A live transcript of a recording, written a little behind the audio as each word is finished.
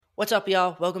What's up,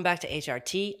 y'all? Welcome back to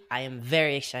HRT. I am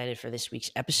very excited for this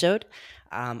week's episode.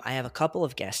 I have a couple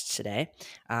of guests today,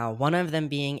 one of them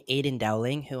being Aydian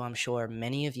Dowling, who I'm sure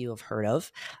many of you have heard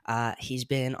of. He's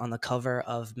been on the cover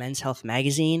of Men's Health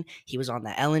magazine, he was on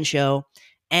The Ellen Show,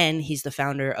 and he's the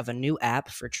founder of a new app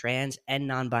for trans and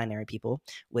non-binary people,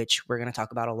 which we're going to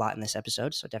talk about a lot in this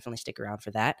episode, so definitely stick around for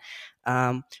that.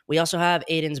 We also have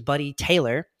Aydian's buddy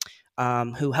Taylor,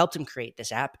 who helped him create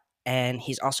this app. And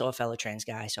he's also a fellow trans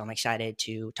guy. So I'm excited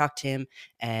to talk to him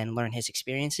and learn his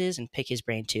experiences and pick his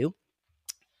brain too.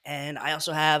 And I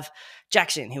also have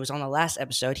Jackson, who was on the last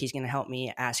episode. He's going to help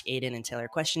me ask Aydian and Taylor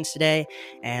questions today.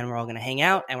 And we're all going to hang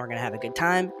out and we're going to have a good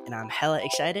time. And I'm hella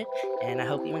excited. And I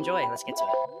hope you enjoy. Let's get to it.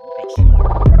 Thanks.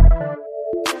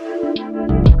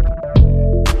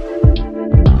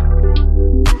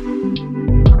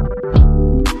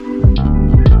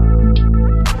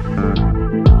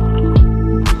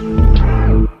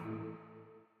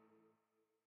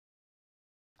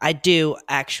 I do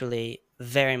actually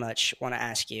very much want to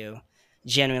ask you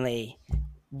genuinely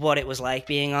what it was like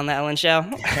being on the Ellen Show.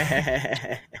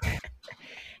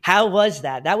 How was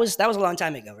that? That was a long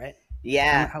time ago, right?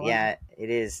 Yeah, it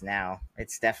is now.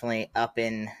 It's definitely up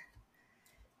in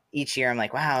each year. I'm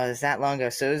like, wow, is that long ago?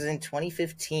 So it was in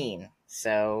 2015.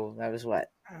 So that was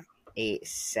what?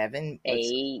 7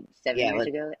 years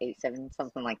ago, 7,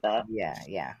 something like that.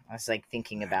 Yeah. I was like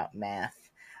thinking about math.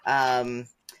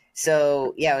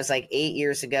 So yeah, it was like 8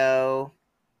 years ago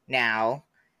now.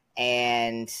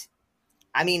 And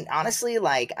I mean, honestly,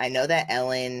 like I know that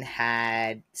Ellen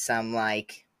had some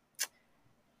like,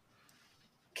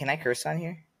 can I curse on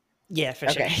here? Yeah, for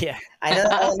sure. Yeah. I know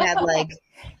that Ellen had like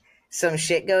some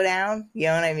shit go down. You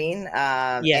know what I mean?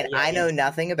 I know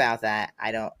nothing about that.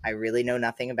 I really know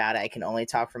nothing about it. I can only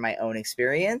talk from my own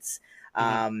experience.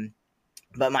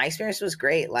 But my experience was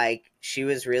great. Like, she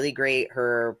was really great.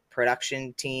 Her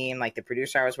production team, like the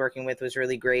producer I was working with, was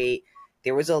really great.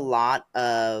 There was a lot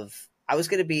of, I was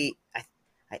going to be,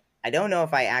 I don't know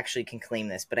if I actually can claim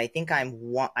this, but I think I'm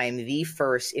the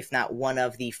first, if not one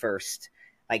of the first,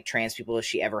 like trans people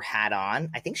she ever had on.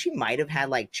 I think she might have had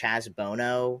like Chaz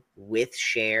Bono with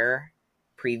Cher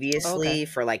previously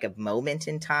for like a moment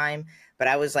in time, but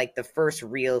I was like the first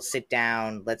real sit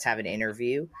down, let's have an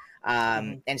interview.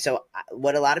 And so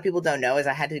what a lot of people don't know is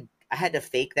I had to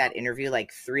fake that interview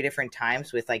like 3 different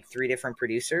times with like 3 different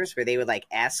producers where they would like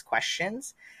ask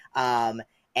questions.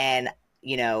 And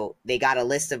you know, they got a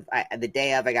list of the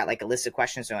day of, I got like a list of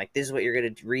questions. They're like, this is what you're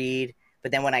going to read.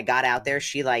 But then when I got out there,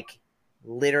 she like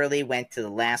literally went to the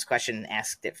last question and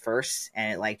asked it first.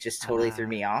 And it like just totally threw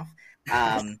me off.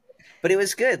 But it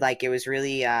was good. Like, it was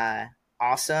really,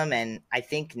 awesome. And I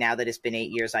think now that it's been 8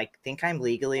 years, I think I'm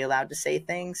legally allowed to say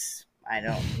things. I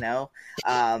don't know.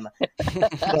 But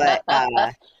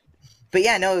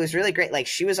yeah, no, it was really great. Like,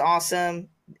 she was awesome.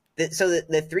 So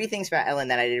the 3 things about Ellen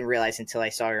that I didn't realize until I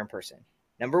saw her in person.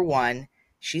 Number 1,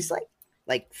 she's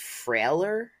like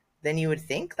frailer than you would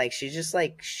think. Like, she's just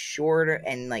like shorter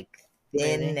and like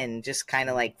thin and just kind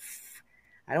of like,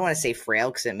 I don't want to say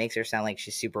frail because it makes her sound like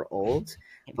she's super old,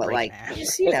 but like,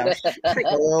 just, you know, like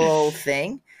a little old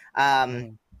thing.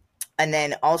 And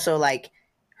then also like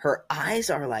her eyes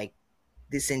are like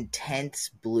this intense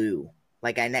blue.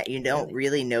 Like, you don't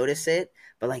really notice it,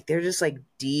 but like they're just like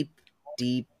deep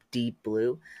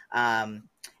blue. And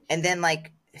then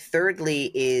like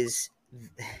thirdly is,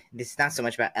 it's not so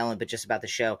much about Ellen, but just about the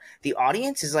show. The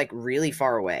audience is like really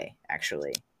far away,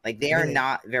 actually. Like, they are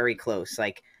not very close.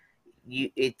 Like,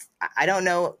 I don't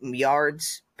know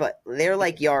yards, but they're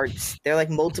like yards. They're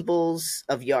like multiples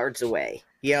of yards away.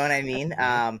 You know what I mean?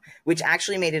 Which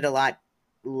actually made it a lot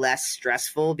less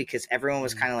stressful because everyone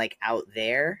was kind of like out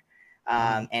there.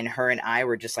 And her and I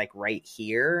were just like right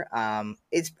here.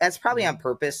 That's probably on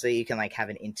purpose so you can like have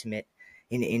an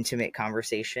intimate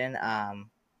conversation.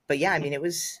 But yeah, I mean, it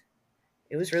was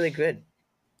really good.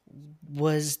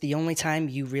 Was the only time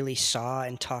you really saw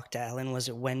and talked to Ellen, was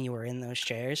it when you were in those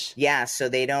chairs? Yeah, so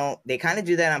they kind of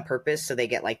do that on purpose so they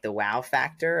get like the wow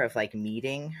factor of like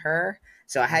meeting her.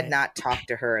 So I had not talked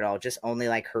to her at all, just only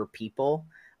like her people.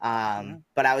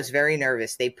 But I was very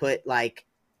nervous. They put like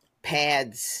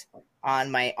pads on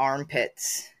my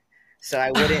armpits so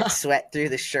I wouldn't sweat through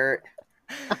the shirt.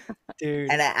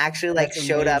 Dude, and I actually like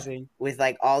showed up with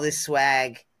like all this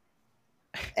swag,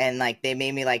 and like they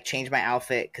made me like change my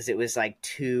outfit because it was like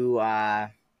too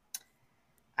I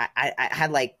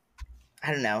had like,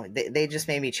 I don't know, they just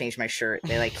made me change my shirt.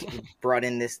 They like brought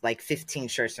in this like 15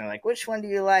 shirts and they're like, which one do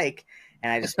you like? And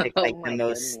I just picked like the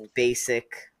most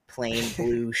basic plain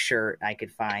blue shirt I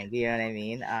could find. You know what I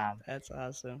mean? That's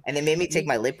awesome. And they made me take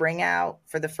my lip ring out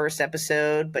for the first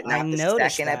episode, but not the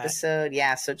second episode.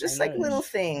 Yeah, so just like little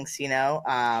things, you know.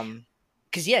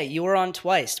 Because you were on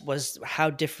twice. How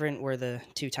different were the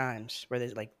 2 times? Were they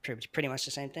like pretty much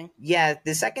the same thing? Yeah,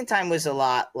 the second time was a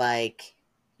lot like,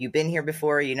 you've been here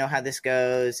before, you know how this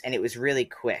goes, and it was really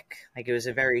quick. Like, it was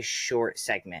a very short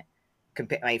segment.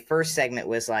 My first segment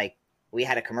was like, we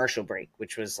had a commercial break,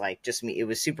 which was like just me. It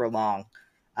was super long.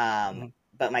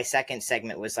 But my second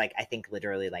segment was like, I think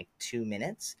literally like 2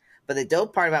 minutes. But the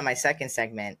dope part about my second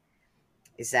segment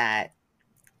is that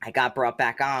I got brought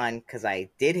back on because I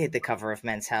did hit the cover of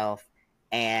Men's Health,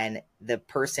 and the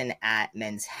person at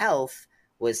Men's Health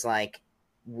was like,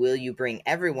 will you bring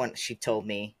everyone? She told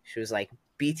me, she was like,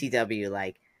 BTW,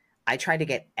 like, I tried to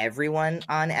get everyone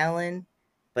on Ellen,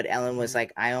 but Ellen was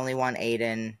like, I only want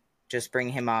Aydian, just bring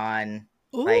him on.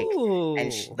 Like,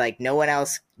 and like no one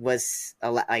else was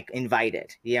like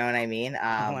invited. You know what I mean?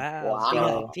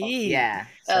 Wow. So, yeah.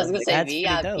 I was gonna say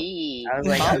VIP. I was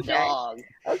like, okay, dog.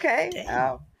 Okay.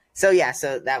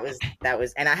 So that was,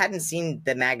 and I hadn't seen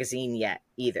the magazine yet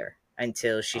either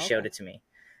until she showed it to me.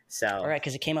 So all right,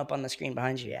 because it came up on the screen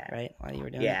behind you, right, while you were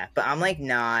doing it. Yeah, but I'm like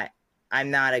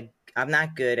I'm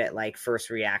not good at like first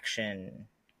reaction.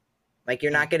 Like,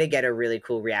 you're not going to get a really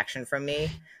cool reaction from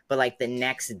me, but like the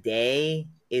next day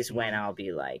is when I'll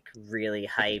be like really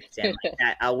hyped, and like,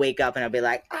 I'll wake up and I'll be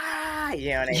like, you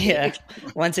know what I mean? Yeah.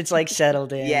 Once it's like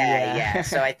settled in. Yeah.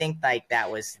 So I think like that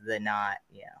was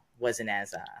wasn't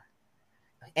as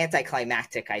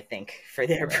anticlimactic, I think, for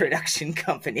their production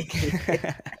company.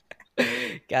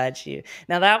 Got you.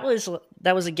 Now that was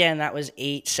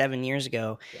 7 years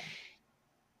ago. Yeah.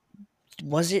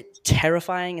 Was it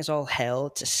terrifying as all hell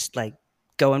to like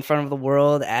go in front of the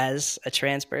world as a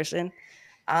trans person?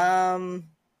 I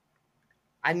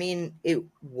mean, it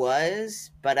was,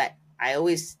 but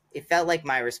it felt like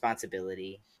my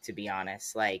responsibility, to be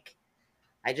honest. Like,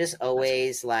 I just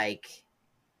always like,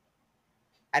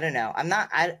 I don't know.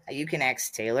 You can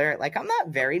ask Taylor. Like, I'm not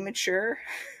very mature.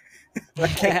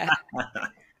 Like, I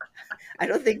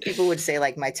don't think people would say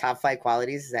like my top 5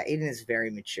 qualities is that Aydian is very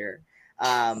mature.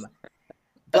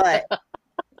 But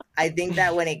I think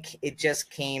that when it just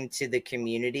came to the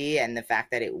community and the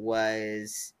fact that it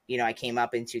was, I came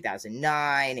up in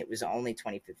 2009, it was only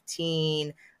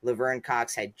 2015. Laverne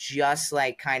Cox had just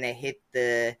like kind of hit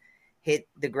the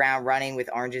ground running with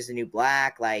Orange is the New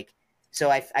Black. Like, so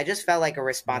I just felt like a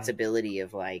responsibility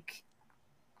of like,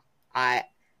 I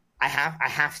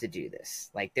have to do this.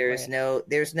 Like, there's no,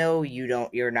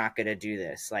 you're not going to do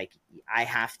this. Like, I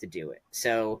have to do it.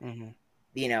 So,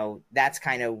 that's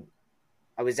kind of,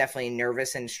 I was definitely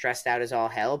nervous and stressed out as all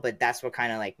hell, but that's what kind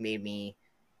of like made me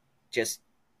just,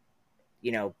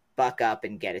 buck up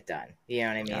and get it done. You know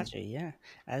what I mean? Gotcha, yeah.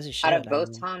 As you should. Out of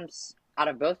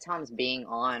both times being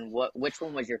on, which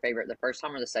one was your favorite? The first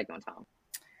time or the second time?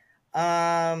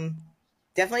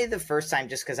 Definitely the first time,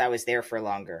 just because I was there for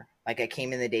longer. Like, I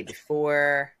came in the day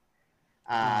before.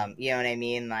 You know what I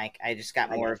mean? Like, I just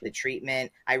got more of the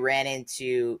treatment. I ran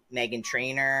into Meghan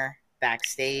Trainor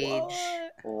backstage.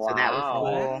 Wow. So that was cool.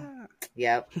 Wow.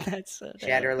 Yep. That's so she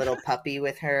had her little puppy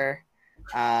with her.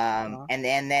 And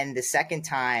then the second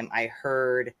time I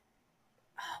heard,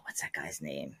 what's that guy's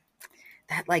name?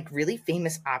 That like really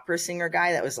famous opera singer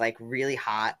guy that was like really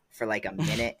hot for like a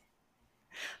minute.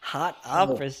 Hot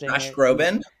opera singer.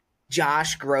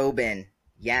 Josh Groban.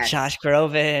 Yes. Josh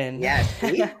Groban. Yes.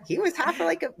 He was hot for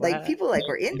like people like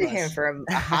were into him for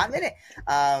a hot minute.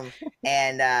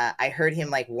 And I heard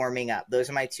him like warming up. Those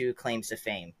are my 2 claims to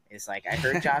fame. It's like, I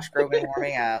heard Josh Groban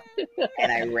warming up, and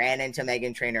I ran into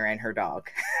Meghan Trainor and her dog.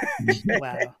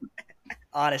 Wow.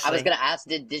 Honestly. I was going to ask,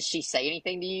 did she say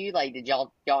anything to you? Like, did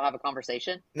y'all have a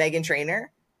conversation? Meghan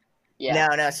Trainor? Yeah.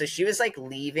 No. So she was like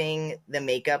leaving the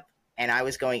makeup, and I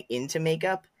was going into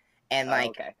makeup. And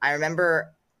like, I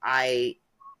remember I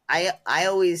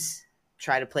always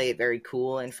try to play it very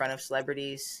cool in front of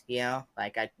celebrities,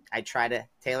 like I try to,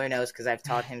 Taylor knows because I've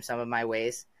taught him some of my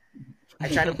ways. I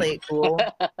try to play it cool.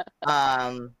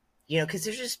 Because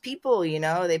there's just people,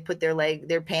 they put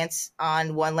their pants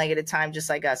on one leg at a time, just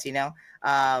like us,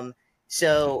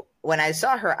 So when I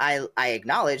saw her, I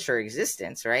acknowledged her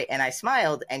existence, right? And I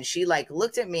smiled, and she like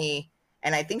looked at me,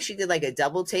 and I think she did like a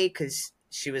double take because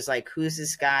she was like, who's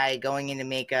this guy going into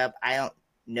makeup? I don't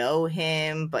know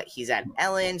him, but he's at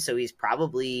Ellen, so he's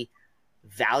probably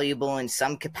valuable in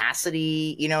some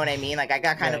capacity. You know what I mean? Like, I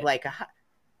got kind of like,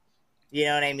 you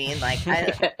know what I mean? Like,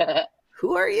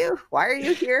 who are you? Why are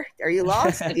you here? Are you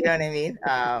lost? You know what I mean?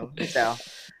 So.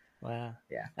 Wow.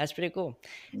 Yeah. That's pretty cool.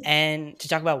 And to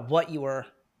talk about what you were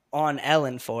on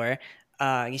Ellen for.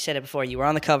 You said it before. You were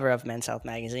on the cover of Men's Health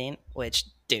magazine, which,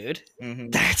 dude,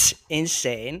 that's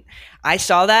insane. I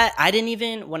saw that. I didn't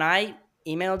even, when I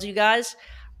emailed you guys,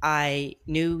 I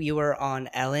knew you were on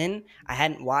Ellen. I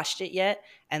hadn't watched it yet,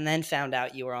 and then found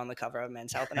out you were on the cover of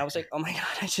Men's Health, and I was like, "Oh my god!"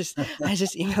 I just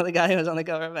emailed the guy who was on the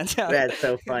cover of Men's Health. That's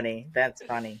so funny. That's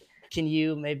funny. Can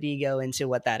you maybe go into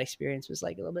what that experience was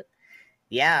like a little bit?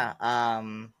 Yeah,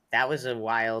 that was a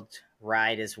wild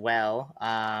ride as well.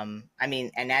 I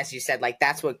mean, and as you said, like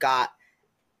that's what got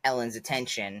Ellen's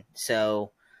attention.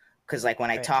 So, because like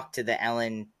when I talked to the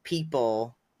Ellen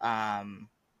people,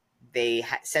 they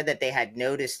said that they had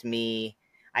noticed me.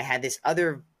 I had this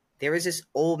other. There was this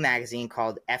old magazine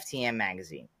called FTM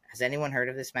magazine. Has anyone heard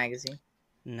of this magazine?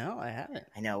 No, I haven't.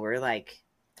 I know we're like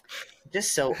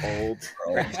just so old.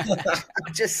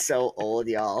 Just so old,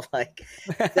 y'all. Like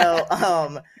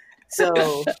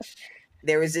so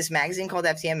there was this magazine called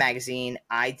FTM magazine.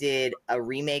 I did a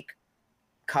remake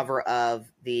cover of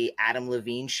the Adam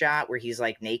Levine shot where he's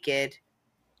like naked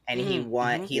and he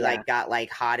won he like got like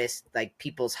hottest, like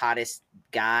people's hottest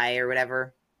guy or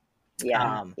whatever.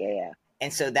 Yeah.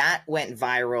 And so that went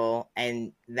viral,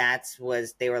 and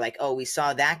they were like, oh, we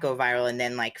saw that go viral. And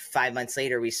then like 5 months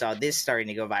later, we saw this starting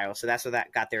to go viral. So that's what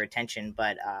that got their attention.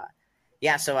 But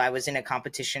yeah, so I was in a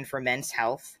competition for Men's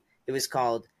Health. It was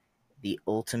called The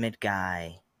Ultimate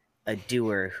Guy, a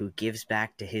doer who gives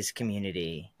back to his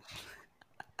community.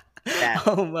 That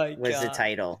was the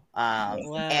title. Wow.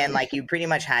 And like you pretty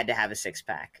much had to have a six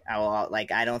pack. I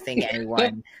don't think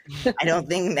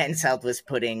Men's Health was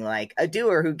putting like a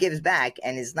doer who gives back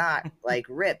and is not like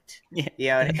ripped. You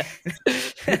know what I mean?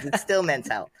 It's still Men's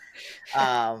Health.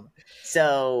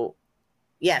 So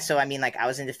I mean, like I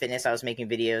was into fitness. I was making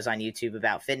videos on YouTube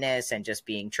about fitness and just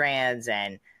being trans,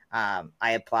 and I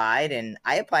applied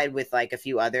with like a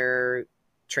few other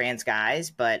trans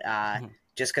guys, but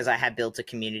just because I had built a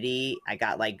community, I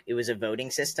got like, it was a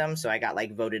voting system. So I got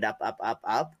like voted up.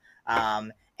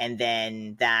 And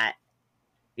then I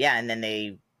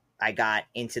got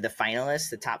into the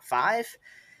finalists, the top 5.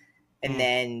 And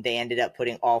then they ended up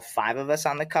putting all 5 of us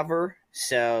on the cover.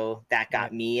 So that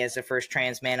got me as the first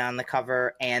trans man on the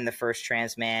cover and the first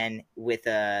trans man with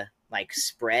a like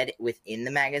spread within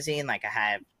the magazine. Like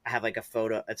I have like a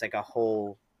photo. It's like a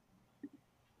whole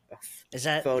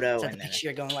photo. Is that the picture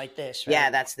you're going like this, right? Yeah,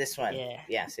 that's this one. Yeah.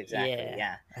 Yes, exactly.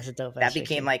 Yeah. That's a dope. That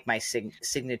became like my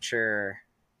signature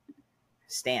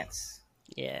stance.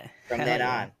 Yeah. From then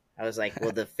on, I was like,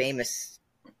 well, the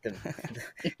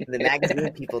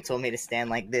magazine people told me to stand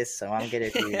like this, so I'm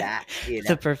gonna do that. You know?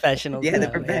 The professionals. Yeah, the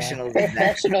professionals. Yeah.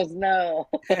 Professionals know.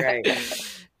 Right.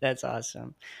 That's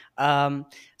awesome.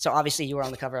 So obviously you were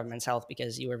on the cover of Men's Health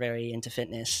because you were very into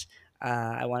fitness.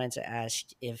 I wanted to ask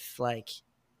if like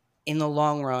in the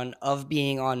long run of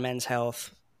being on Men's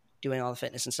Health, doing all the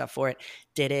fitness and stuff for it,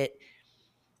 did it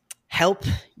help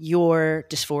your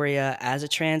dysphoria as a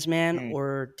trans man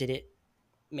or did it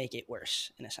make it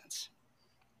worse in a sense?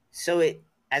 So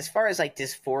as far as like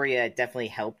dysphoria, it definitely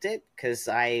helped it because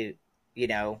I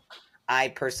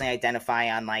personally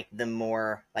identify on like the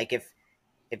more like if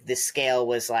the scale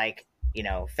was like,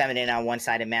 feminine on one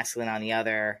side and masculine on the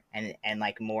other and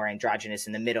like more androgynous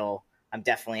in the middle, I'm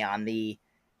definitely on the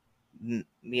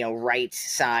right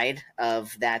side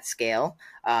of that scale.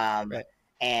 Right.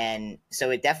 And so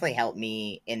it definitely helped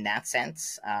me in that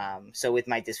sense. So with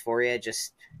my dysphoria,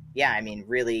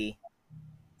 really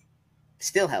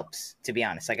still helps, to be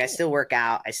honest. Like I still work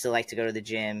out. I still like to go to the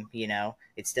gym,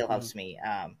 it still helps me.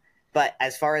 But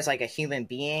as far as like a human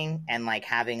being and like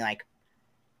having like,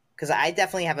 because I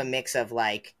definitely have a mix of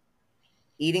like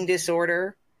eating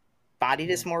disorder, body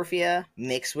dysmorphia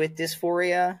mixed with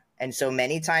dysphoria. And so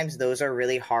many times those are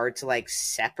really hard to like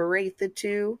separate the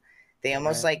two. They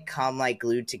almost like come like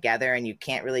glued together and you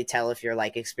can't really tell if you're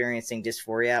like experiencing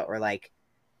dysphoria or like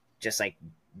just like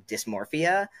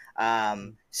dysmorphia.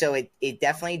 So it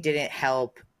definitely didn't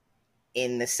help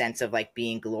in the sense of like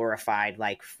being glorified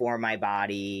like for my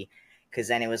body. Cause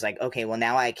then it was like, okay, well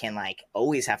now I can like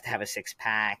always have to have a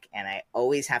 6-pack and I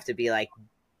always have to be like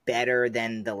better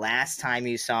than the last time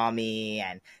you saw me,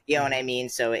 and you know what I mean.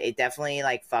 So it definitely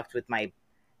like fucked with my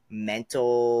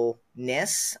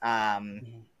mentalness.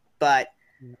 But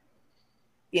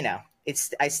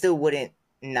I still wouldn't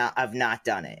have not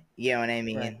done it. You know what I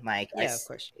mean? Right. Like, yeah, of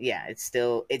course. Yeah, it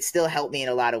still helped me in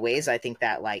a lot of ways. I think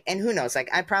that like, and who knows? Like,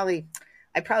 I probably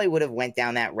would have went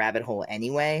down that rabbit hole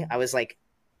anyway. I was like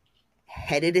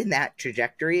headed in that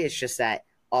trajectory. It's just that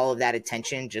all of that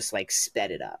attention just like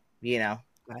sped it up.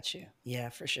 Got you. Yeah,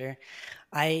 for sure.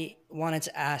 I wanted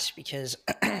to ask because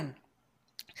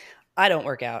I don't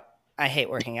work out. I hate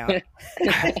working out.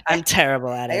 I'm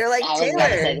terrible at it. You're like I was Taylor. about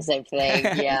to say the same thing.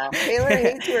 Yeah. Taylor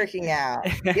hates working out.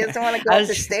 He doesn't want to go up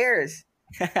the stairs.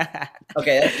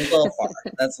 Okay, that's a little far.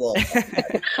 That's a little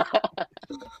far.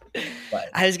 But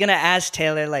I was gonna ask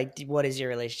Taylor, like, what is your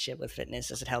relationship with fitness?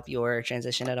 Does it help your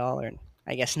transition at all, or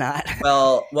I guess not?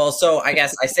 well. So I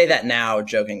guess I say that now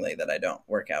jokingly that I don't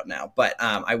work out now, but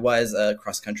I was a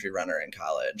cross country runner in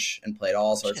college and played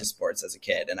all sorts of sports as a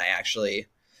kid, and I actually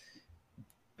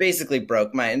basically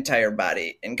broke my entire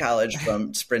body in college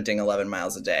from sprinting 11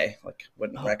 miles a day. Like,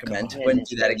 wouldn't recommend, wouldn't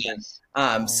do that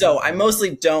again. So I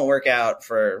mostly don't work out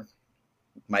for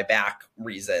my back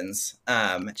reasons.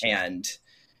 And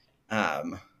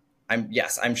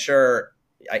I'm sure.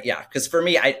 Because for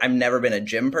me, I've never been a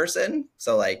gym person.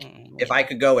 So like, if I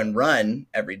could go and run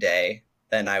every day,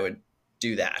 then I would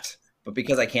do that. But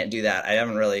because I can't do that,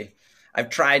 I've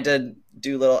tried to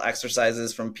do little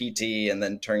exercises from PT and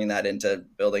then turning that into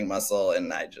building muscle,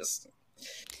 and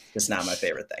it's not my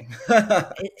favorite thing.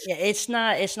 It's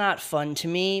not fun to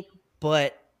me,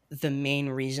 but the main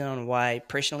reason why,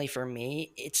 personally for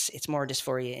me, it's more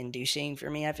dysphoria inducing for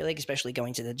me. I feel like, especially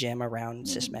going to the gym around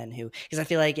cis men because I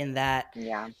feel like in that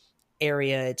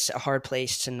area, it's a hard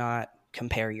place to not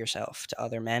compare yourself to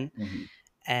other men.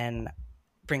 And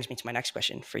brings me to my next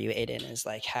question for you, Aydian, is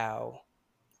like,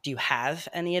 do you have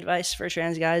any advice for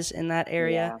trans guys in that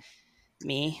area?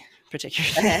 Me,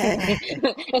 particularly.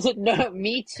 No,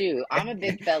 me too. I'm a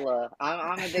big fella.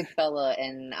 I'm a big fella,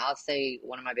 and I'll say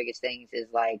one of my biggest things is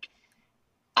like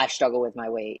I struggle with my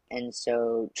weight, and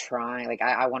so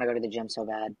I want to go to the gym so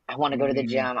bad. I want to go to the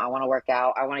gym. I want to work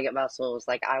out. I want to get muscles.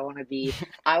 Like I want to be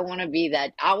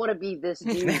this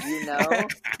dude, you know.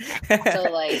 So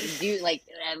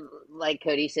like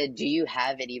Cody said, do you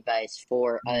have any advice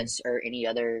for us or any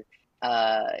other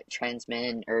trans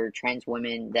men or trans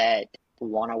women that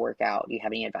want to work out? Do you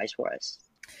have any advice for us?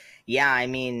 Yeah, I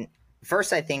mean,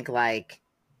 first I think like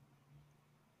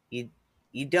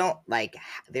you don't like,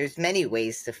 there's many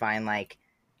ways to find like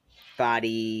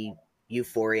body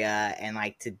euphoria and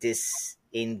like to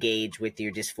disengage with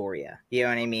your dysphoria. You know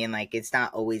what I mean? Like it's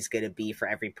not always going to be for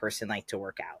every person like to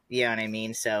work out. You know what I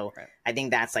mean? So I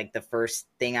think that's like the first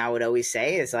thing I would always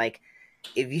say is like,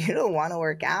 if you don't want to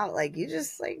work out, like you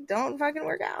just like don't fucking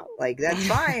work out. Like that's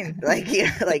fine. Like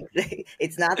like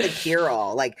it's not the cure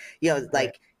all. Like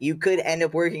like you could end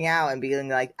up working out and being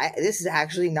like, this is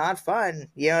actually not fun.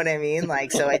 You know what I mean?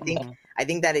 Like so I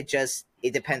think that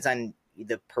it depends on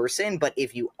the person. But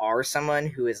if you are someone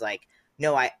who is like,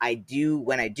 no, I do,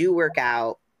 when I do work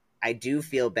out, I do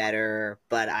feel better,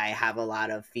 but I have a lot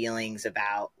of feelings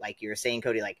about, like you were saying,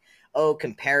 Cody, like,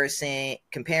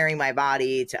 comparing my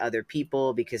body to other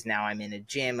people because now I'm in a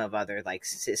gym of other like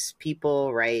cis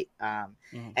people, right? And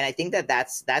I think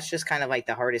that's just kind of like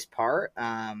the hardest part.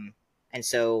 And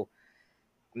so,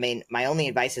 I mean, my only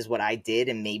advice is what I did,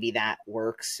 and maybe that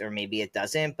works or maybe it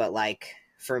doesn't. But like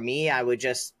for me, I would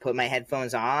just put my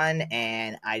headphones on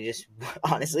and I just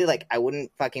honestly, like, I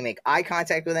wouldn't fucking make eye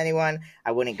contact with anyone.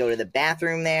 I wouldn't go to the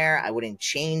bathroom there. I wouldn't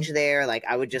change there. Like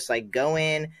I would just like go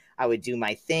in. I would do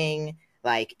my thing,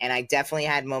 like, and I definitely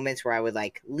had moments where I would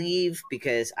like leave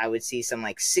because I would see some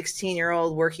like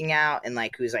 16-year-old working out and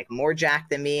like who's like more jacked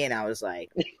than me, and I was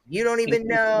like, you don't even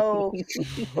know,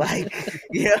 like,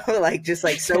 you know, like just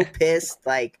like so pissed,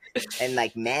 like, and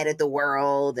like mad at the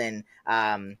world, and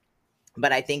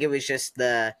but I think it was just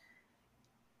if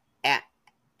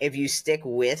you stick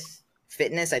with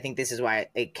fitness, I think this is why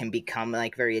it can become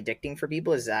like very addicting for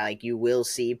people, is that like you will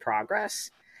see progress.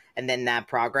 And then that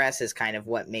progress is kind of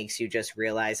what makes you just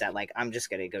realize that, like, I'm just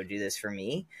going to go do this for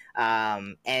me.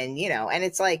 And, you know, and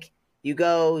it's like you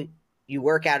go, you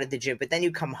work out at the gym, but then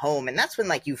you come home and that's when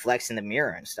like you flex in the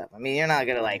mirror and stuff. I mean, you're not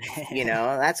going to like, you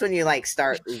know, that's when you like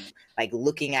start like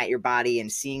looking at your body and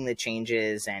seeing the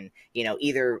changes and, you know,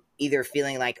 either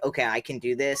feeling like, okay, I can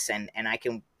do this and I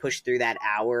can push through that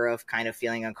hour of kind of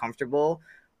feeling uncomfortable,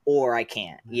 or I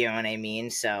can't, you know what I mean?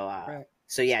 So,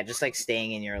 so yeah, just like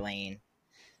staying in your lane.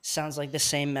 Sounds like the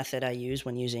same method I use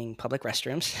when using public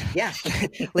restrooms. Yeah.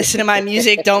 Listen to my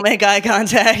music. Don't make eye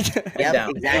contact. Yep,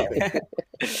 exactly.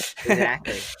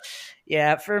 Exactly.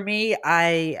 Yeah, for me,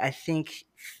 I think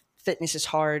fitness is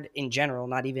hard in general,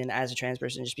 not even as a trans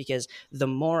person, just because the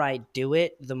more I do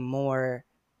it, the more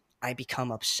I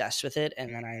become obsessed with it.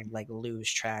 And then I like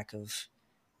lose track of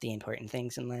the important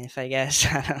things in life, I guess.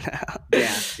 I don't know.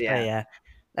 Yeah. But yeah,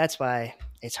 that's why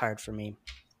it's hard for me.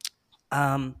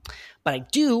 But I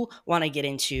do want to get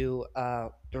into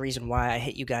the reason why I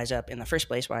hit you guys up in the first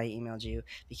place, why I emailed you,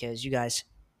 because you guys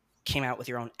came out with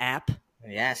your own app.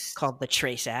 Yes. Called the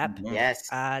Trace app. Yes.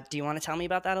 Do you want to tell me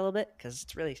about that a little bit? Because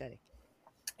it's really exciting.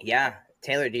 Yeah.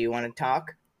 Taylor, do you want to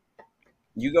talk?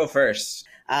 You go first.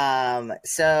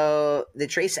 So the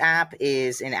Trace app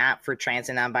is an app for trans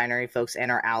and non-binary folks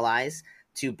and our allies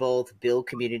to both build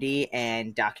community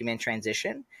and document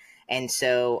transition. And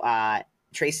so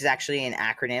Trace is actually an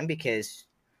acronym because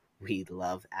we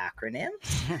love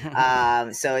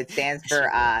acronyms. So it stands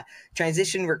for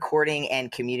Transition Recording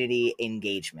and Community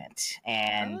Engagement.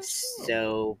 And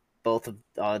so both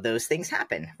of those things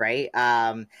happen, right?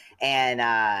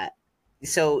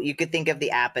 So you could think of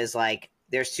the app as like,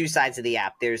 there's two sides of the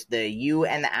app. There's the you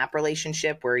and the app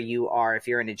relationship where you are, if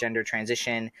you're in a gender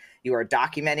transition, you are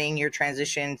documenting your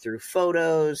transition through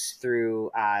photos, through,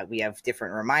 we have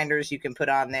different reminders you can put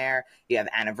on there. You have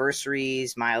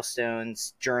anniversaries,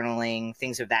 milestones, journaling,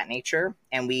 things of that nature.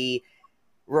 And we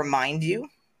remind you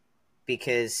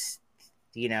because,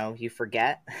 you know, you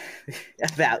forget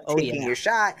about taking your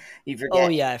shot. You forget. Oh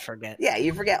yeah, I forget. Yeah,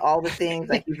 you forget all the things,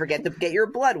 like you forget to get your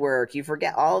blood work. You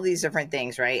forget all these different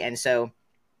things, right? And so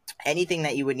anything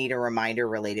that you would need a reminder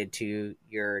related to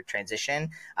your transition,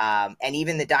 and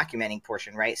even the documenting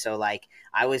portion, right? So like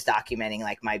I was documenting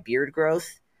like my beard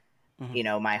growth, you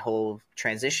know, my whole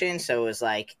transition. So it was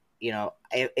like, you know,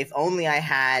 if only I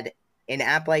had an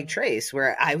app like Trace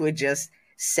where I would just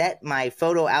set my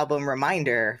photo album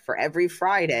reminder for every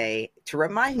Friday to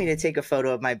remind me to take a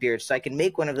photo of my beard so I can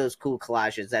make one of those cool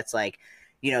collages that's like,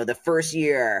 you know, the first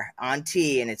year on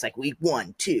T and it's like week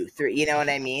 1, 2, 3, you know what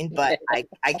I mean? But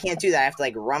I can't do that. I have to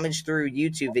like rummage through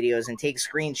YouTube videos and take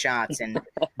screenshots. And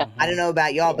I don't know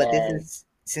about y'all, but this is,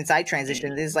 since I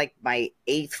transitioned, this is like my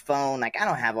 8th phone. Like I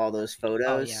don't have all those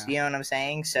photos, you know what I'm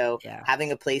saying? So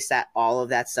having a place that all of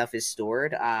that stuff is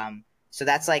stored. So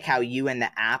that's like how you and the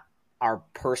app are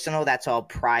personal. That's all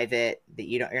private. That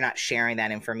you're not sharing that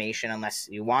information unless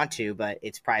you want to, but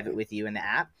it's private with you and the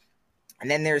app. And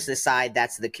then there's the side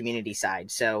that's the community side.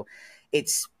 So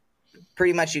it's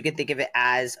pretty much, you can think of it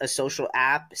as a social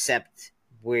app, except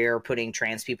we're putting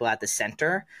trans people at the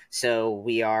center. So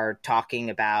we are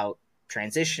talking about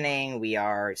transitioning. We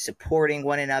are supporting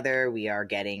one another. We are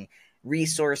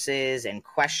resources and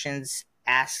questions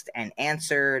asked and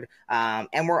answered.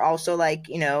 And we're also like,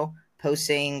 you know,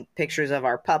 posting pictures of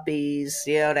our puppies,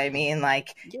 you know what I mean?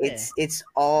 Like it's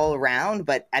all around,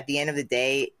 but at the end of the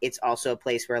day, it's also a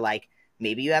place where like,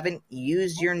 maybe you haven't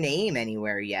used your name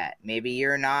anywhere yet. Maybe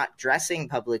you're not dressing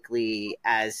publicly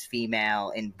as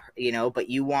female, and you know, but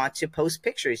you want to post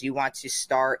pictures. You want to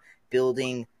start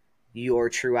building your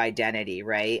true identity,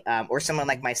 right? Or someone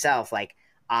like myself, like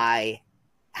I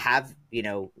have, you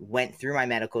know, went through my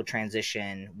medical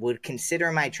transition, would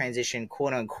consider my transition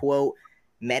quote unquote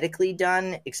medically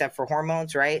done, except for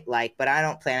hormones, right? Like, but I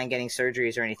don't plan on getting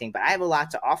surgeries or anything, but I have a lot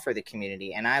to offer the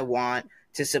community, and I want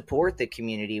to support the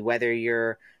community, whether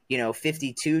you're, you know,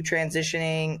 52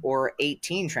 transitioning or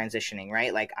 18 transitioning,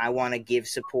 right? Like I want to give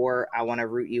support. I want to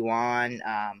root you on.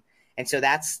 And so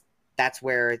that's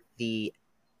where the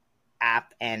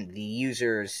app and the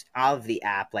users of the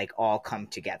app like all come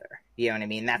together. You know what I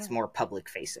mean? That's more public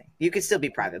facing. You could still be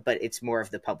private, but it's more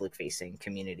of the public facing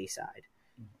community side.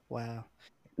 Wow.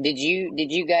 Did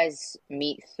you guys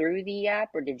meet through the app,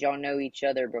 or did y'all know each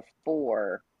other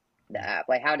before the app?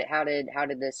 Like how did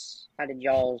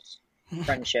y'all's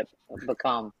friendship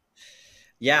become?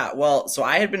 Yeah, well, so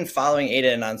I had been following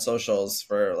Aydian on socials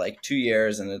for like 2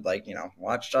 years and had like, you know,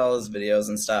 watched all his videos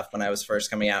and stuff when I was first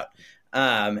coming out.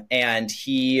 And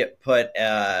he put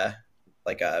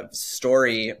like a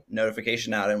story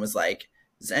notification out and was like,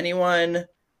 is anyone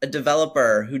a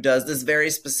developer who does this very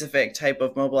specific type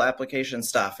of mobile application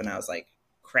stuff? And I was like,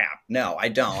 crap, no, I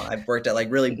don't. I've worked at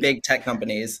like really big tech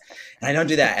companies and I don't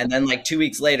do that. And then like 2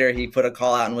 weeks later, he put a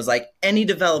call out and was like, any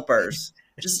developers,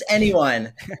 just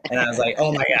anyone. And I was like,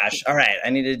 oh my gosh, all right, I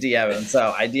need to DM him.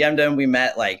 So I DM'd him. We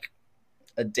met like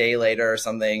a day later or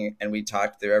something and we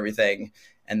talked through everything.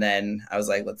 And then I was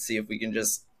like, let's see if we can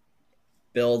just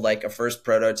build like a first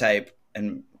prototype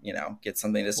and, you know, get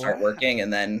something to start working.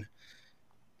 And then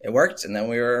it worked, and then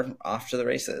we were off to the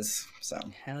races. So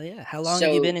hell yeah! How long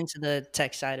have you been into the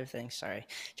tech side of things? Sorry,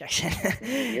 Jackson.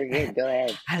 You're good. Go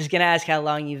ahead. I was gonna ask how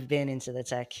long you've been into the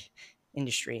tech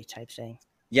industry type thing.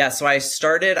 Yeah, so I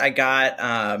got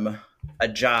a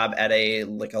job at a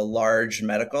large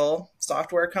medical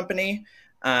software company,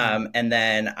 and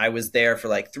then I was there for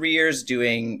like 3 years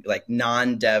doing like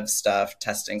non-dev stuff,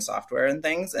 testing software and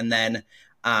things, and then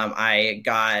I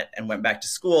got and went back to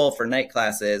school for night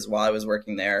classes while I was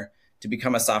working there to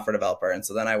become a software developer. And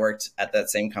so then I worked at that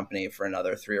same company for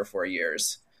another 3 or 4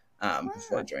 years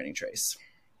before joining Trace.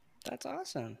 That's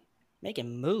awesome.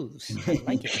 Making moves. I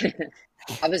like it.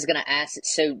 I was going to ask,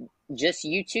 so just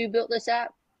you two built this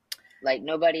app? Like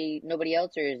nobody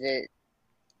else, or is it?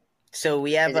 So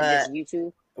we have just you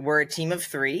two? We're a team of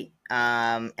 3.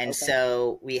 And okay.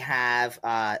 So we have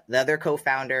the other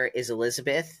co-founder is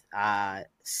Elizabeth,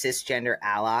 cisgender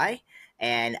ally.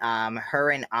 And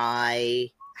her and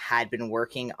I had been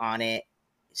working on it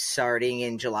starting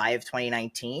in July of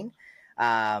 2019.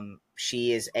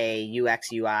 She is a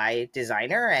UX UI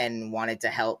designer and wanted to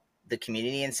help the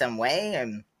community in some way.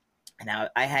 And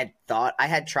I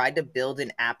had tried to build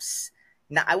an app's,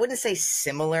 now I wouldn't say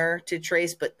similar to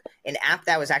Trace, but an app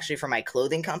that was actually for my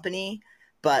clothing company,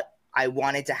 but I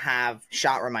wanted to have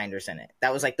shot reminders in it.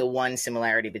 That was like the one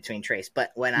similarity between Trace.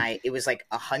 But when it was like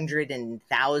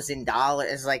 $100,000.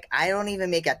 It's like, I don't even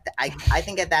make I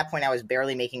think at that point I was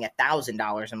barely making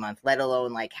 $1,000 a month, let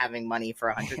alone like having money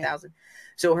for $100,000.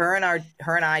 So her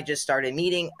and I just started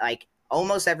meeting like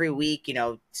almost every week, you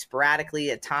know, sporadically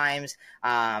at times,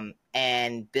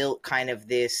 and built kind of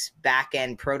this back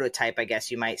end prototype, I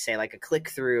guess you might say, like a click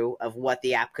through of what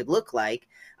the app could look like.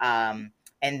 And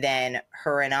then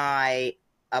her and I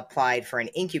applied for an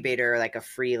incubator, like a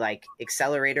free like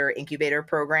accelerator incubator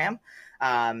program.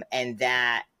 And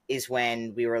that is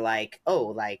when we were like, oh,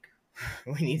 like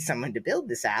we need someone to build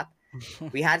this app.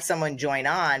 We had someone join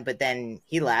on, but then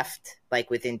he left like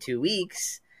within 2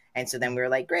 weeks. And so then we were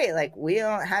like, great, like we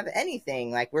don't have anything.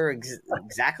 Like we're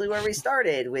exactly where we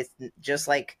started with, just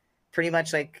like pretty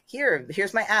much like,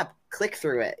 here's my app, click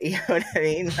through it. You know what I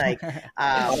mean? Like a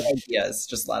lot of ideas,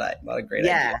 just a lot of great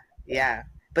ideas. Yeah.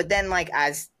 But then like,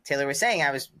 as Taylor was saying,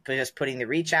 I was just putting the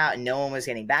reach out and no one was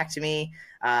getting back to me.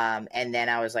 And then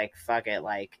I was like, fuck it.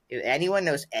 Like if anyone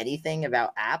knows anything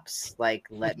about apps, like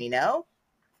let me know.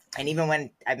 And even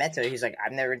when I met Taylor, he's like,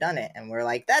 I've never done it. And we're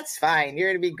like, that's fine. You're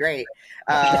going to be great.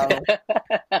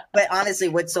 But honestly,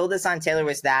 what sold us on Taylor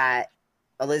was that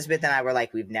Elizabeth and I were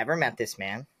like, we've never met this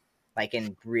man, like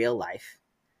in real life.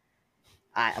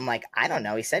 I'm like, I don't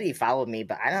know. He said he followed me,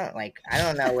 but I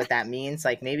don't know what that means.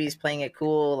 Like maybe he's playing it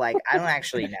cool. Like, I don't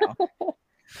actually know.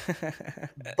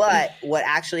 But what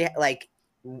actually, like,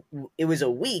 it was a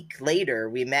week later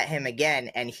we met him again,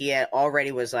 and he had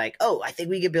already was like, oh, I think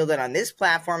we could build it on this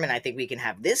platform, and I think we can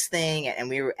have this thing. And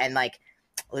we were, and like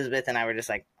Elizabeth and I were just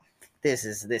like, this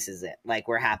is it. Like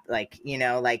we're happy, like, you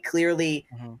know, like clearly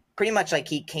pretty much like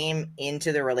he came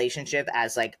into the relationship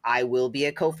as like, I will be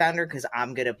a co-founder because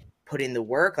I'm gonna put in the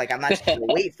work. Like I'm not just gonna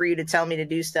wait for you to tell me to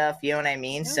do stuff, you know what I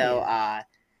mean?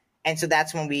 And so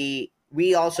that's when we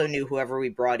also knew whoever we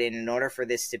brought in order for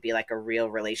this to be like a real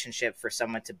relationship, for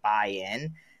someone to buy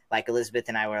in, like Elizabeth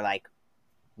and I were like,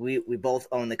 we both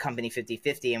own the company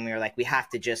 50-50, and we were like, we have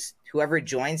to just, whoever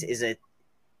joins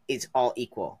it's all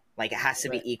equal. Like it has to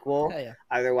be equal. Yeah.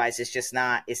 Otherwise it's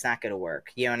not going to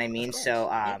work. You know what I mean? So,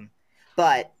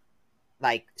 but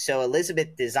like, so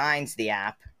Elizabeth designs the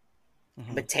app,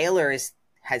 but Taylor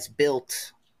has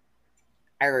built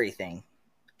everything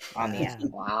on the app.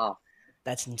 Wow.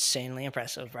 That's insanely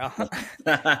impressive, bro.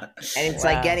 And it's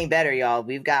like getting better, y'all.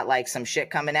 We've got like some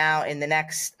shit coming out in the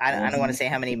next, I don't want to say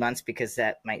how many months because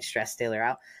that might stress Taylor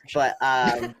out, but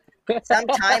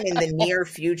sometime in the near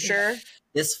future.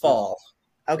 This fall.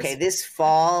 Okay, this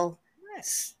fall,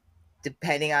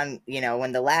 depending on, you know,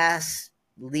 when the last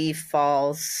leaf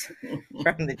falls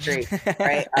from the tree,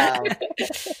 right?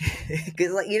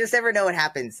 Because like, you just never know what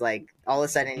happens. Like all of a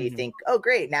sudden you think, oh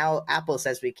great, now Apple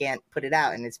says we can't put it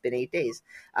out and it's been 8 days.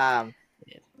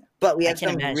 But we have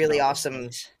some really awesome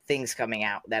things coming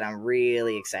out that I'm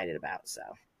really excited about. So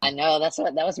I know that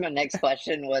was my next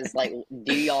question, was like,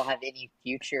 do y'all have any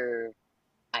future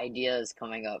ideas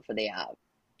coming up for the app?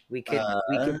 We could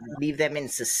leave them in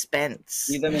suspense.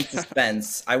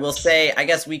 I will say, I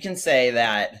guess we can say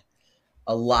that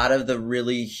a lot of the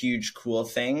really huge cool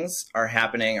things are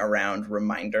happening around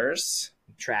reminders,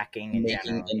 tracking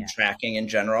in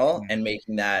general, and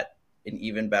making that an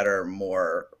even better,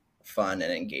 more fun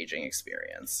and engaging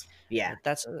experience. Yeah,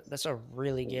 that's a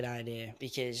really good idea,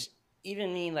 because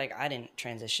even me, like I didn't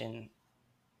transition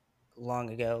long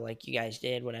ago like you guys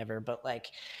did, whatever, but like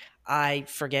I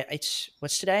forget,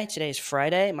 what's today? Today is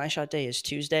Friday. My shot day is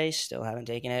Tuesday. Still haven't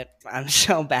taken it. I'm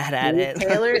so bad at it.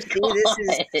 Taylor,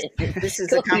 this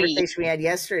is a conversation we had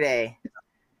yesterday.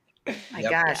 My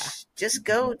gosh, just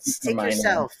go stick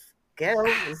yourself. Go,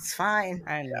 it's fine.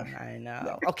 I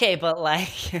know. Okay, but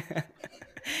like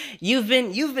you've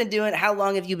been doing, how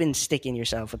long have you been sticking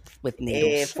yourself with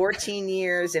needles? 14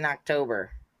 years in October.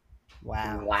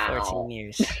 Wow. 14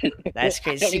 years. That's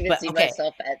crazy. I don't even see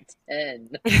myself at 10.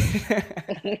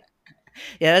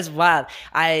 Yeah, that's wild.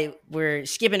 We're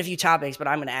skipping a few topics, but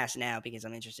I'm going to ask now because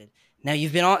I'm interested. Now,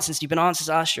 since you've been on since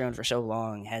Austrian for so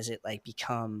long, has it like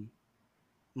become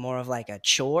more of like a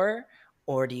chore,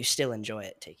 or do you still enjoy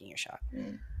it taking your shot?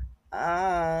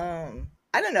 I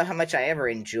don't know how much I ever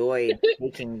enjoyed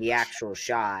taking the actual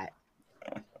shot.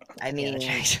 I mean,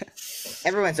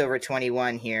 everyone's over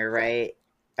 21 here, right?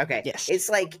 Okay. Yes. It's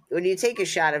like when you take a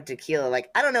shot of tequila, like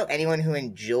I don't know anyone who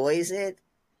enjoys it,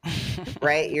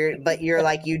 right? You're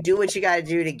like, you do what you got to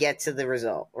do to get to the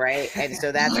result, right? And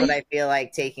so that's what I feel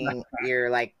like taking your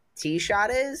like tea shot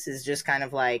is just kind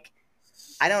of like,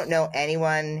 I don't know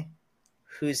anyone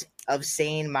who's of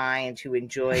sane mind who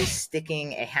enjoys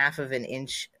sticking a half of an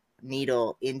inch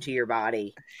needle into your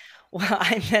body. Well,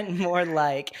 I meant more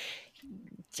like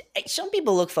some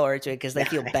people look forward to it because they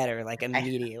feel better like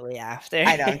immediately after.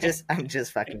 I know. I'm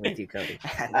just fucking with you, Cody.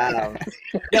 No,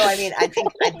 I mean,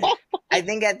 I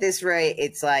think at this rate,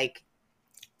 it's like,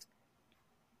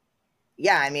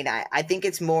 yeah, I mean, I think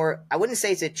it's more, I wouldn't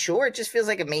say it's a chore. It just feels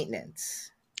like a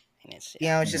maintenance. You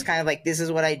know, it's just kind of like, this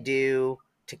is what I do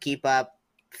to keep up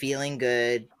feeling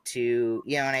good, to,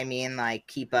 you know what I mean? Like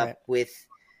keep up with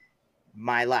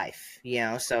my life, you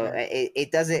know? So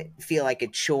it doesn't feel like a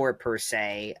chore per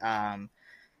se. And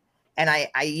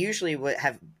I usually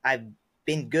I've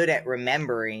been good at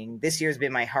remembering. This year's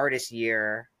been my hardest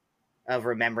year of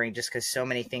remembering just because so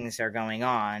many things are going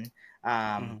on.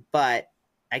 But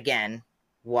again,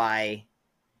 why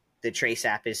the Trace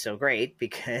app is so great,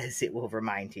 because it will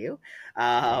remind you.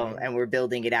 And we're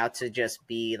building it out to just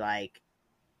be like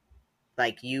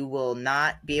you will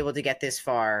not be able to get this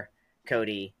far,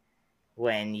 Cody,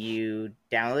 when you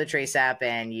download the Trace app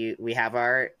and we have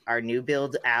our new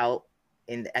build out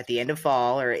at the end of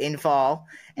fall or in fall,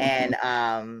 and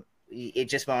it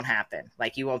just won't happen.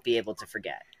 Like you won't be able to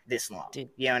forget this long. Dude,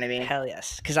 you know what I mean? Hell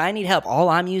yes. Because I need help. All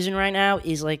I'm using right now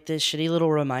is like this shitty little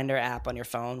reminder app on your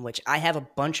phone, which I have a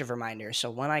bunch of reminders. So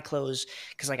when I close,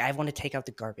 because like I want to take out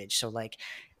the garbage. So like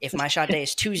if my shot day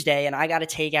is Tuesday and I got to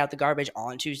take out the garbage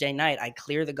on Tuesday night, I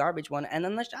clear the garbage one and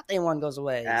then the shot day one goes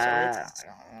away. Yeah,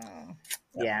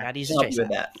 we can help you with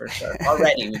that for sure.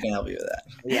 Already, we can help you with that.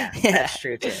 Yeah, that's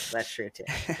true too. That's true too.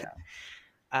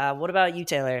 So. What about you,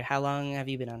 Taylor? How long have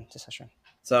you been on testosterone?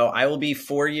 So I will be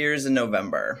 4 years in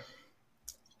November.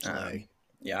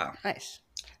 Yeah, nice.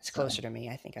 It's closer to me.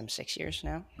 I think I'm 6 years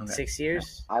now. Okay. 6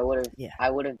 years. I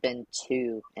would have been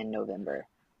 2 in November.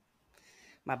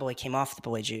 My boy came off the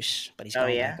boy juice, but he's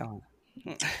going back on.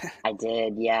 I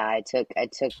did, yeah. I took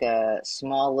a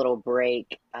small little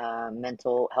break,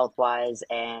 mental health wise,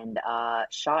 and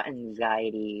shot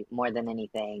anxiety more than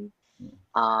anything.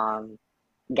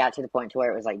 Got to the point to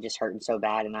where it was like just hurting so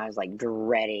bad, and I was like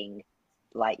dreading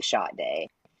like shot day,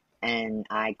 and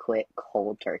I quit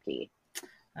cold turkey.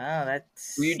 Oh,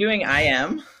 that's. Were you doing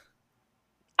IM?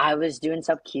 I was doing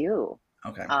sub Q.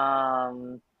 Okay.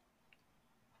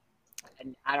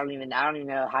 I don't even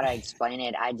know how to explain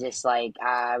it. I just like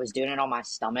I was doing it on my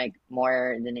stomach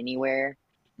more than anywhere,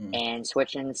 and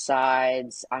switching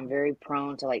sides. I'm very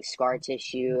prone to like scar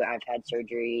tissue. I've had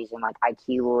surgeries and like I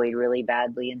keloid really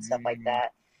badly and stuff like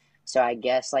that. So I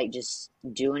guess like just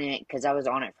doing it because I was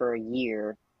on it for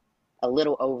a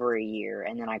little over a year,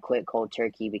 and then I quit cold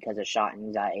turkey because of shot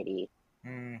anxiety.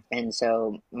 And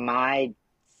so my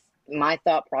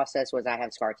thought process was I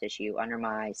have scar tissue under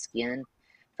my skin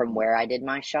from where I did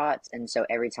my shots, and so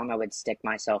every time I would stick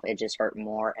myself, it just hurt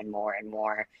more and more and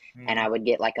more, and I would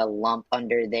get like a lump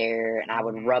under there, and I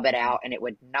would rub it out, and it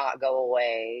would not go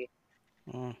away.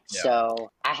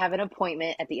 So I have an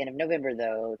appointment at the end of November,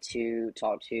 though, to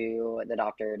talk to the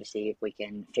doctor to see if we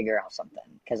can figure out something,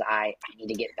 because I need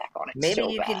to get back on it.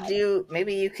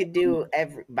 Maybe you could do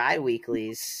every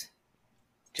bi-weeklies.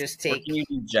 Just take. Or can you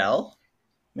do gel?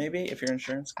 Maybe if your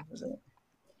insurance covers it.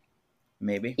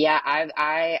 Maybe. Yeah,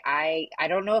 I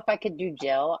don't know if I could do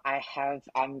gel.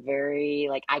 I'm very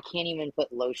like I can't even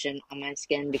put lotion on my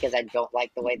skin because I don't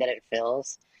like the way that it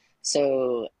feels.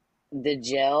 So the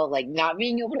gel, like not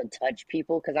being able to touch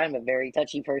people because I'm a very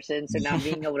touchy person. So not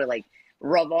being able to like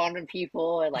rub on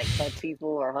people and like touch people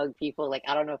or hug people, like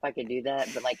I don't know if I could do that.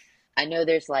 But like I know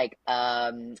there's like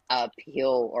a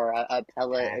peel or a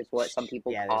pellet patch is what some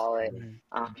people call it,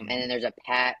 and then there's a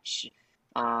patch.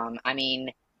 I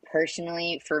mean.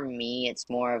 Personally, for me, it's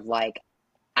more of like,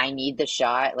 I need the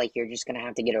shot. Like, you're just going to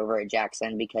have to get over it,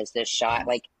 Jackson, because this shot,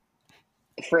 like,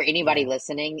 for anybody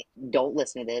listening, don't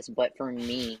listen to this, but for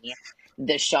me,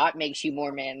 the shot makes you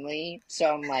more manly.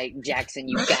 So I'm like, Jackson,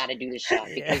 you got to do the shot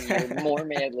because you're more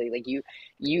manly. Like, you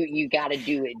got to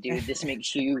do it, dude. This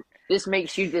makes you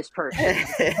this person.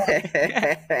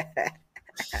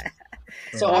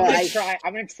 So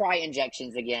I'm gonna try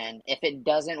injections again. If it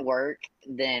doesn't work,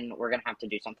 then we're gonna have to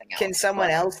do something else. Can someone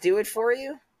else do it for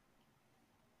you?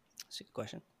 That's a good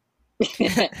question.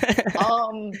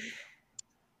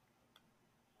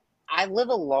 I live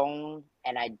alone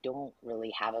and I don't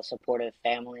really have a supportive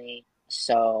family.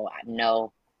 So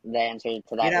no, the answer to You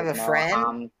that don't is have a no.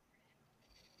 friend?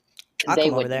 I'll They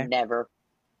come over would there. never.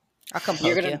 I'll come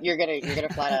poke you. You're gonna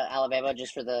fly to Alabama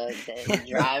just for the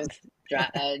drive.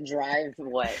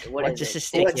 What is just it? to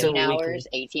stick you. 16 hours,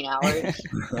 18 hours.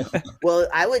 Well,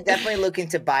 I would definitely look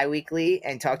into biweekly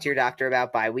and talk to your doctor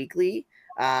about biweekly.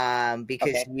 Because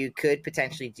Okay. you could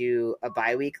potentially do a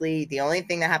biweekly. The only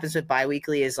thing that happens with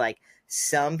biweekly is like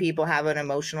some people have an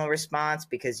emotional response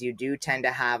because you do tend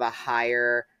to have a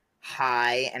higher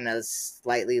high and a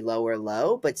slightly lower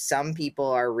low, but some people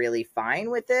are really fine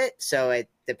with it. So it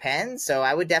depends. So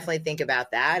I would definitely think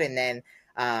about that. And then,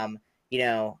 you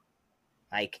know,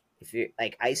 like if you're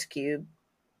like Ice Cube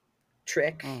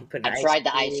trick, you put an I ice tried the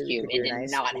cube, ice cube. It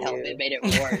did not help. It made it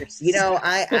worse. You know,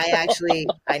 I actually,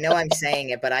 I know I'm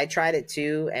saying it, but I tried it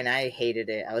too, and I hated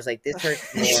it. I was like, this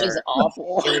hurts more. It was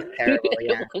awful. It was terrible.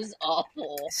 Yeah, It was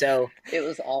awful. So it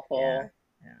was awful. Yeah.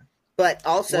 But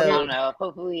also, I don't know.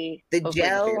 Hopefully we can figure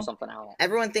gel. something out.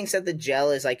 Everyone thinks that the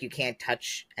gel is like you can't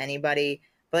touch anybody,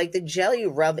 but like the gel you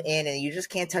rub in, and you just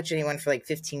can't touch anyone for like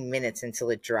 15 minutes until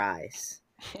it dries.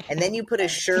 And then you put a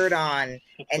shirt on,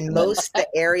 and most the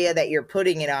area that you're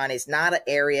putting it on is not an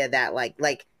area that like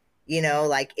you know,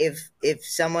 like if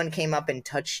someone came up and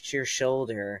touched your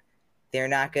shoulder, they're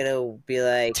not gonna be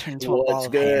like, "What's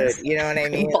good?" You know what I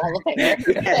mean? Ball of hair.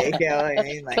 Yeah, you know what I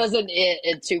mean? Like, Cousin it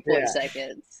in 2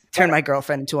 seconds. Turn my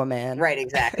girlfriend into a man. Right,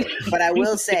 exactly. But I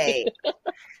will say,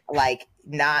 like,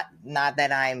 not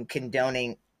that I'm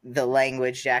condoning the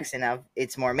language, Jackson, of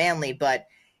it's more manly, but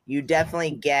you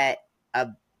definitely get a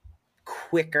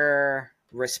quicker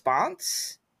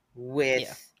response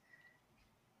with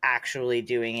actually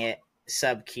doing it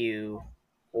sub Q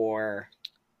or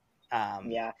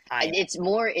and it's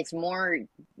more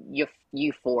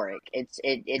euphoric.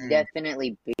 It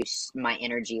definitely boosts my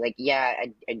energy. Like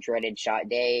I dreaded shot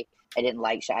day. I don't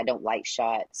like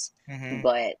shots,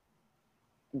 but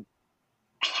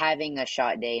having a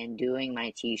shot day and doing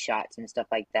my tee shots and stuff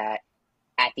like that,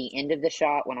 at the end of the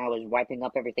shot, when I was wiping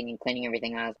up everything and cleaning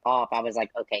everything, and I was off, I was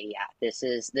like, okay, yeah, this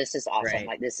is awesome. Right.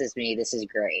 Like, this is me. This is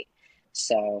great.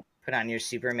 So put on your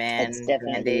Superman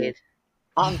Band-Aid.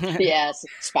 Yes,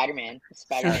 Spider-Man.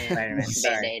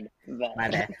 Band-Aid. But... My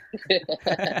bad.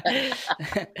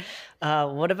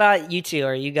 What about you two?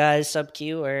 Are you guys sub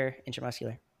Q or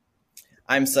intramuscular?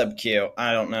 I'm sub Q.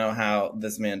 I don't know how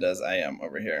this man does IM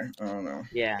over here. I don't know.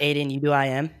 Yeah. Aydian, you do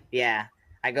IM? Yeah.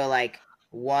 I go like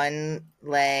one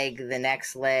leg, the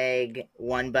next leg,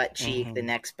 one butt cheek, the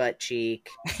next butt cheek.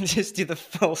 Just do the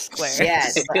full square.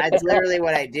 Yes, that's literally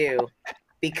what I do.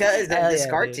 Because of the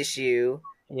scar tissue,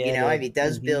 you know, it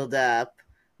does build up.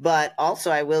 But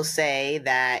also I will say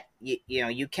that, you know,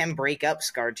 you can break up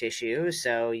scar tissue.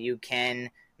 So you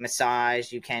can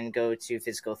massage, you can go to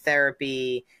physical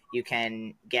therapy, you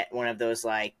can get one of those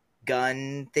like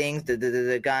gun things,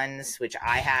 the guns, which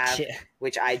I have,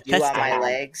 which I do on my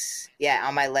legs. Yeah,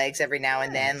 on my legs every now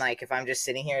and then. Like if I'm just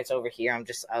sitting here, it's over here.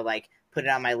 I'll like put it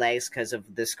on my legs because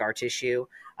of the scar tissue.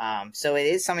 So it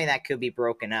is something that could be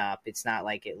broken up. It's not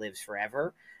like it lives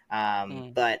forever.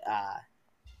 But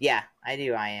yeah, I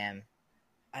do. I am.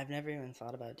 I've never even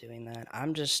thought about doing that.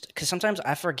 I'm just because sometimes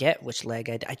I forget which leg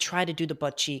I try to do the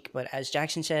butt cheek, but as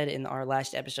Jackson said in our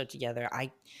last episode together,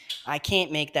 I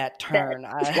can't make that turn.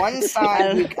 One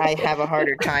side I have a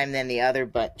harder time than the other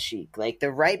butt cheek. Like the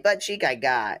right butt cheek I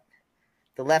got.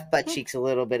 The left butt cheek's a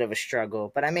little bit of a struggle,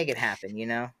 but I make it happen, you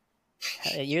know?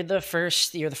 You're the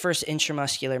first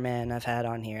intramuscular man I've had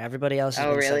on here. Everybody else has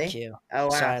been really? sub Q. Oh, wow.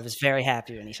 So I was very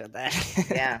happy when he said that.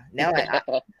 Yeah. No,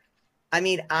 I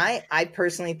mean, I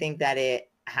personally think that it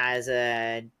has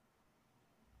a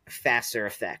faster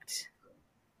effect.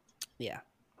 Yeah.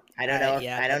 I don't know.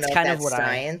 I don't know if that's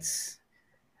science.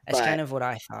 That's kind of what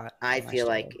I thought. I feel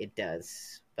like it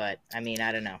does, but I mean,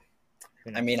 I don't know.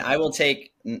 I mean, I will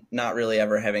take not really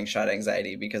ever having shot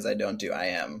anxiety because I don't do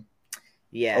IM.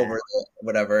 Yeah. Over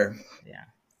whatever. Yeah.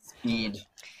 Speed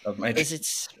of my.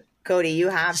 Cody, you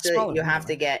have to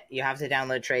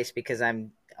download Trace because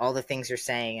all the things you're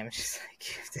saying. I'm just like,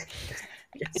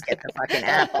 just get the fucking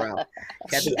app, bro.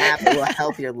 Get the app. It will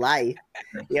help your life.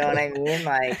 You know what I mean?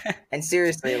 Like, and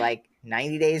seriously, like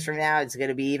 90 days from now, it's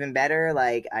gonna be even better.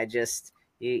 Like,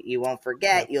 you won't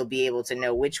forget. You'll be able to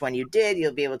know which one you did.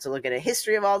 You'll be able to look at a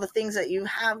history of all the things that you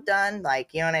have done.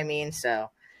 Like, you know what I mean? So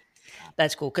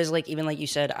that's cool because, like, even like you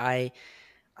said,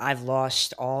 I've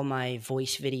lost all my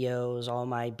voice videos, all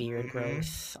my beard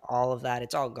growth, all of that.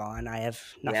 It's all gone. I have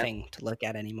nothing to look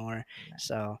at anymore.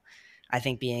 So I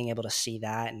think being able to see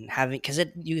that and having, because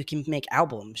you can make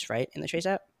albums, right, in the Trace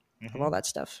app of all that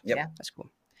stuff. Yep. Yeah, that's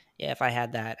cool. Yeah, if I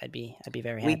had that, I'd be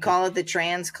very happy. We call it the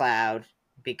trans cloud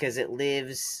because it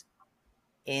lives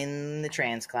in the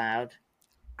trans cloud.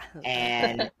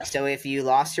 And so if you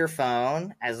lost your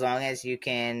phone, as long as you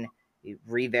can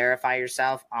re-verify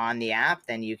yourself on the app,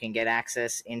 then you can get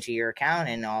access into your account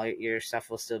and all your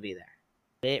stuff will still be there.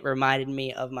 It reminded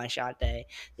me of my shot day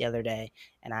the other day,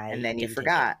 and then you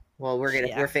forgot. Well,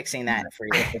 we're fixing that for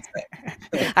you.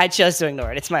 I chose to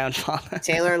ignore it. It's my own fault.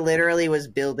 Taylor literally was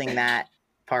building that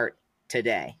part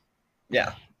today.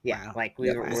 Yeah. Wow. Like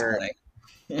we were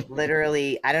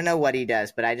literally, I don't know what he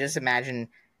does, but I just imagine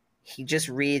he just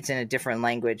reads in a different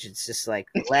language. It's just like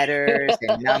letters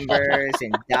and numbers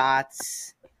and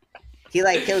dots.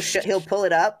 He'll pull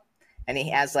it up, and he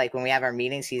has like, when we have our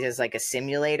meetings, he has like a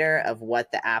simulator of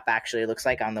what the app actually looks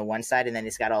like on the one side, and then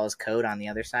he's got all his code on the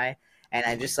other side. And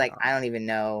I'm just like, I don't even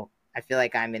know. I feel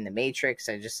like I'm in the Matrix.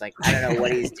 I just like, I don't know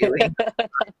what he's doing,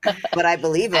 but I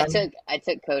believe him. I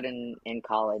took code in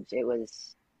college. It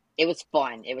was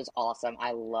fun. It was awesome.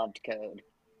 I loved code.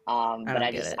 But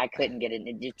I couldn't get it.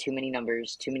 It did too many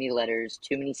numbers, too many letters,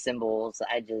 too many symbols.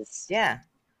 I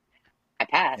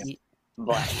passed,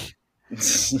 but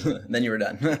then you were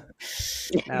done.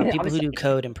 People who do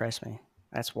code impress me.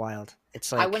 That's wild.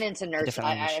 It's like I went into nursing.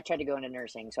 I tried to go into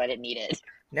nursing, so I didn't need it.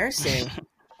 Nursing,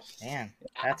 man,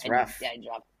 that's rough.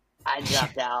 I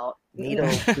dropped out. Needle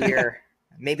here.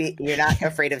 Maybe you're not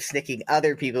afraid of sticking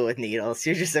other people with needles.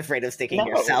 You're just afraid of sticking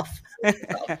yourself.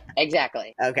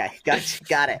 Exactly. Okay, got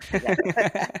it.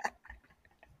 Exactly.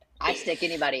 I stick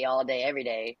anybody all day, every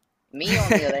day. Me, on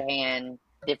the other hand,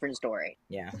 different story.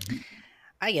 Yeah.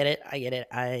 I get it.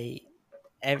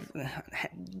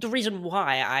 The reason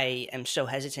why I am so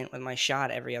hesitant with my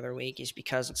shot every other week is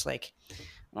because it's like, I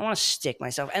don't want to stick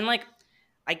myself. And like,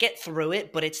 I get through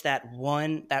it, but it's that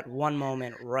one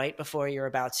moment right before you're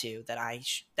about to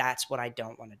that's what I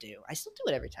don't want to do. I still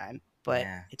do it every time, but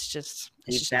it's just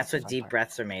that's what deep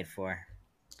breaths are made for.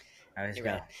 I always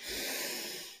go.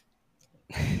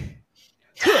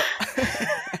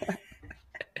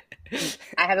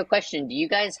 I have a question. Do you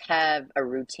guys have a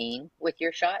routine with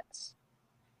your shots?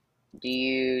 Do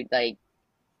you like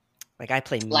I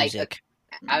play music?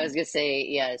 I was gonna say,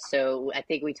 yeah. So I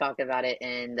think we talked about it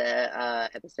in the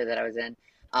episode that I was in,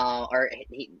 or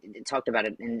he talked about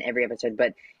it in every episode.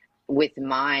 But with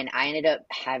mine, I ended up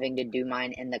having to do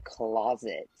mine in the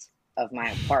closet of my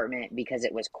apartment because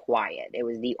it was quiet. It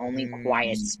was the only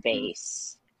quiet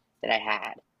space that I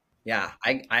had. Yeah,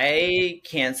 I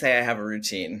can't say I have a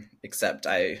routine, except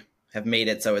I have made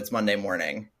it so it's Monday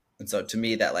morning. And so to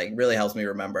me, that like really helps me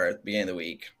remember at the beginning of the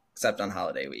week, except on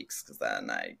holiday weeks, because then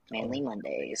I mainly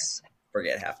Mondays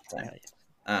forget half the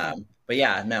time. But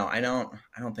yeah, no, I don't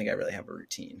think I really have a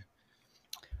routine.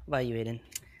 What about you, Aydian?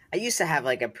 I used to have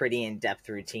like a pretty in-depth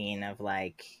routine of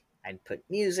like, I'd put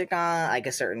music on, like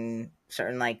a certain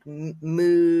like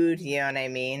mood, you know what I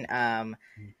mean? And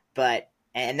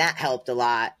that helped a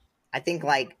lot. I think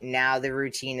like now the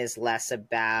routine is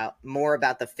more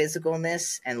about the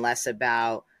physicalness and less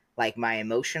about like my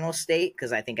emotional state.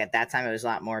 Cause I think at that time it was a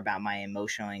lot more about my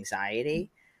emotional anxiety.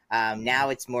 Now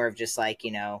it's more of just like,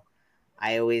 you know,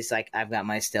 I always like, I've got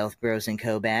my Stealth Bros and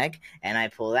Co bag and I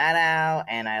pull that out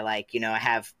and I like, you know, I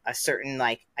have a certain,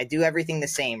 like, I do everything the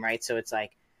same, right? So it's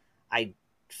like,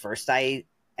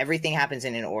 everything happens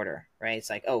in an order, right? It's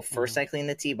like, first I clean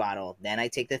the tea bottle, then I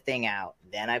take the thing out,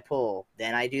 then I pull,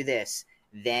 then I do this.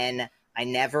 Then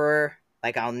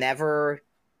I'll never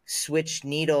switch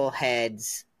needle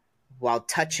heads while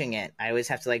touching it. I always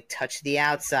have to like touch the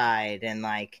outside and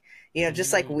like, you know,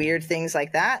 just like weird things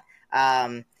like that.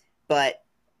 But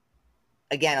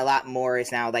again, a lot more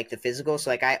is now like the physical.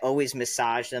 So like I always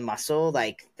massage the muscle,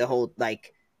 like the whole,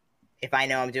 like, if I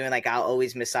know I'm doing, like, I'll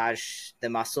always massage the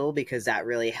muscle because that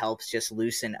really helps just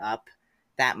loosen up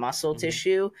that muscle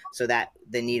tissue so that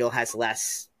the needle has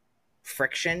less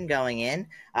friction going in.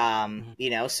 You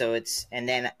know, so and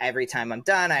then every time I'm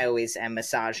done, I always am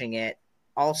massaging it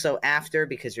also after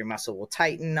because your muscle will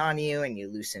tighten on you and you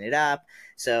loosen it up.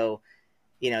 So,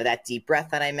 you know, that deep breath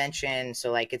that I mentioned.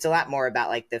 So, like, it's a lot more about,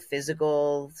 like, the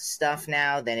physical stuff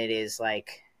now than it is,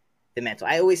 like, the mental.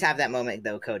 I always have that moment,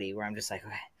 though, Cody, where I'm just like,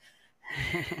 okay.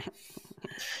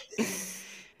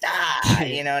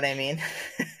 You know what I mean?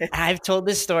 I've told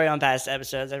this story on past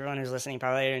episodes. Everyone who's listening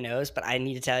probably already knows, but I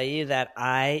need to tell you that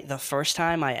the first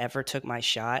time I ever took my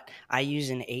shot, I used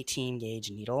an 18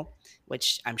 gauge needle,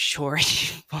 which I'm sure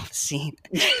you've both seen.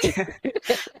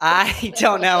 I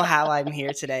don't know how I'm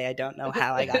here today. I don't know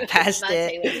how I got past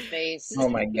it. Taylor's face. Oh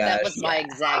my gosh. That was my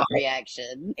exact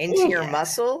reaction. Into your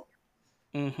muscle?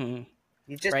 Mm-hmm.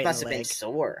 You just must have been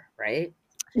sore, right?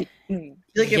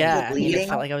 Like yeah, bleeding? it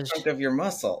felt like I was chunk of your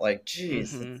muscle. Like,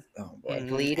 geez. Oh boy.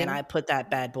 Bleeding? And I put that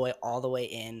bad boy all the way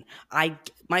in.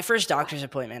 My first doctor's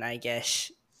appointment, I guess,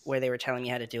 where they were telling me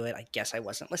how to do it, I guess I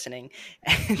wasn't listening.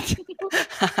 And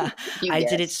I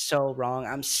did it so wrong.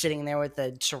 I'm sitting there with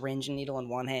the syringe and needle in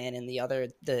one hand and the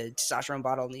testosterone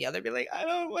bottle in the other, be like,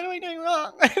 what am I doing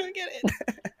wrong? I don't get it.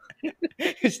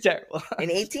 It's terrible.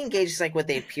 An 18 gauge is like what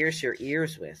they pierce your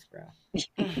ears with, bro.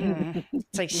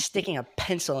 It's like sticking a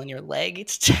pencil in your leg.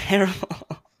 It's terrible.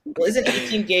 Well, isn't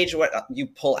 18 gauge what you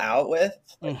pull out with?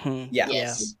 Like, yeah.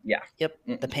 Yes. Yeah. Yep.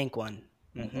 The pink one.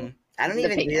 I don't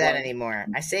even do that anymore.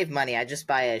 I save money. I just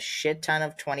buy a shit ton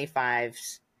of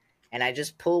 25s and I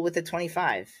just pull with the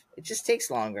 25. It just takes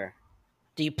longer.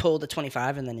 Do you pull the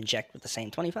 25 and then inject with the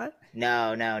same 25?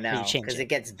 No. Because it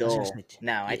gets dull.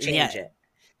 No, I change it.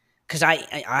 Because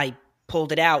I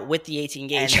pulled it out with the 18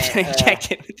 gauge and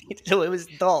injected it, so it was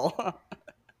dull.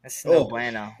 That's no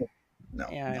bueno. No.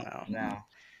 Yeah, I know. No.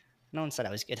 No one said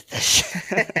I was good at this.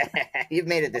 You've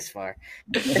made it this far.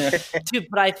 Dude,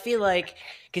 but I feel like,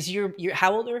 because you're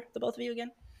how old are the both of you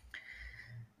again?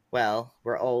 Well,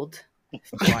 we're old, if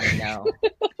you want to know.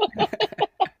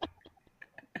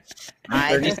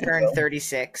 I just turned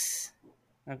 36.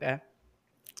 Okay.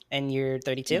 And you're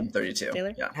 32? I'm 32.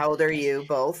 Taylor? Yeah. How old are you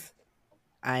both?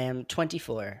 I am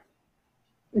 24.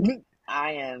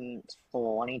 I am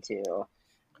 22.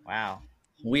 Wow.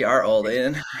 We are old,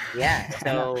 Aydian. Yeah.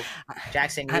 So,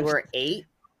 Jackson, you were 8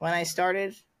 when I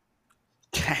started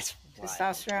That's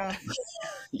testosterone.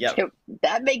 Yep.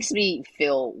 That makes me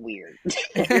feel weird.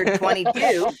 If you're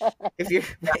 22, if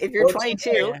you're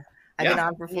 22, I've been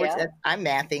on for 4. I'm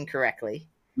mathing correctly.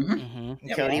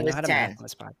 Cody was 10. On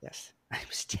this podcast. I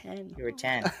was 10. You were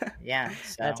 10. Yeah.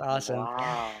 So. That's awesome.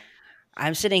 Wow.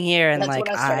 I'm sitting here and That's like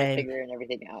when I started figuring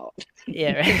everything out.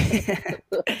 Yeah, right.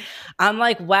 I'm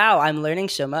like, wow, I'm learning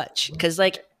so much because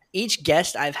like each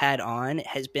guest I've had on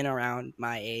has been around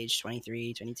my age,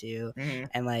 23, 22,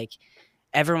 and like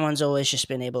everyone's always just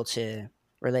been able to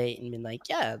relate and been like,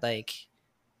 yeah, like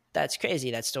that's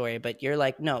crazy, that story, but you're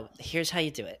like, no, here's how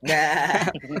you do it.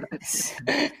 The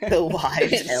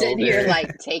wise elder. Sitting here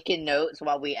like taking notes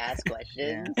while we ask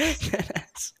questions.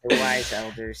 The wise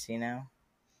elders, you know.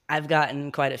 I've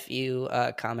gotten quite a few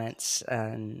comments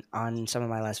on some of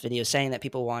my last videos saying that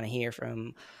people want to hear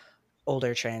from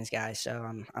older trans guys. So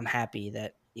I'm happy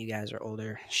that you guys are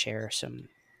older, share some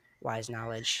wise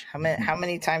knowledge. How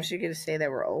many times are you going to say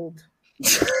that we're old?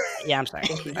 Yeah, I'm sorry. I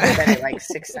think you've said it like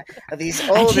 6 times. These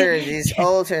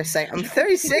older say, I'm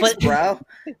 36, but, bro.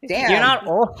 Damn. You're not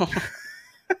old.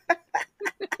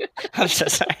 I'm so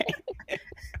sorry.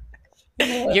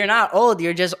 You're not old.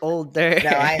 You're just older. No,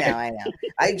 I know.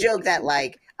 I joke that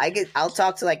like I'll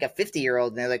talk to like a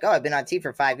 50-year-old and they're like, "Oh, I've been on T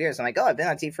for 5 years." I'm like, "Oh, I've been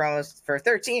on T for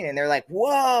 13," and they're like,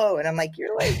 "Whoa!" And I'm like,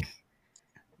 "You're like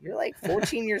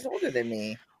 14 years older than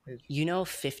me." You know,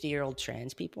 50-year-old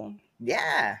trans people.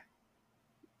 Yeah,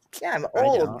 I'm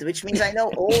old, which means I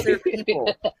know older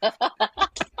people.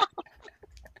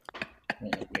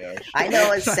 I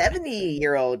know a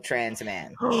 70-year-old trans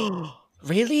man.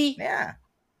 Really? Yeah.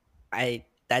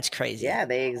 That's crazy. Yeah,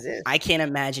 they exist. I can't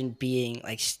imagine being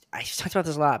like, I talked about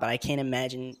this a lot, but I can't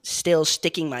imagine still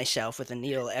sticking myself with a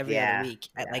needle every other week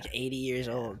at like 80 years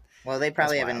old. Well, they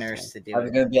probably have a nurse to do it. I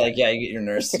was going to be like, yeah, you get your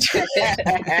nurse to do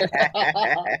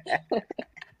it.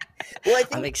 Well,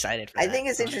 I'm excited for that. I think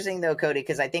it's interesting though, Cody,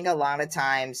 because I think a lot of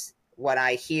times what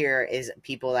I hear is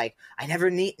people like, I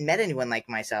never met anyone like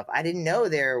myself. I didn't know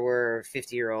there were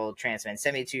 50-year-old trans men,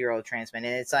 72-year-old trans men.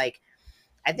 And it's like,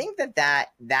 I think that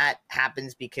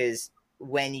happens because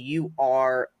when you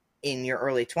are in your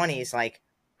early 20s, like,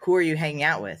 who are you hanging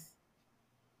out with?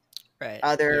 Right.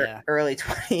 Other early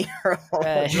 20-year-olds,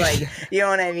 right. Like, you know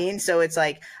what I mean? So it's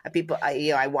like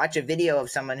I watch a video of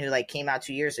someone who like came out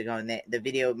 2 years ago, and the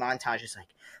video montage is like,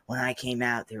 when I came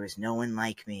out, there was no one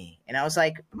like me, and I was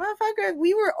like, motherfucker,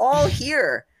 we were all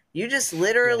here. You just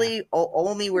literally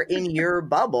only were in your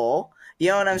bubble. You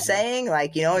know what I'm saying?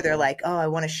 Like, you know, they're like, oh, I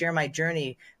want to share my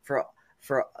journey for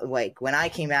like when I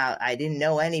came out, I didn't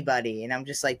know anybody. And I'm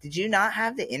just like, did you not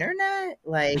have the internet?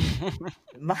 Like,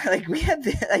 we have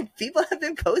been, like, people have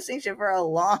been posting shit for a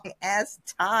long ass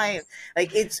time.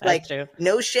 Like, it's that's like, true.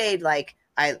 No shade. Like,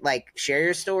 I like share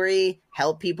your story,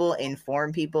 help people,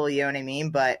 inform people. You know what I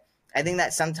mean? But I think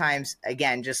that sometimes,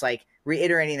 again, just like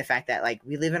reiterating the fact that like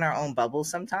we live in our own bubbles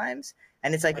sometimes.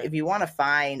 And it's like, if you want to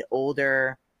find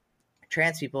older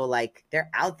trans people, like,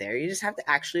 they're out there. You just have to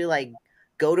actually like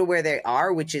go to where they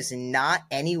are, which is not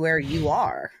anywhere you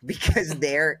are, because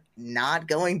they're not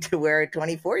going to where a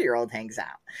 24-year-old hangs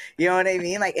out. You know what I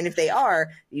mean? Like, and if they are,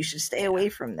 you should stay away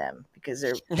from them, because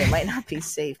they might not be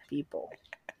safe people.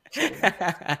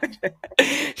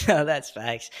 No, that's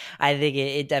facts. I think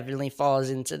it definitely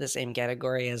falls into the same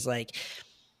category as like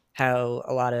how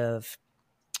a lot of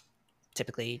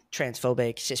typically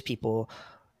transphobic cis people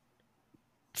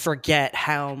forget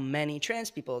how many trans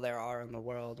people there are in the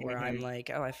world, where I'm like,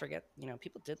 oh, I forget,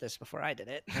 people did this before I did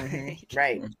it.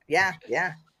 Right.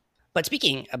 Yeah. But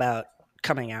speaking about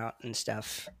coming out and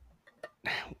stuff,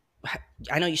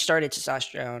 I know you started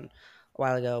testosterone a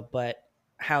while ago, but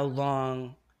how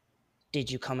long did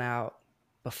you come out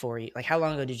before you, like, how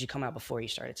long ago did you come out before you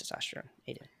started testosterone,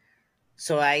 Aydian?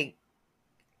 So I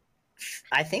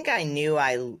think I knew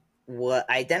I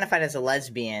identified as a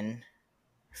lesbian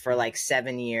for like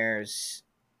 7 years,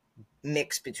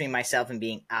 mixed between myself and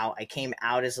being out. I came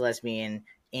out as a lesbian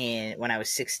when I was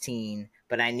 16,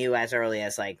 but I knew as early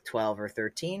as like 12 or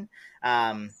 13.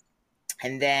 And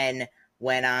then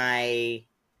when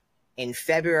in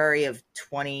February of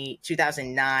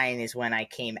 2009 is when I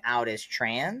came out as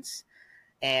trans.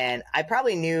 And I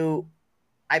probably knew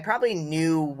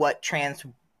what trans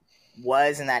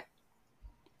was, and that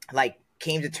like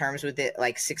came to terms with it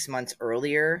like 6 months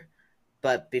earlier,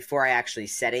 but before I actually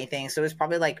said anything. So it was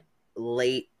probably like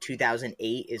late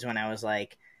 2008 is when I was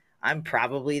like, I'm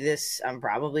probably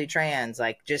trans.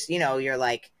 Like, just, you're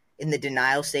like in the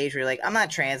denial stage where you're like, I'm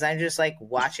not trans. I'm just like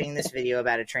watching this video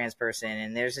about a trans person,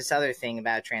 and there's this other thing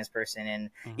about a trans person. And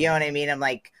you know what I mean? I'm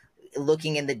like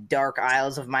looking in the dark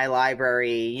aisles of my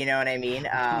library, you know what I mean?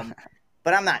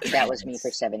 But I'm not trans. That was me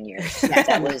for 7 years.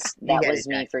 that was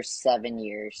me for 7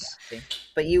 years.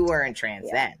 But you weren't trans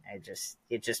then.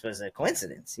 It just was a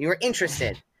coincidence. You were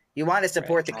interested. You want to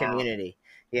support the community.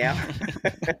 Yeah.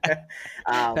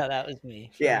 No, that was me.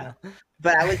 Yeah.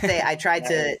 But I would say I tried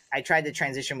to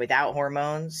transition without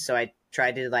hormones. So I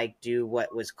tried to like do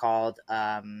what was called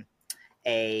oh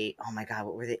my God,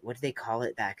 what did they call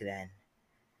it back then?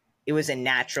 It was a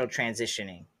natural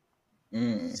transitioning.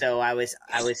 So it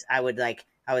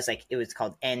was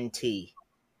called NT,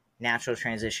 natural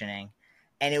transitioning.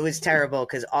 And it was terrible,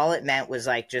 because all it meant was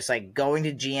like just like going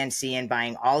to GNC and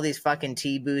buying all these fucking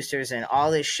T boosters and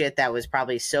all this shit that was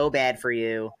probably so bad for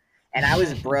you. And I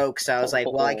was broke, so I was like,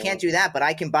 well, I can't do that, but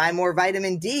I can buy more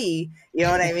vitamin D. You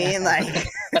know what I mean? Like,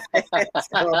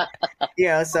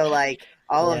 so like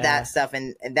all of that stuff.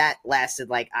 And that lasted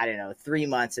like, I don't know, 3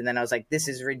 months. And then I was like, this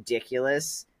is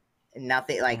ridiculous.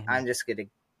 Nothing, like, I'm just going to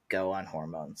go on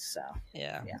hormones. So,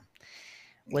 yeah.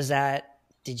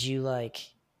 Did you like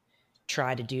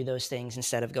try to do those things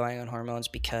instead of going on hormones?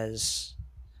 Because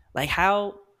like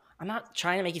I'm not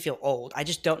trying to make you feel old. I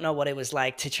just don't know what it was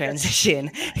like to transition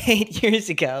 8 years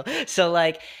ago. So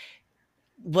like,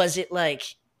 was it like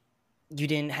you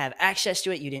didn't have access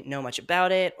to it, you didn't know much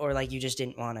about it, or like you just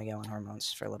didn't want to go on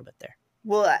hormones for a little bit there?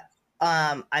 Well,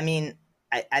 I mean,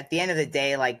 at the end of the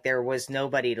day, like, there was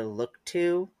nobody to look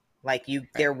to. Like,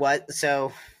 there was,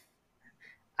 so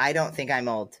I don't think I'm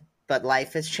old, but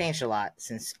life has changed a lot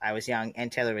since I was young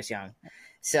and Taylor was young.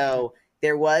 So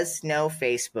there was no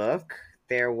Facebook,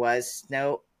 there was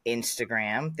no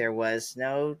Instagram, there was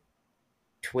no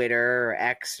Twitter or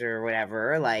X or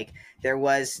whatever. Like, there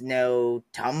was no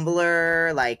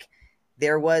Tumblr. Like,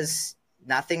 there was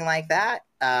nothing like that.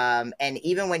 And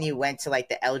even when you went to like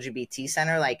the LGBT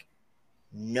center, like,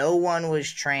 no one was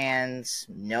trans.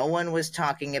 No one was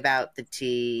talking about the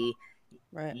T.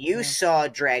 Right. You saw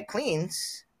drag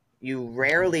queens. You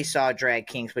rarely saw drag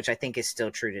kings, which I think is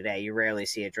still true today. You rarely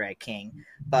see a drag king.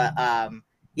 But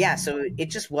so it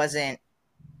just wasn't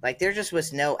like, there just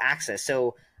was no access.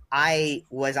 So I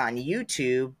was on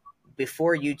YouTube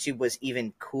before YouTube was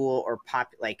even cool or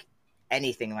like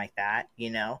anything like that,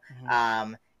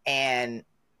 and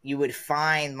you would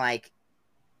find like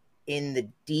in the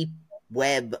deep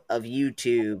web of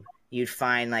YouTube, you'd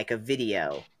find like a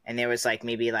video, and there was like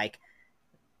maybe like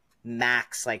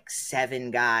max like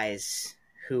 7 guys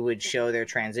who would show their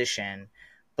transition,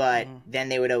 but then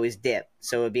they would always dip.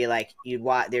 So it would be like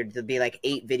there'd be like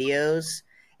 8 videos,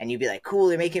 and you'd be like, cool,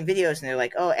 they're making videos, and they're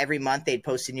like, oh, every month they'd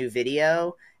post a new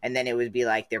video, and then it would be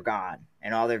like they're gone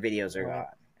and all their videos are gone,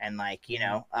 and like,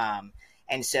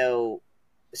 and so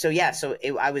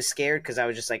I was scared, because I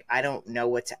was just like, I don't know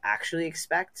what to actually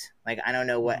expect. Like, I don't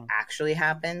know what actually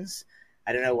happens.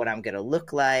 I don't know what I'm gonna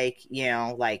look like.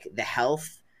 Like the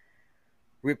health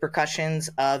repercussions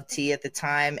of T at the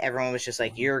time. Everyone was just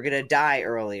like, you're gonna die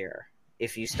earlier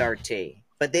if you start T,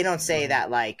 but they don't say that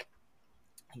like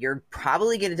you're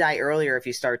probably gonna die earlier if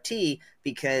you start T,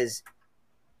 because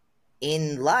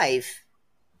in life,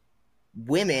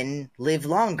 women live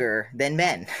longer than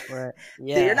men. Right.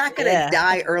 Yeah. So you're not going to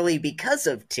die early because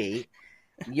of tea.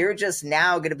 You're just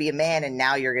now going to be a man, and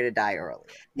now you're going to die earlier.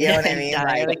 You know what I mean?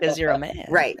 Like, because you're a man.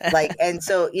 Right. Like, and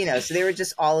so, so there were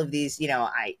just all of these,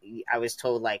 I was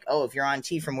told, like, oh, if you're on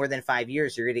tea for more than 5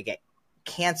 years, you're going to get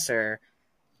cancer.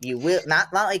 You will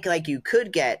not like you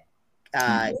could get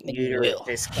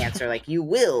uterus cancer, like you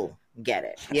will get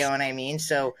it. You know what I mean?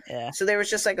 So so there was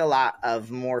just like a lot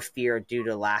of more fear due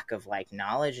to lack of like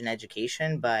knowledge and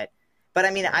education. But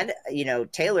I mean,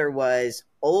 Taylor was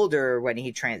older when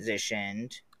he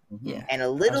transitioned, and a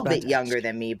little bit younger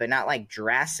than me, but not like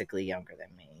drastically younger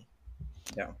than me.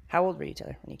 Yeah. How old were you,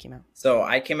 Taylor, when you came out? So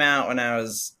I came out when I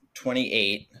was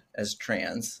 28 as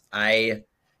trans. I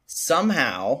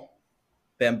somehow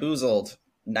bamboozled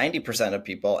 90% of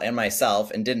people and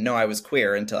myself and didn't know I was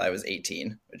queer until I was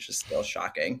 18, which is still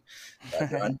shocking to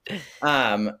everyone.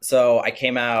 So I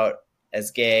came out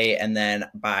as gay, and then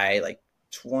by like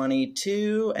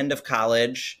 22, end of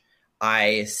college,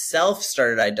 I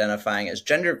started identifying as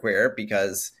genderqueer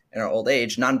because in our old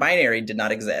age, non-binary did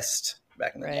not exist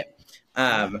back in the day.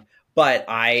 But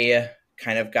I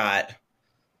kind of got,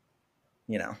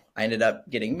 I ended up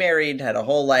getting married, had a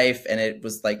whole life, and it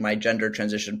was like my gender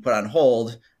transition put on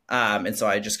hold. And so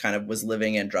I just kind of was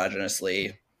living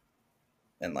androgynously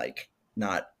and like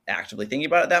not actively thinking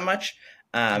about it that much.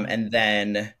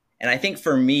 And I think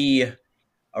for me,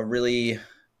 a really,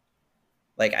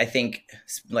 like, I think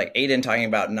like Aydian talking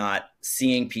about not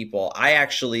seeing people, I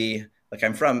actually, like,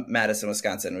 I'm from Madison,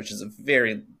 Wisconsin, which is a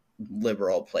very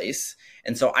liberal place.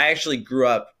 And so I actually grew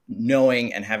up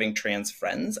knowing and having trans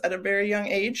friends at a very young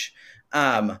age.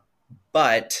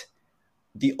 But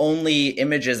the only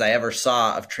images I ever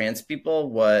saw of trans people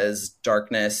was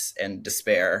darkness and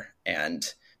despair. And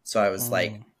so I was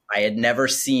like, I had never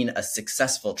seen a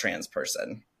successful trans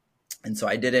person. And so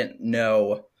I didn't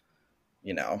know,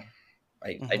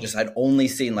 I just had only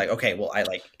seen like, okay, well,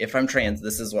 if I'm trans,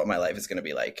 this is what my life is going to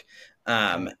be like.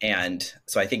 And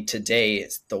so I think today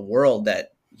the world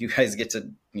that you guys get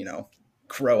to,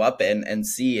 grow up in and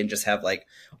see and just have like,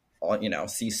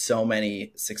 see so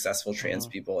many successful trans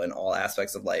people in all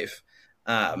aspects of life,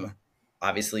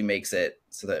 obviously makes it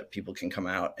so that people can come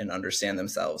out and understand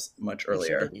themselves much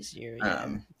earlier. Easier,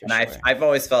 and I've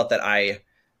always felt that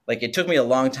it took me a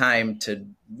long time to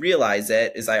realize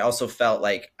it, is I also felt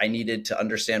like I needed to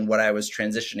understand what I was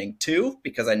transitioning to,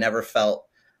 because I never felt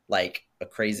like a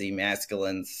crazy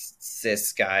masculine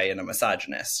cis guy and a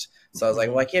misogynist. So I was like,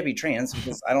 well, I can't be trans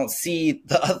because I don't see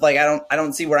I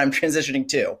don't see where I'm transitioning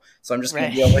to. So I'm just going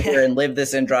to be over here and live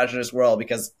this androgynous world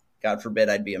because God forbid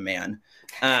I'd be a man.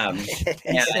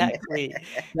 Exactly.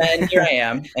 Then here I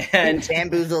am, and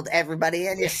bamboozled everybody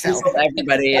and yourself.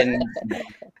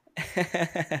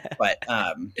 But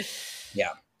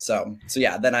yeah. So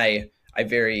yeah. Then I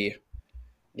very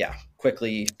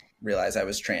quickly realized I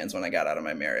was trans when I got out of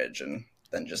my marriage, and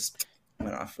then just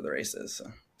went off for the races.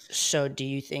 So do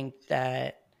you think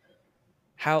that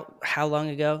how long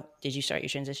ago did you start your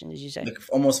transition? Did you say? Like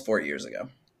almost 4 years ago.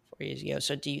 4 years ago.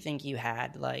 So do you think you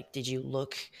had did you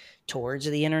look towards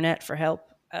the internet for help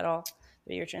at all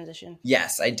with your transition?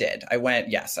 Yes, I did. I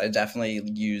definitely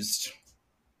used,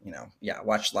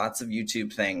 watched lots of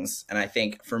YouTube things. And I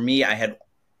think for me, I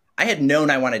had known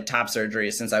I wanted top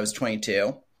surgery since I was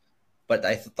 22, but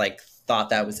I thought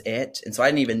that was it. And so I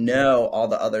didn't even know all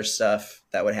the other stuff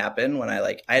that would happen when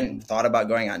I hadn't thought about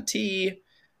going on T.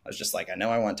 I was just like, I know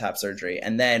I want top surgery.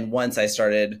 And then once I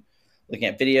started looking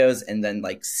at videos and then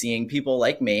seeing people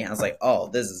like me, I was like, oh,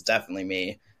 this is definitely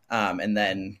me. And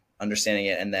then understanding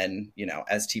it. And then,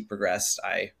 as T progressed,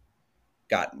 I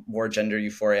got more gender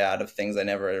euphoria out of things I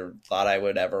never thought I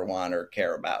would ever want or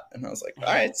care about. And I was like,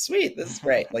 all right, sweet. This is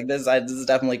great. This is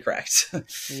definitely correct.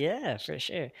 Yeah, for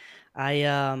sure.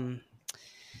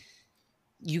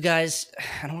 You guys,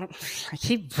 I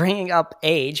keep bringing up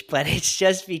age, but it's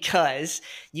just because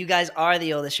you guys are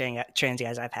the oldest trans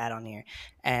guys I've had on here,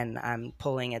 and I'm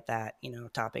pulling at that,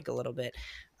 topic a little bit.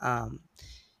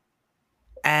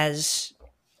 As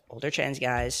older trans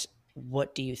guys,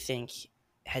 what do you think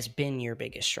has been your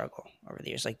biggest struggle over the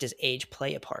years? Does age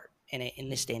play a part in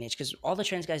this day and age? Because all the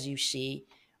trans guys you see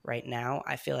right now,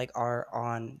 I feel like are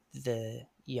on the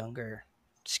younger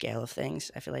scale of things.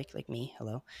 I feel like me,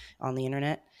 on the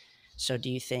internet. So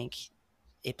do you think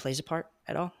it plays a part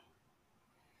at all?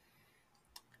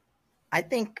 I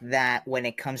think that when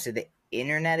it comes to the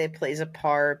internet, it plays a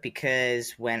part,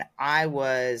 because when I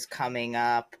was coming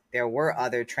up, there were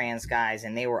other trans guys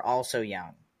and they were also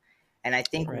young. And I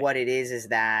think what it is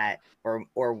that,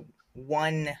 or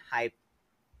one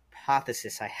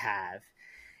hypothesis I have,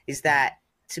 is that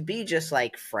to be just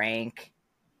like frank,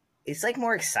 it's like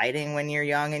more exciting when you're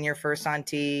young and you're first on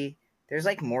tee. There's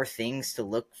like more things to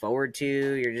look forward to.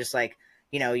 You're just like,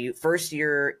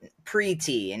 you're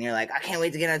pre-tee and you're like, I can't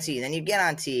wait to get on tee. Then you get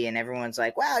on tee and everyone's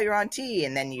like, wow, you're on tee.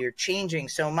 And then you're changing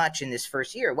so much in this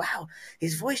first year. Wow,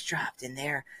 his voice dropped and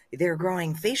they're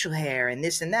growing facial hair and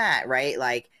this and that, right?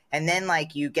 Like, and then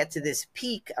like you get to this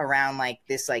peak around like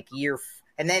this like year.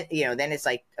 And then, then it's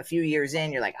like a few years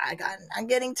in, you're like, I'm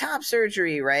getting top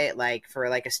surgery, right? Like for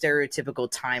like a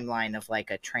stereotypical timeline of like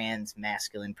a trans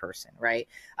masculine person, right?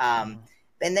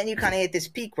 And then you kind of hit this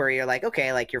peak where you're like,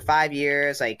 okay, like you're 5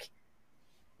 years, like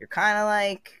you're kind of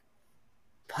like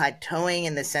plateauing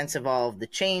in the sense of all of the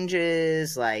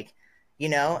changes, like,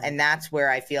 and that's where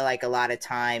I feel like a lot of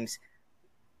times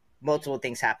multiple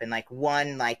things happen. Like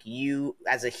one, like you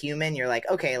as a human, you're like,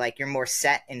 okay, like you're more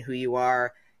set in who you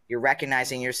are. You're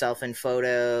recognizing yourself in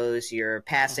photos. You're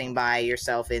passing by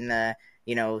yourself in the,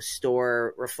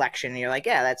 store reflection. And you're like,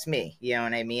 yeah, that's me. You know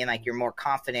what I mean? Like you're more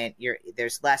confident.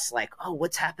 There's less like, oh,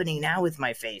 what's happening now with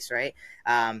my face, right?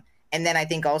 And then I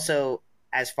think also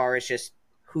as far as just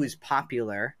who's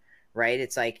popular, right?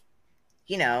 It's like,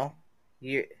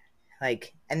 you're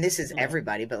like, and this is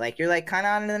everybody, but like you're like kind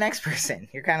of on to the next person.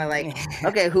 You're kind of like,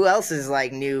 okay, who else is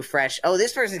like new, fresh? Oh,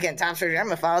 this person's getting top surgery. I'm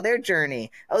gonna follow their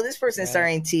journey. Oh, this person's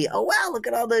starting tee. Oh wow, look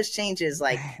at all those changes.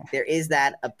 Like there is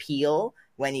that appeal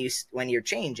when you're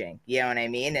changing. You know what I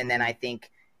mean? And then I think,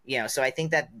 so I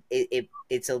think that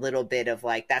it's a little bit of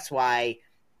like, that's why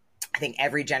I think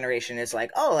every generation is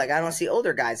like, oh, like I don't see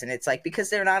older guys, and it's like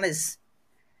because I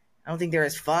don't think they're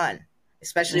as fun.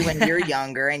 Especially when you're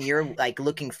younger and you're like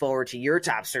looking forward to your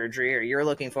top surgery or you're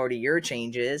looking forward to your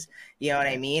changes, you know what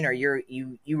I mean? Or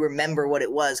you remember what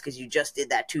it was because you just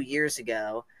did that 2 years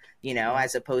ago,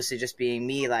 as opposed to just being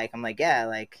me. Like, I'm like, yeah,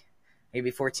 like maybe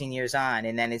 14 years on.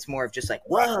 And then it's more of just like,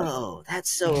 whoa,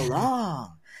 that's so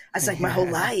long. That's like my whole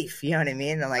life. You know what I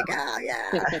mean? And I'm like, oh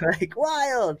yeah, like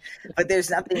wild. But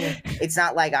there's nothing, it's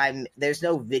not like there's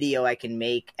no video I can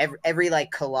make. Every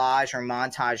like collage or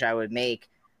montage I would make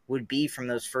would be from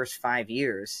those first 5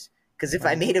 years. Because if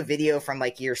I made a video from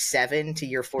like year 7 to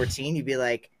year 14, you'd be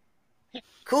like,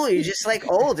 cool, you're just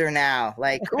like older now.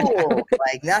 Like, cool.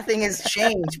 Like nothing has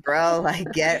changed, bro. Like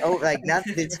like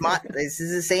nothing. This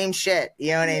is the same shit.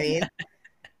 You know what I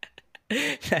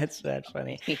mean? That's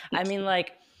funny. I mean,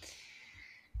 like,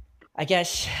 I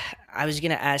guess I was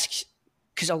gonna ask,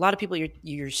 because a lot of people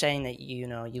you're saying that you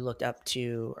looked up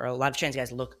to, or a lot of trans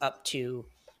guys look up to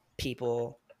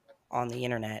people on the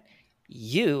internet.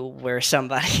 You are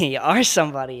somebody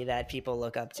that people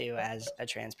look up to as a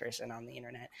trans person on the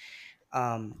internet.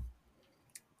 I'm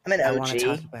an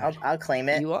OG. I'll claim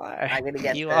it. You are. I'm gonna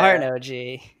get. You are an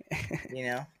OG.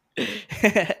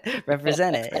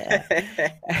 Represent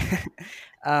it.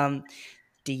 Yeah.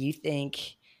 Do you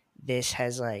think this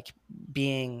has like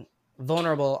being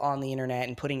vulnerable on the internet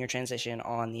and putting your transition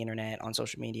on the internet on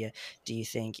social media? Do you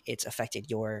think it's affected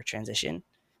your transition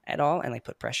at all and like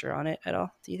put pressure on it at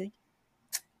all? Do you think?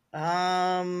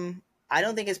 I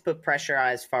don't think it's put pressure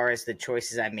as far as the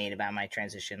choices I made about my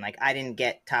transition. Like I didn't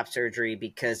get top surgery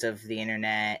because of the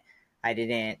internet. I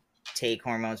didn't take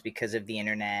hormones because of the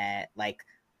internet. Like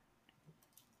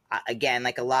again,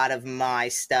 like a lot of my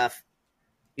stuff,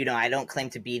 I don't claim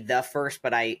to be the first,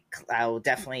 but I will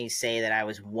definitely say that I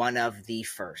was one of the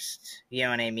first. You know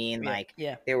what I mean?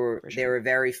 Yeah, there were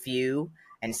very few.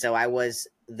 And so I was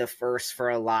the first for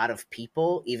a lot of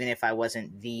people, even if I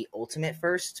wasn't the ultimate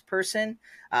first person.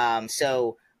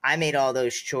 So I made all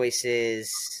those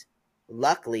choices,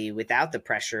 luckily, without the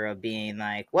pressure of being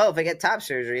like, well, if I get top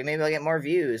surgery, maybe I'll get more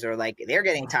views, or like they're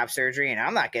getting top surgery and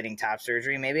I'm not getting top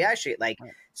surgery. Maybe I should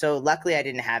so luckily I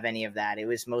didn't have any of that. It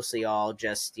was mostly all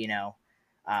just,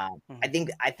 I think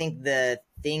the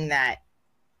thing that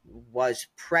was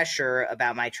pressure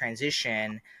about my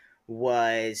transition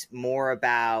was more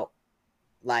about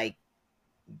like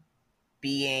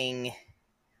being,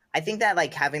 I think that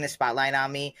like having the spotlight on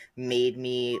me made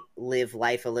me live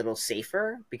life a little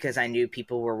safer because I knew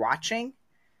people were watching,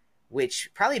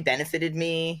 which probably benefited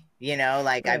me,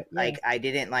 I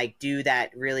didn't like do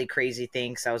that really crazy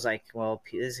thing. So I was like, well,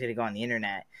 this is going to go on the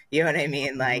internet. You know what I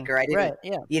mean? Like, or I didn't,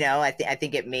 I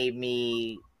think it made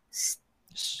me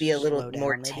be a little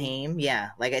more tame. Yeah.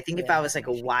 Like, I think if I was like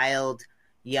a wild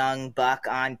young buck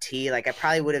on tee, like I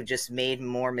probably would have just made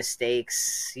more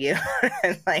mistakes,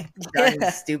 and like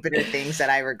done stupider things that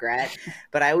I regret.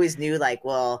 But I always knew like,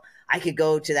 well, I could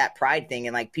go to that pride thing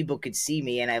and like people could see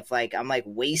me, and if like I'm like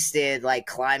wasted like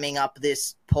climbing up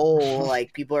this pole,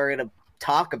 like people are gonna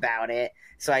talk about it,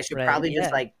 so I should probably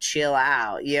just like chill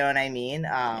out. You know what I mean?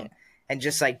 and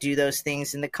just like do those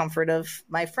things in the comfort of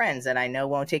my friends that I know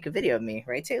won't take a video of me,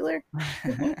 right, Taylor?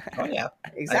 Oh yeah,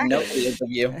 exactly. I have no videos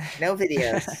of you. No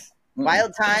videos.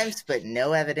 Wild times, but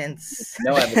no evidence.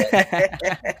 No evidence.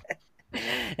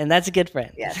 And that's a good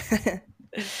friend. Yes.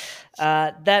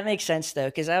 That makes sense though,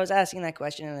 because I was asking that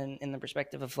question in the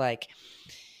perspective of like,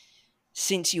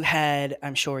 since you had,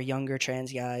 I'm sure, younger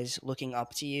trans guys looking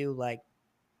up to you, like,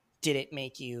 did it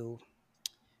make you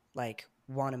like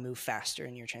want to move faster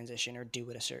in your transition or do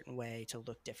it a certain way to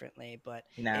look differently? But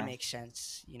no. It makes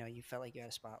sense. You know, you felt like you had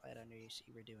a spotlight under you, so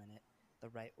you were doing it the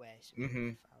right way. So you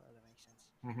follow. That makes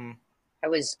sense. I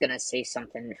was gonna say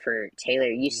something for Taylor.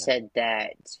 You said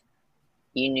that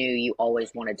you knew you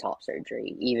always wanted top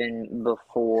surgery, even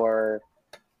before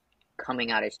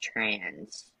coming out as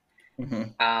trans.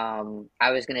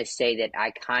 I was gonna say that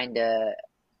I kind of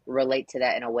relate to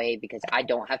that in a way because I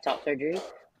don't have top surgery.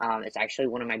 It's actually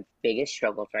one of my biggest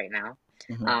struggles right now.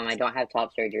 I don't have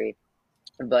top surgery,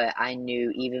 but I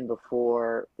knew even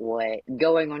before what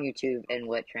going on YouTube and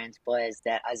what trans was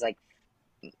that I was like,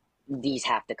 these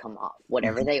have to come off,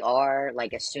 whatever they are.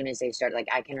 Like as soon as they start, like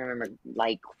I can remember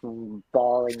like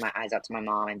bawling my eyes out to my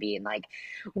mom and being like,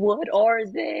 "What are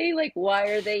they? Like, why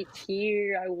are they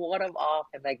here? I want them off."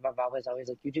 And like my mom was always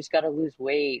like, "You just gotta lose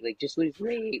weight. Like, just lose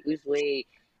weight, lose weight."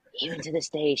 Even to this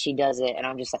day, she does it, and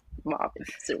I'm just like, "Mom, it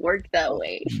doesn't work that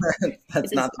way."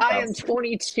 That's not. I am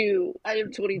 22. I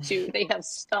am 22. They have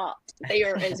stopped. They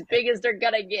are as big as they're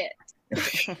gonna get.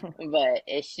 But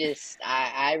it's just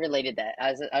I related that.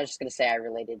 I was just gonna say I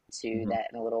related to that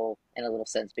in a little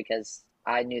sense because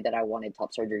I knew that I wanted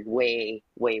top surgery way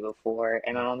before,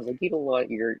 and my mom was like, "You don't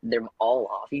want they're all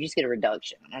off. You just get a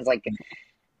reduction." And I was like,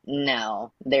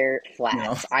 "No, they're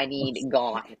flats. No. I need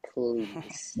gone,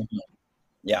 please."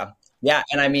 Yeah,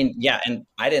 and I mean, and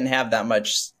I didn't have that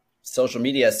much social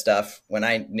media stuff when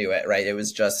I knew it. Right, it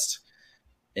was just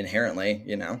inherently,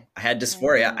 I had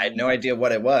dysphoria. I had no idea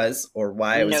what it was or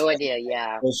why it was. No idea.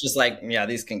 Yeah. It was just like,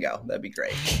 these can go. That'd be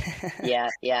great. Yeah.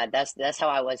 That's how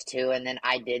I was too. And then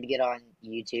I did get on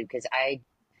YouTube because I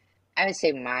would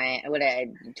say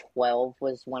 12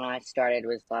 was when I started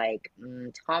was like,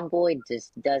 tomboy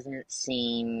just doesn't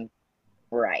seem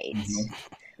right.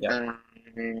 Yep.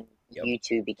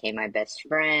 YouTube became my best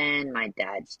friend. My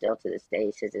dad still to this day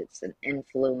says it's an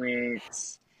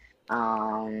influence.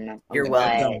 You're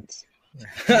welcome.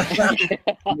 But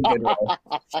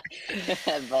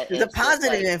it's a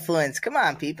positive influence. Come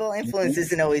on, people. Influence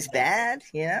isn't always bad,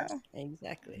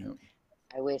 Exactly.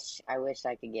 I wish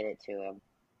I could get it to him.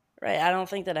 Right. I don't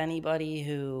think that anybody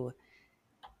who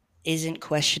isn't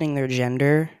questioning their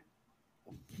gender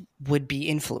would be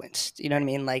influenced. You know what I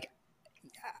mean? Like,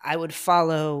 I would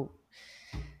follow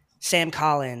Sam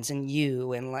Collins and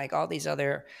you and like all these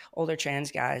other older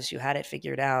trans guys who had it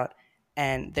figured out,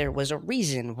 and there was a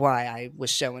reason why I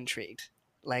was so intrigued.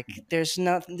 Like there's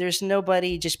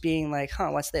nobody just being like,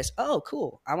 what's this? Oh,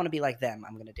 cool. I want to be like them.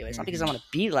 I'm going to do it. It's not because I want to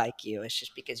be like you. It's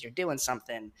just because you're doing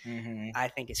something I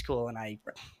think is cool, and I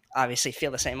obviously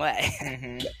feel the same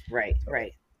way. Right.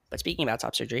 But speaking about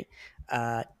top surgery,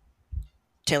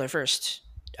 Taylor first,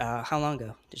 how long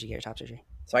ago did you get your top surgery?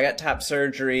 So I got top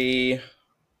surgery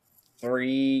 3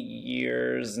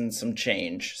 years and some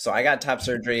change. So I got top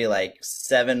surgery like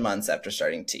 7 months after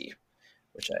starting T,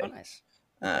 which nice.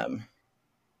 I'm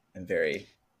very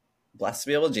blessed to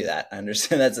be able to do that. I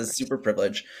understand that's a super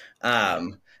privilege.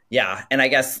 And I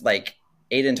guess like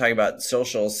Aydian talking about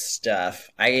social stuff,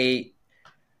 Aydian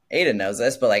knows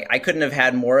this, but like I couldn't have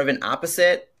had more of an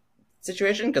opposite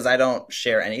situation because I don't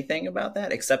share anything about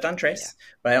that except on Trace,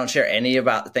 but I don't share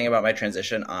thing about my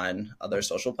transition on other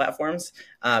social platforms.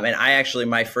 And I actually,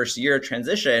 my first year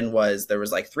transition there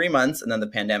was like 3 months and then the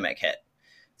pandemic hit.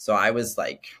 So I was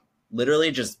like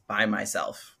literally just by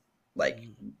myself, like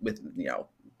with,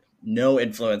 no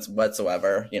influence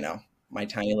whatsoever, my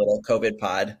tiny little COVID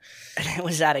pod.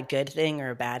 Was that a good thing or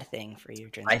a bad thing for your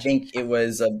transition? I think it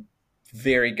was a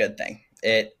very good thing.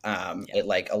 It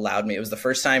like allowed me, it was the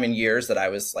first time in years that I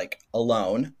was like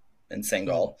alone and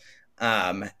single.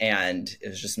 And it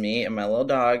was just me and my little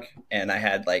dog. And I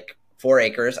had like 4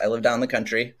 acres. I lived out in the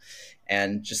country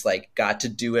and just like got to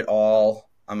do it all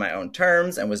on my own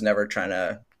terms and was never trying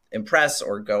to impress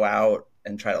or go out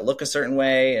and try to look a certain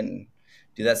way and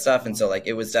do that stuff. And so like,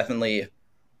 it was definitely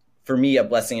for me a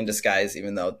blessing in disguise,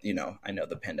 even though, I know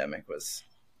the pandemic was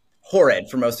horrid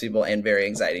for most people and very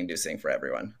anxiety inducing for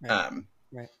everyone.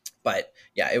 Right. But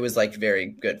it was like very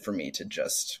good for me to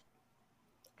just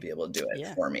be able to do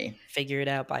it for me. Figure it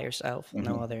out by yourself.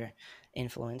 No other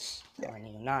influence telling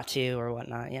you not to or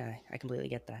whatnot. Yeah, I completely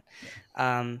get that.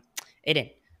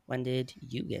 Aydian, when did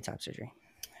you get top surgery?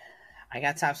 I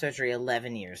got top surgery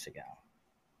 11 years ago.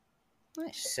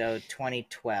 Nice. So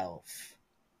 2012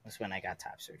 was when I got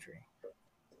top surgery.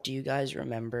 Do you guys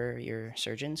remember your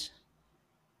surgeons?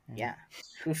 Yeah.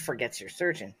 Who forgets your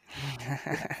surgeon?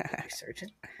 Your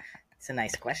surgeon? It's a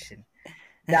nice question.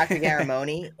 Dr.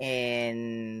 Garamoni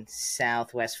in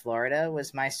Southwest Florida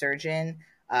was my surgeon.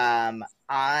 There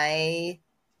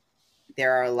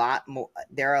are a lot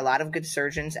of good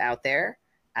surgeons out there.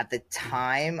 At the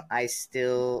time,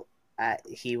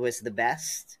 he was the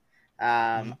best.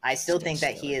 I still think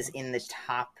that he is in the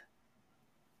top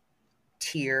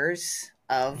tiers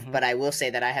of, but I will say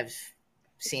that I have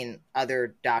seen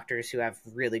other doctors who have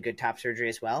really good top surgery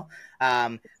as well.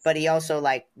 But he also,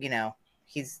 like, you know,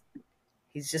 he's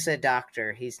just a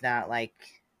doctor. He's not like,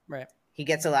 right. He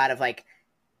gets a lot of like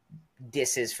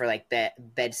disses for like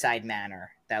bedside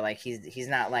manner, that like he's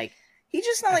not like, he's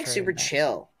just not like super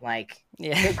chill. Like,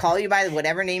 he'll call you by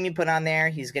whatever name you put on there.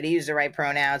 He's gonna use the right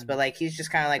pronouns, but like he's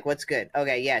just kind of like, what's good?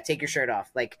 Okay, yeah, take your shirt off.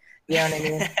 Like, you know what I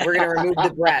mean? We're gonna remove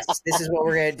the breasts. This is what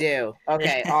we're gonna do.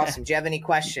 Okay, awesome. Do you have any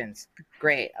questions?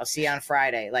 Great. I'll see you on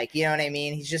Friday. Like, you know what I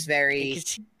mean? He's just very.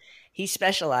 He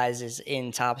specializes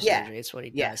in top surgery. It's what he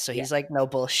does. So he's like, no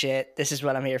bullshit. This is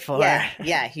what I'm here for.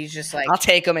 Yeah. He's just like, I'll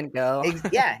take him and go.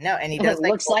 And he does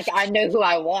like, looks like I know who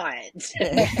I want.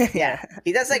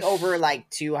 He does like over like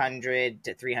 200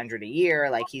 to 300 a year.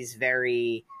 Like, he's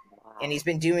very, and he's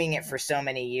been doing it for so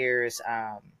many years.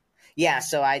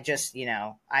 So I just, you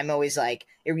know, I'm always like,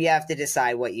 you have to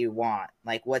decide what you want,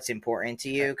 like what's important to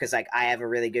you. Cause like I have a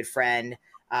really good friend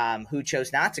who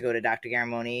chose not to go to Dr.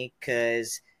 Garamoni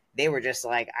because they were just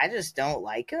like, I just don't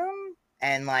like him.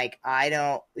 And like, I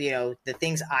don't, you know, the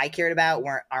things I cared about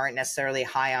aren't necessarily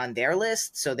high on their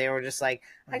list. So they were just like,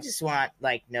 I just want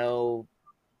like no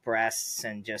breasts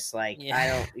and just like, I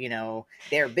don't, you know,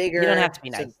 they're bigger. You don't have to be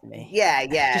nice to me.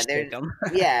 Just they're,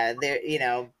 you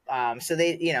know, so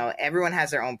they, you know, everyone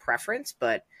has their own preference,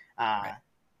 but and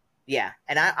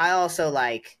I also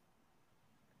like,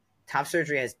 top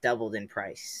surgery has doubled in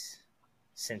price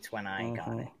since when I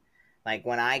got it. Like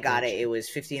when I got it was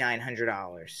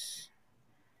 $5,900,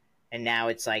 and now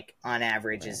it's like on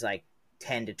average is like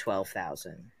 10 to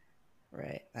 12,000.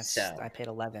 Right. I paid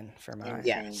 11 for mine.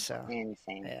 Insane. So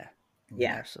insane.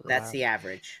 Yeah. That's the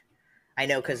average. I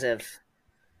know because of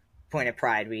Point of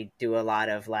Pride, we do a lot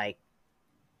of like,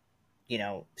 you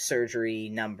know, surgery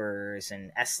numbers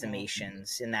and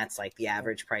estimations, and that's like the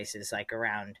average price is like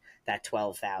around that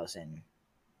 12,000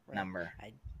 number.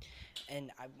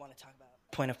 And I want to talk about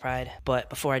Point of Pride, but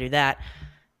before I do that,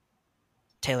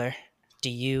 Taylor, do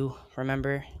you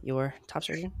remember your top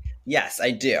surgeon? Yes,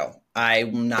 I do.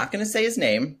 I'm not going to say his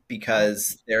name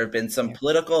because there have been some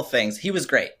political things. He was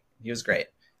great.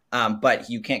 But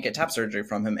you can't get top surgery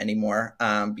from him anymore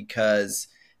because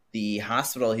the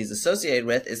hospital he's associated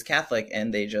with is Catholic,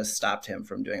 and they just stopped him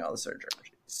from doing all the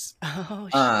surgeries.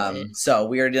 Oh, shit. So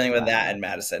we are dealing with that in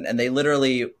Madison, and they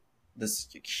literally, this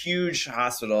huge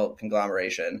hospital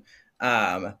conglomeration,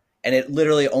 and it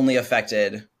literally only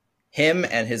affected him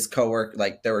and his coworker.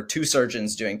 Like, there were 2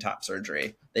 surgeons doing top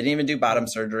surgery. They didn't even do bottom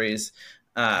surgeries.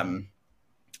 And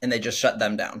they just shut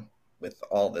them down with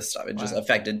all this stuff. It just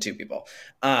affected 2 people.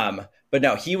 But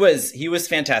no, he was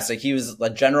fantastic. He was a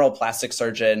general plastic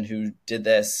surgeon who did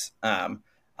this on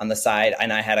the side.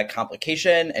 And I had a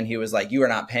complication, and he was like, you are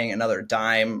not paying another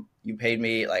dime. You paid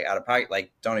me like out of pocket,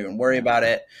 like, don't even worry about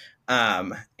it.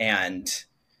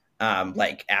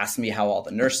 Like asked me how all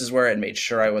the nurses were and made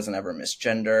sure I wasn't ever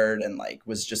misgendered, and like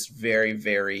was just very,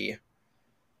 very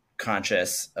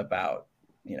conscious about,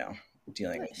 you know,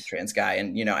 dealing with a trans guy.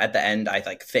 And, you know, at the end, I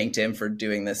like thanked him for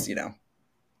doing this, you know,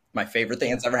 my favorite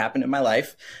thing that's ever happened in my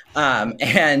life.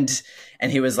 And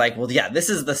he was like, well, yeah, this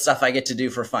is the stuff I get to do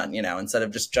for fun, you know, instead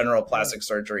of just general plastic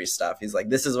surgery stuff. He's like,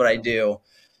 this is what I do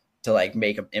to like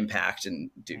make an impact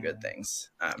and do good things.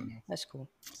 That's cool.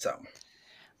 So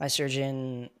my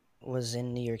surgeon was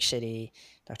in New York City,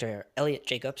 Dr. Elliot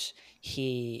Jacobs.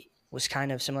 He was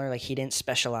kind of similar. Like, he didn't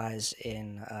specialize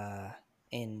in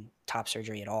top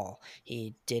surgery at all.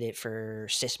 He did it for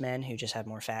cis men who just had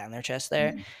more fat on their chest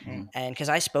there. Mm-hmm. And because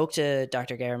I spoke to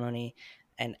Dr. Garamoni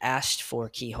and asked for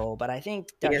keyhole, but I think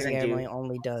Dr. Garamoni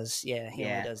only does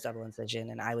double incision,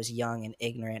 and I was young and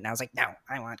ignorant, and I was like, no,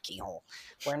 I want keyhole.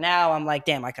 Where now I'm like,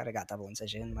 damn, I could have got double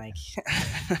incision. Like,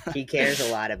 he cares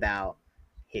a lot about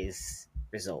his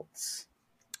results,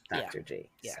 Dr. G.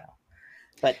 Yeah. So.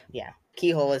 But yeah,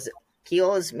 keyhole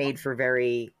is made for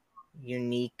very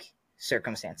unique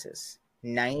circumstances.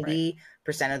 90%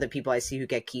 of the people I see who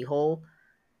get keyhole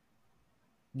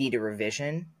need a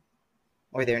revision,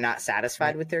 or they're not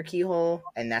satisfied with their keyhole,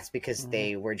 and that's because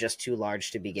they were just too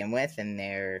large to begin with, and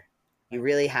they're You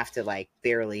really have to like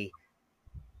barely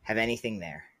have anything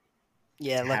there.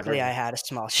 Yeah, luckily I had a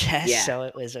small chest, so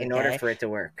it was okay. In order for it to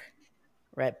work.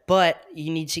 Right, but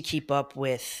you need to keep up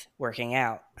with working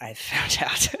out, I found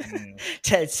out,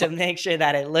 to make sure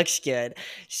that it looks good.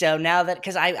 So now that,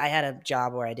 because I had a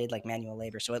job where I did like manual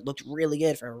labor, so it looked really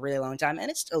good for a really long time, and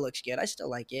it still looks good. I still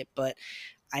like it, but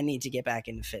I need to get back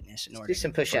into fitness in order do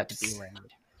some push-ups. To be where I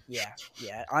need.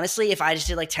 Yeah. Honestly, if I just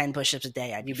did like 10 push-ups a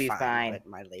day, I'd be fine with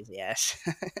my lazy ass.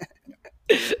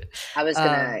 I was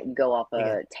gonna go off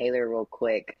Taylor real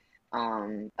quick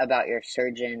about your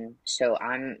surgeon. So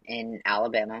I'm in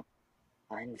Alabama,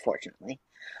 unfortunately.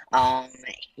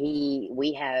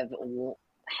 We have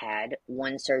had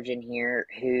one surgeon here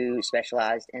who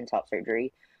specialized in top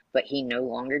surgery, but he no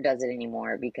longer does it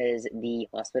anymore because the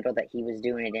hospital that he was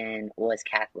doing it in was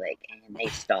Catholic and they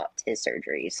stopped his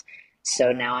surgeries.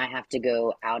 So now I have to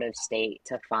go out of state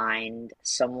to find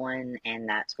someone, and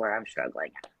that's where I'm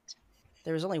struggling at.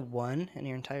 There was only one in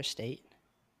your entire state?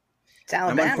 It's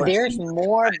Alabama. There's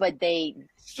more, but they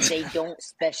don't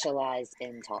specialize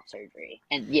in top surgery.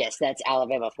 And yes, that's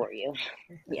Alabama for you.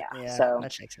 Yeah, so that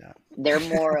checks out. They're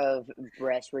more of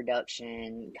breast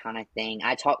reduction kind of thing.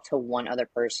 I talked to one other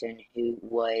person who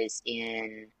was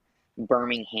in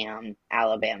Birmingham,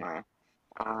 Alabama.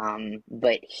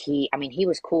 But he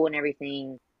was cool and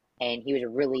everything, and he was a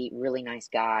really, really nice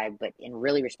guy, and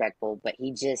really respectful, but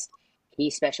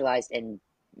he specialized in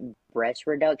breast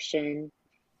reduction,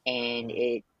 and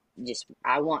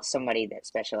I want somebody that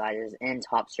specializes in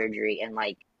top surgery and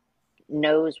like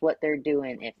knows what they're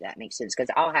doing, if that makes sense. Because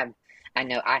I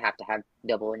know I have to have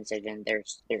double incision.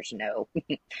 There's no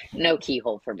no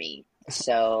keyhole for me.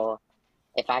 So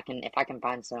if I can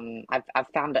find some, I've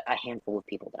found a handful of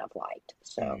people that I've liked.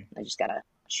 So I just gotta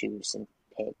choose and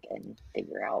pick and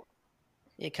figure out.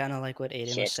 Yeah, kind of like what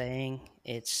Aydian was saying.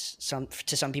 It's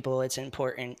to some people, it's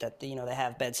important that they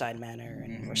have bedside manner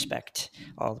and respect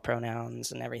all the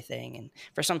pronouns and everything. And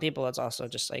for some people, it's also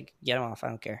just like, get them off. I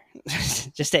don't care.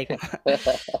 Just take them.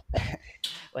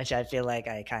 Which I feel like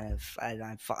I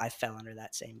fell under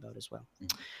that same boat as well.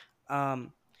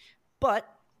 But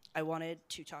I wanted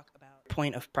to talk about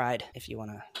Point of Pride. If you want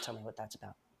to tell me what that's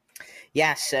about.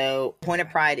 Yeah, so Point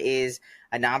of Pride is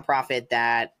a nonprofit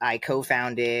that I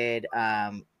co-founded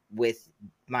with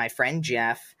my friend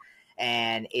Jeff,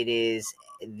 and it is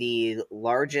the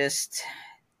largest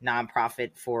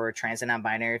nonprofit for trans and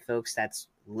non-binary folks that's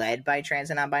led by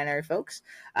trans and non-binary folks.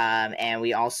 And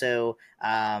we also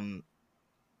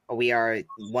we are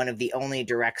one of the only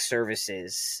direct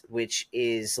services, which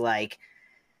is like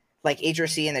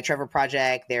HRTea and the Trevor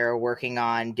Project. They're working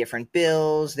on different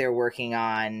bills. They're working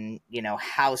on,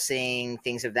 housing,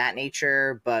 things of that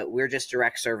nature. But we're just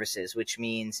direct services, which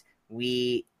means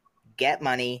we get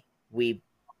money, we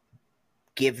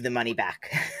give the money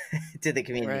back to the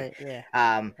community. Right,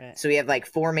 yeah. So we have like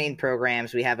 4 main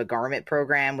programs. We have a garment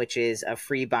program, which is a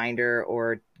free binder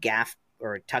or gaff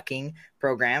or tucking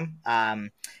program.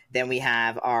 Then we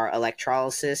have our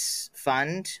electrolysis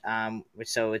fund,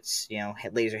 so it's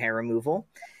laser hair removal.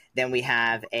 Then we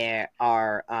have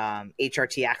our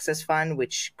HRT access fund,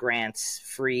 which grants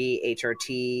free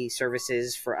HRT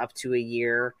services for up to a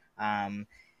year. And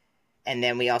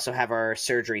then we also have our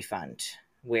surgery fund,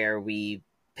 where we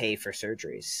pay for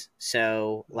surgeries.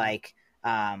 So I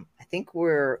think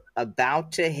we're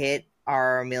about to hit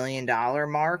our $1 million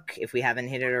mark, if we haven't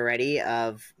hit it already,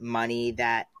 of money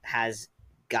that has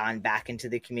gone back into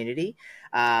the community.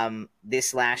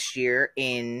 This last year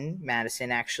in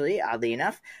Madison, actually, oddly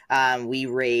enough, we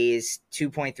raised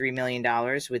 $2.3 million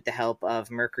with the help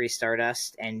of Mercury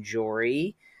Stardust and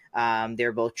Jory.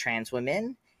 They're both trans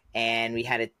women. And we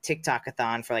had a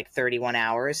TikTok-a-thon for like 31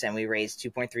 hours, and we raised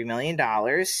 $2.3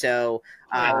 million. So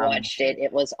I watched it.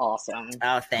 It was awesome.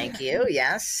 Oh, thank you.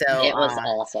 Yes. So it was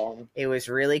awesome. It was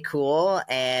really cool.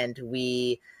 And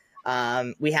we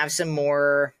have some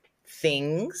more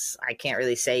things I can't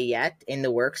really say yet in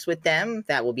the works with them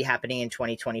that will be happening in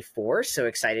 2024. So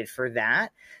excited for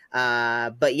that.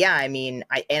 But yeah, I mean,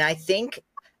 I think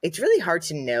it's really hard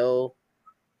to know,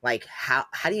 like, how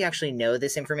do you actually know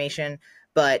this information?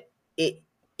 But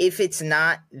if it's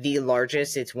not the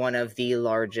largest, it's one of the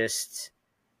largest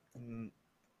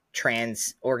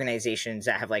trans organizations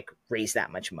that have like raised that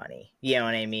much money. You know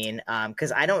what I mean?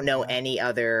 Because I don't know any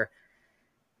other.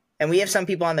 And we have some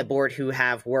people on the board who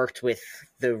have worked with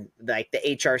the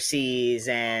HRCs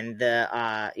and the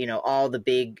all the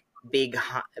big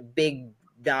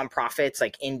nonprofits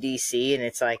like in DC, and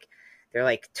it's like they're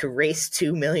like, to raise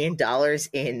 $2 million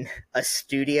in a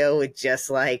studio with just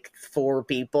like 4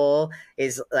 people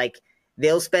is like,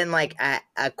 they'll spend like a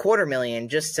 $250,000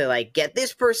 just to like get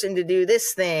this person to do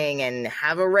this thing and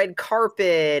have a red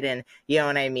carpet, and you know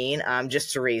what I mean,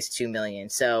 just to raise $2 million.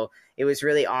 So it was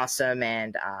really awesome,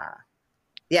 and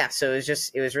yeah, so it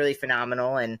was really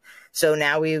phenomenal. And so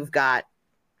now we've got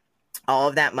all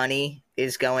of that money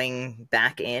is going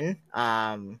back in.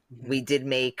 We did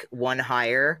make one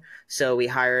hire. So we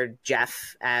hired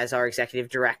Jeff as our executive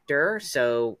director.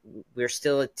 So we're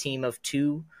still a team of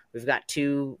 2. We've got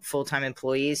 2 full-time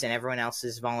employees and everyone else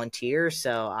is volunteers.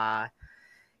 So,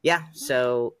 yeah.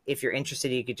 So if you're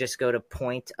interested, you could just go to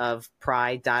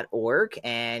pointofpride.org,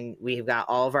 and we've got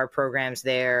all of our programs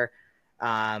there.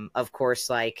 Of course,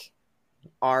 like,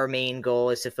 our main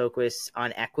goal is to focus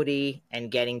on equity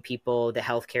and getting people the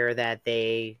healthcare that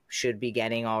they should be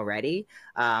getting already.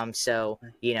 So,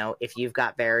 you know, if you've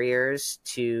got barriers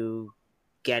to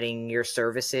getting your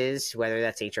services, whether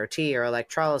that's HRT or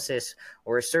electrolysis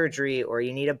or a surgery, or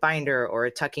you need a binder or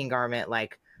a tucking garment,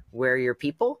 like, we're your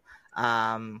people.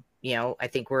 You know, I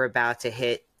think we're about to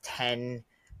hit 10.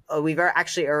 We've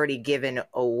actually already given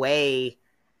away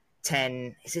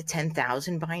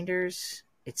 10,000 binders?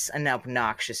 It's an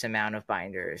obnoxious amount of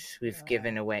binders we've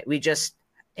given away. We just,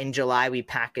 in July, we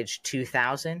packaged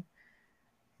 2,000.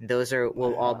 Those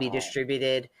will all be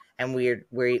distributed. And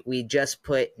we just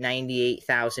put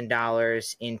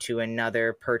 $98,000 into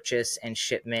another purchase and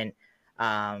shipment,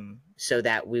 so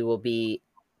that we will be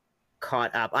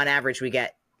caught up. On average, we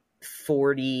get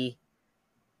 40,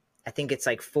 I think it's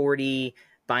like 40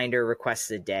 binder requests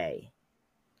a day.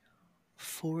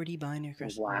 40 binder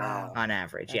requests. Wow. On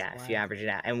average. That's yeah. wild. If you average it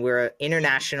out. And we're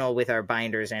international with our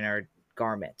binders and our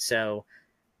garments. So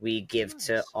we give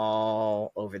to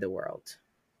all over the world.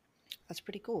 That's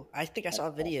pretty cool. I think I saw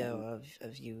a video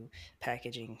of you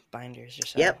packaging binders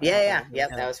yourself. Yep.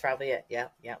 That was probably it.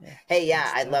 Yep. Hey,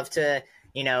 yeah, I'd love to,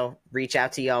 you know, reach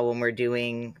out to y'all when we're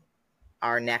doing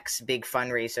our next big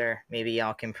fundraiser. Maybe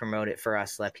y'all can promote it for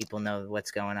us. Let people know what's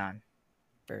going on.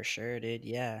 For sure, dude.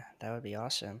 Yeah, that would be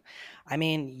awesome. I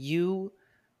mean,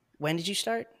 when did you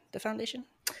start the foundation?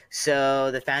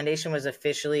 So the foundation was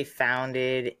officially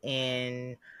founded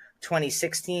in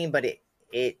 2016, but it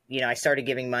you know, I started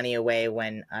giving money away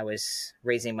when I was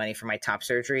raising money for my top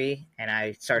surgery, and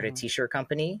I started a t-shirt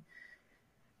company,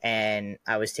 and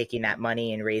I was taking that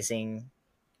money and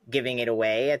giving it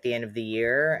away at the end of the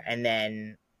year. And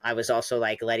then I was also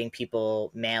like letting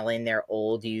people mail in their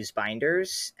old used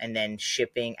binders and then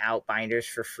shipping out binders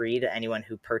for free to anyone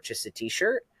who purchased a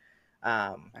t-shirt.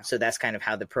 So that's kind of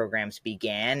how the programs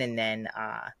began. And then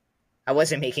I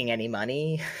wasn't making any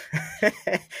money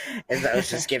as I was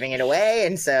just giving it away.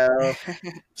 And so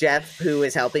Jeff, who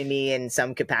was helping me in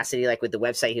some capacity, like with the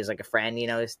website, he was like a friend, you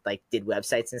know, like did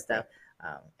websites and stuff.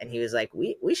 And he was like,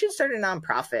 we should start a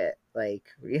nonprofit. Like,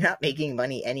 you're not making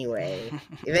money anyway.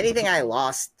 If anything, I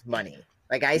lost money.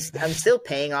 Like, I'm still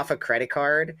paying off a credit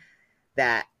card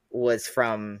that was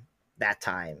from that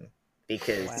time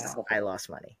because I lost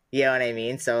money. You know what I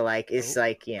mean? So, like, it's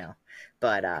like, you know,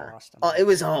 but it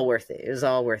was all worth it. It was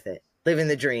all worth it. Living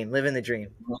the dream.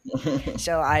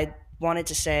 So I wanted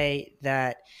to say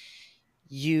that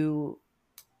you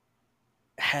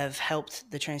have helped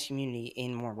the trans community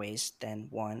in more ways than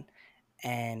one.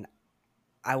 And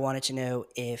I wanted to know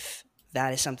if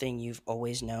that is something you've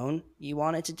always known you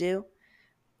wanted to do,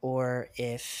 or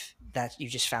if that you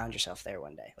just found yourself there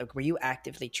one day. Like, were you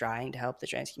actively trying to help the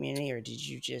trans community, or did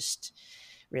you just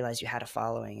realize you had a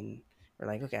following and were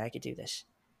like, okay, I could do this?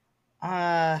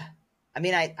 I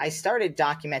mean, I started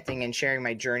documenting and sharing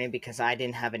my journey because I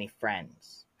didn't have any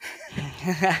friends.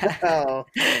 So,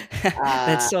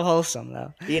 that's so wholesome,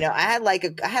 though. You know, I had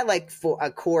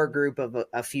a core group of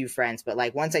a few friends, but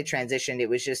like once I transitioned, it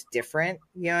was just different.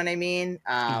 You know what I mean?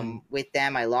 With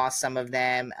them, I lost some of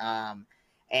them,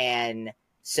 and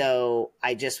so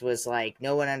I just was like,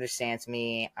 no one understands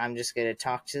me. I'm just gonna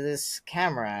talk to this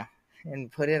camera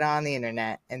and put it on the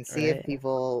internet and see if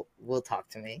people will talk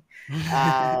to me.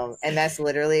 And that's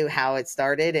literally how it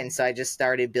started. And so I just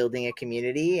started building a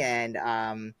community, and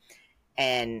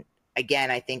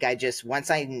again, I think I just,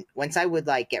 once I would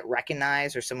like get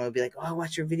recognized, or someone would be like, oh, I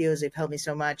watch your videos, they've helped me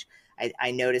so much. I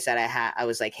noticed that I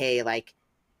was like, hey, like,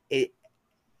 it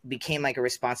became like a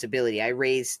responsibility.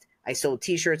 I sold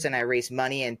t-shirts and I raised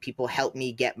money, and people helped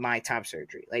me get my top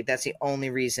surgery. Like, that's the only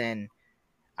reason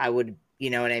I would, you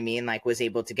know what I mean? Like, was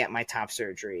able to get my top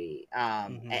surgery.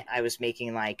 I was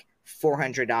making like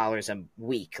 $400 a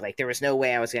week. Like, there was no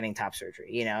way I was getting top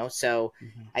surgery, you know? So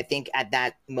I think at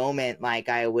that moment, like,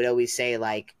 I would always say,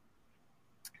 like,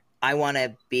 I want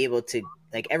to be able to,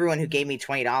 like, everyone who gave me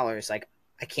 $20, like,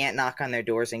 I can't knock on their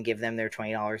doors and give them their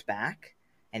 $20 back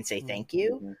and say thank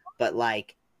you. but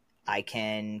like I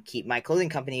can keep my clothing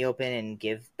company open and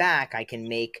give back. I can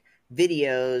make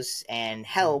videos and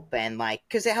help, and like,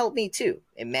 because it helped me too.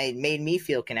 It made me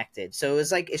feel connected. So it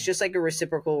was like, it's just like a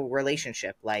reciprocal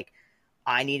relationship. Like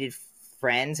I needed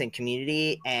friends and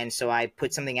community, and so I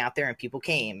put something out there and people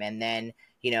came. And then,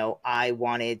 you know, I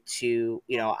wanted to,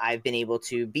 you know, I've been able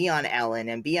to be on Ellen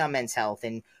and be on Men's Health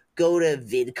and go to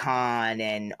VidCon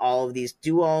and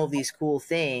do all of these cool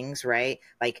things, right?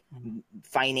 Like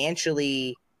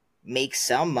financially make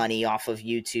some money off of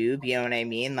YouTube, you know what I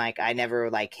mean? Like I never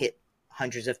like hit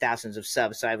hundreds of thousands of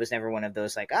subs, so I was never one of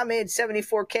those like I made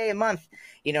 $74K a month,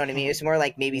 you know what I mean? It's more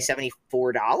like maybe $74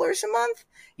 a month,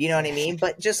 you know what I mean?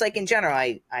 But just like in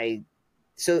general,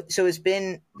 so there's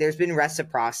been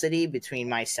reciprocity between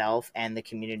myself and the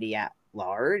community at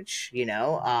large, you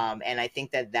know, and I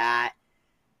think that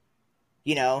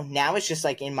you know, now it's just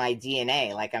like in my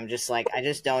DNA. Like I'm just like, I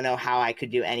just don't know how I could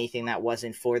do anything that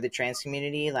wasn't for the trans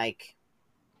community, like,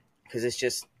 because it's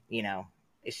just, you know,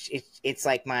 it's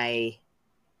like I'm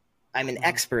an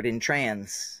expert in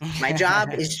trans. My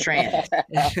job is trans.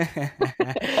 That's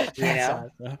you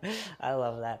know? awesome. I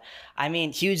love that. I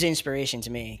mean, huge inspiration to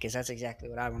me, because that's exactly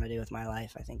what I want to do with my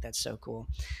life. I think that's so cool.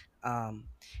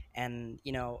 And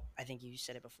you know, I think you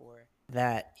said it before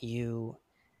that you've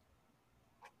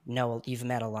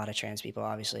met a lot of trans people,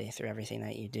 obviously, through everything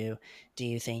that you do. Do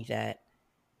you think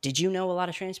did you know a lot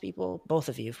of trans people? Both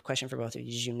of you, question for both of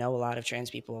you. Did you know a lot of trans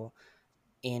people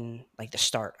in like the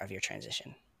start of your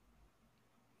transition?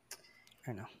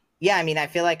 Or no? Yeah, I mean, I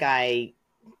feel like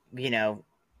you know,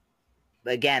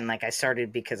 again, like I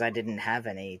started because I didn't have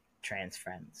any trans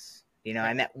friends. You know,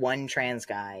 I met one trans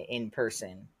guy in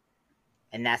person,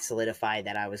 and that solidified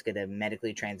that I was going to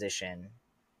medically transition.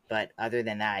 But other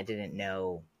than that, I didn't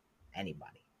know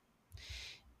anybody.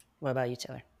 What about you,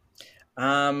 Taylor?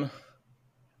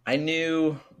 I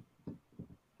knew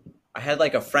I had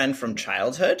like a friend from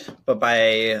childhood, but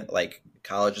by like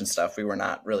college and stuff, we were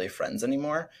not really friends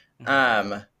anymore,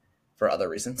 for other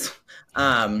reasons.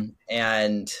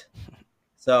 And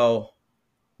so,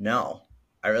 no,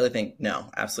 I really think no,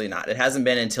 absolutely not. It hasn't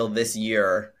been until this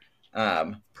year,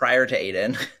 prior to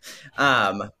Aydian.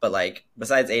 But like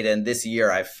besides Aydian, this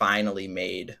year I finally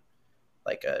made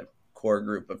like a core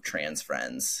group of trans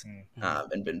friends,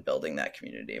 and been building that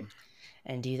community.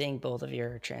 And do you think both of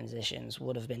your transitions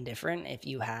would have been different if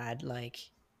you had like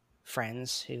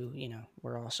friends who, you know,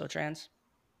 were also trans?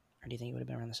 Or do you think it would have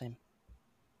been around the same?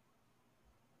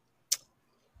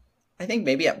 I think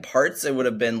maybe at parts it would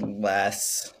have been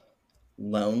less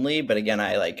lonely, but again,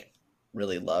 I like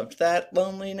really loved that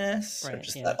loneliness, or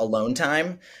just that alone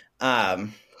time.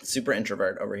 Super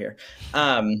introvert over here.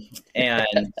 And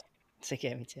it's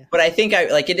okay, me too. But I think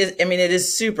it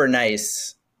is super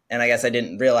nice. And I guess I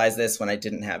didn't realize this when I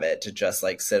didn't have it, to just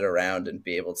like sit around and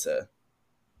be able to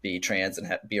be trans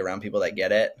and be around people that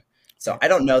get it. So I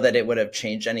don't know that it would have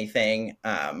changed anything.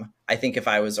 I think if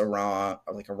I was around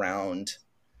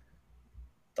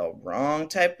the wrong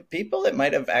type of people, it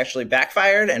might have actually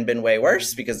backfired and been way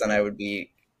worse, because then I would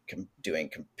be doing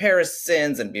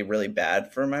comparisons and be really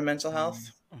bad for my mental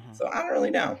health. So I don't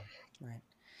really know. Right.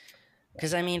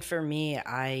 Because I mean, for me,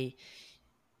 I'm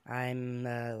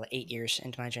 8 years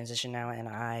into my transition now, and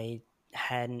I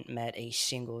hadn't met a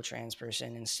single trans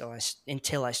person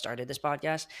until I started this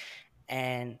podcast.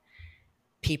 And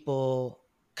people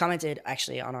commented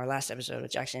actually on our last episode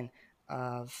with Jackson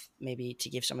of maybe to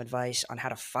give some advice on how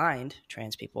to find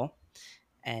trans people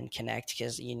and connect,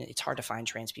 because you know it's hard to find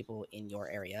trans people in your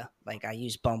area. Like I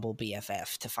use Bumble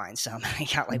BFF to find some. I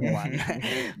got like one,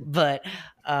 but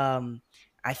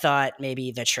I thought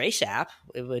maybe the Trace app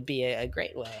it would be a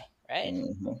great way, right?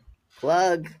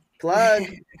 Plug,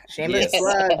 shameless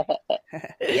plug.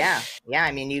 Yeah.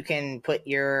 I mean, you can put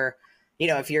your, you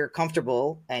know, if you're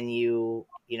comfortable and you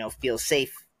know feel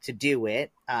safe to do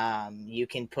it, you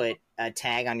can put a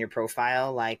tag on your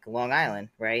profile like Long Island,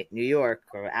 right? New York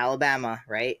or Alabama,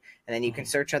 right? And then you can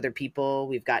search other people.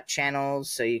 We've got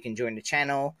channels, so you can join the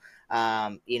channel.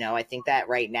 You know, I think that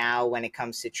right now when it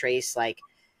comes to Trace, like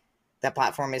that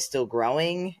platform is still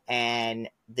growing, and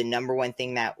the number one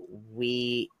thing that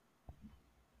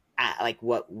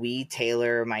what we,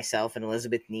 Taylor, myself, and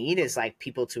Elizabeth need is like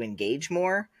people to engage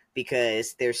more,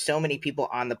 because there's so many people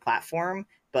on the platform,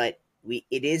 but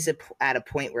it is at a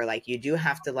point where like you do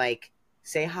have to like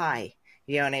say hi,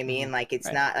 you know what I mean? Like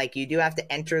it's not like you do have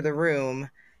to enter the room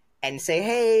and say,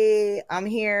 hey, I'm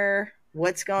here,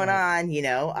 what's going on, you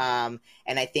know?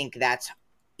 And I think that's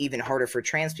even harder for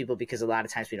trans people, because a lot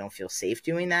of times we don't feel safe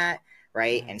doing that,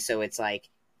 right? And so it's like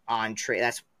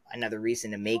that's another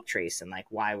reason to make Trace, and like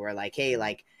why we're like, hey,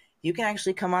 like you can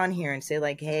actually come on here and say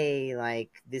like, hey, like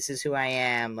this is who I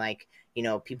am. Like, you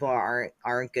know, people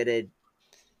aren't gonna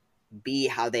be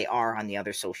how they are on the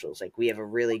other socials. Like we have a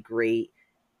really great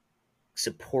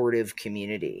supportive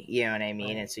community, you know what I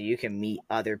mean? Right. And so you can meet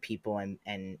other people and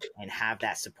have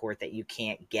that support that you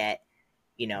can't get,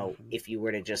 you know, if you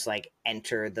were to just like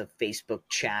enter the Facebook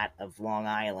chat of Long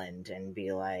Island and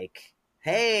be like,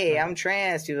 hey, I'm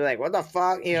trans. People are like, what the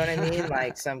fuck? You know what I mean?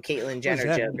 Like some Caitlyn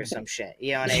Jenner joke or some shit.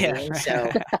 You know what I mean? Right.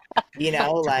 So, you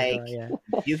know, like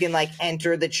you can like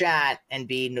enter the chat and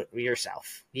be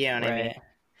yourself. You know what I mean?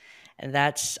 And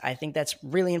I think that's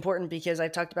really important because I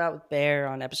talked about with Bear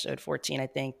on episode 14. I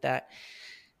think that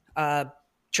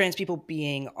trans people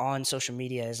being on social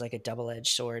media is like a double-edged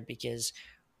sword, because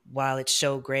while it's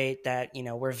so great that, you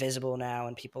know, we're visible now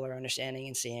and people are understanding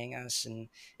and seeing us and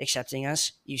accepting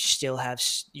us, you're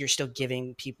still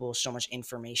giving people so much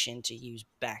information to use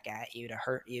back at you to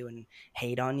hurt you and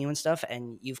hate on you and stuff.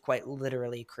 And you've quite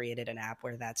literally created an app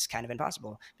where that's kind of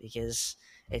impossible, because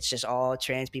it's just all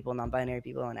trans people, non-binary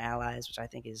people, and allies, which I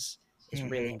think is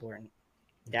really important.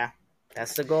 Yeah,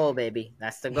 that's the goal, baby.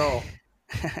 That's the goal.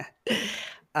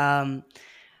 I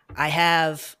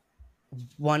have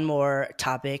one more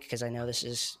topic, because I know this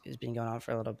has been going on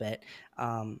for a little bit.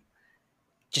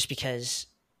 Just because,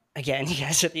 again, you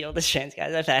guys are the oldest trans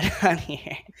guys I've had on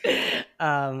here.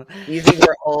 You think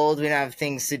we're old? We don't have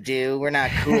things to do. We're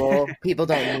not cool. People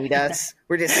don't need us.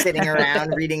 We're just sitting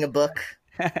around reading a book.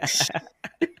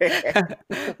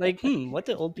 Like, what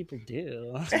do old people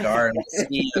do? Cigar and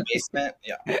whiskey in the basement.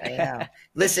 Yeah, I know.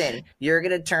 Listen, you're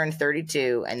gonna turn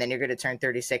 32, and then you're gonna turn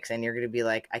 36, and you're gonna be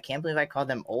like, I can't believe I called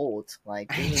them old.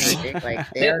 Like, like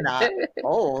they're not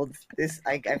old.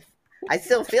 I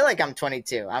still feel like I'm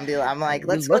 22. I'm like,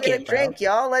 let's go get a drink,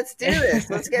 y'all. Let's do this.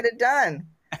 Let's get it done.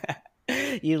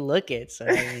 You look it, so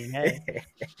I mean, hey.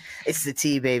 It's the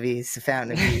tea, baby. It's the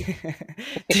fountain of tea.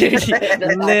 Dude,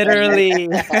 literally.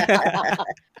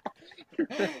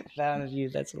 Fountain of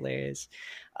youth. That's hilarious.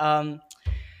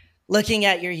 Looking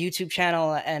at your YouTube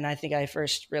channel, and I think I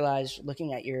first realized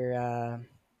looking at your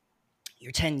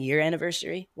 10-year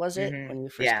anniversary, was it? Mm-hmm. When you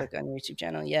first clicked on your YouTube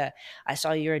channel? Yeah. I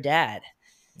saw you're a dad.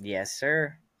 Yes,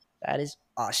 sir. That is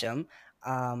awesome.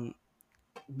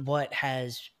 What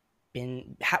has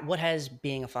being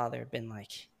a father been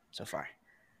like so far?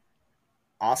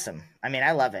 Awesome. I mean,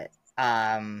 I love it.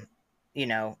 You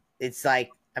know, it's like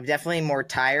I'm definitely more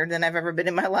tired than I've ever been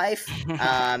in my life.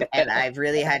 And I've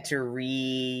really had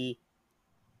to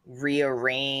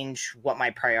rearrange what my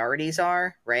priorities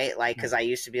are, right? Like, because I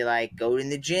used to be like, go in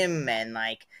the gym and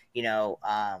like, you know,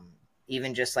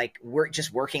 even just like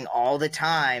working all the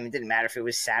time. It didn't matter if it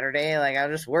was Saturday, like I'll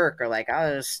just work, or like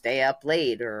I'll just stay up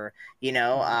late, or, you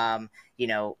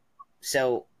know,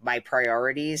 so my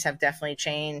priorities have definitely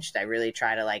changed. I really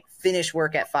try to like finish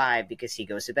work at 5 because he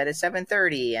goes to bed at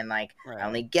 7:30, and like I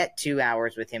only get 2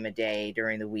 hours with him a day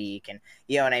during the week, and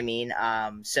you know what I mean?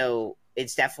 So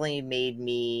it's definitely made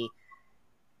me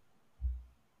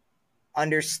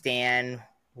understand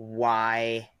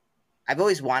why I've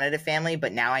always wanted a family,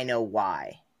 but now I know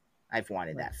why I've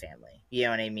wanted that family. You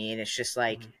know what I mean? It's just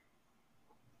like,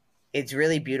 it's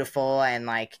really beautiful, and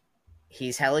like,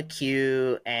 he's hella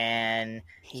cute, and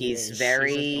he's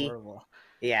adorable.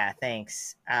 Yeah,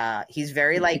 thanks. He's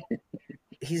very like,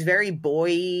 he's very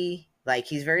boy, like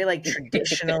he's very like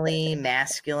traditionally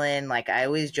masculine. Like I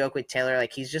always joke with Taylor,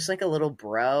 like he's just like a little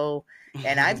bro.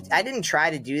 And I didn't try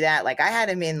to do that. Like I had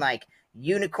him in like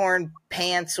unicorn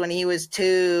pants when he was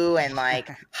 2, and like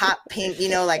hot pink, you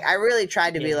know, like I really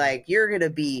tried to be like, you're gonna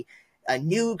be a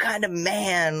new kind of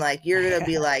man, like you're gonna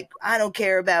be like, I don't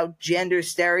care about gender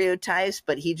stereotypes,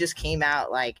 but he just came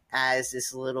out like as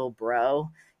this little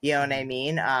bro, you know what I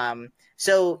mean?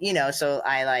 So you know, so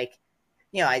I like,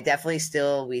 you know, I definitely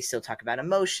we still talk about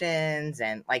emotions,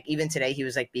 and like even today he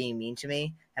was like being mean to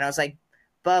me, and I was like,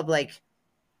 Bub, like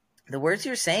the words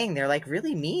you're saying, they're like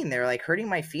really mean. They're like hurting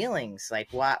my feelings. Like,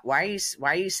 why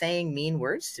are you saying mean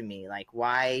words to me? Like,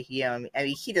 why, you know, I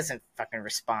mean, he doesn't fucking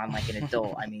respond like an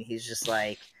adult. I mean, he's just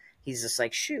like,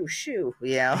 shoo,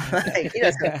 you know, like, he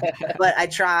doesn't, but I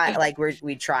try, like,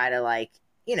 we try to like,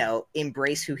 you know,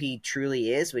 embrace who he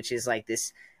truly is, which is like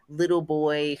this little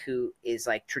boy who is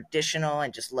like traditional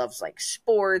and just loves like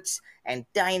sports and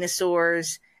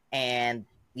dinosaurs and,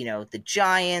 you know, the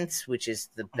Giants, which is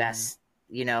the best,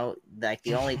 you know, like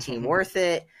the only team worth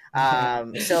it.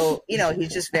 So, you know,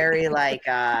 he's just very like,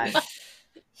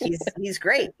 he's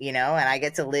great, you know, and I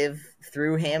get to live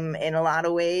through him in a lot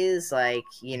of ways. Like,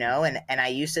 you know, and I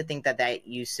used to think that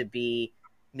used to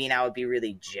mean I would be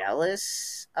really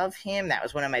jealous of him. That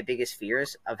was one of my biggest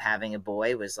fears of having a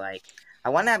boy, was like, I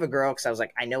want to have a girl because I was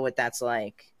like, I know what that's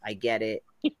like. I get it.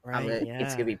 Right,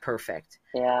 it's gonna be perfect.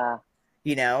 Yeah.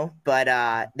 You know,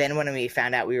 but then when we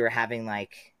found out we were having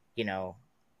like, you know,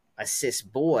 a cis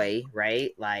boy,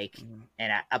 right? Like,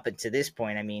 and up until this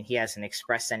point, I mean, he hasn't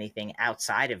expressed anything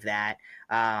outside of that.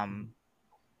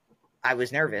 I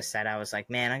was nervous that I was like,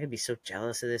 man, I'm gonna be so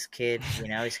jealous of this kid. You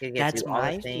know, he's gonna get to do all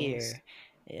the things. Fear.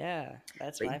 Yeah,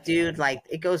 that's but my dude, fear. like,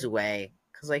 it goes away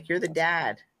because like you're the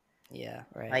dad. Yeah,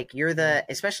 right. Like you're the,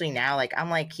 especially now, like I'm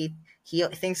like he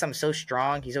thinks I'm so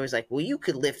strong. He's always like, well, you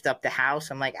could lift up the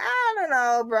house. I'm like, I don't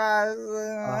know, bro.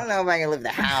 I don't know if I can lift the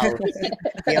house.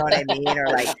 You know what I mean? Or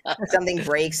like something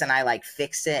breaks and I like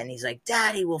fix it, and he's like,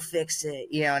 Daddy will fix it.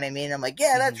 You know what I mean? I'm like,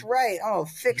 yeah, that's right. I'll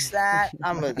fix that.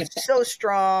 I'm so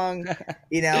strong,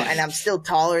 you know, and I'm still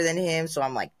taller than him, so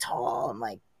I'm like tall. I'm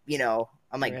like, you know,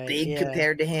 I'm like big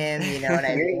compared to him. You know what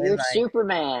I mean? You're like,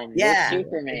 Superman. Yeah, you're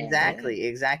Superman.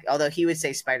 Exactly. Although he would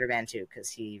say Spider-Man too, because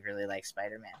he really likes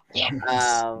Spider-Man.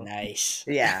 Yeah. Nice.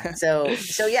 Yeah. So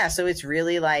it's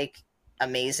really like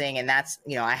amazing, and that's,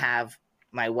 you know, I have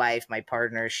my wife, my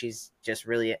partner. She's just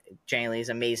really genuinely is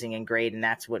amazing and great, and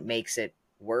that's what makes it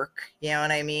work. You know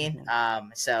what I mean?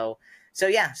 So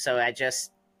I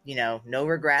just, you know, no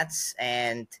regrets,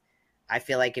 and I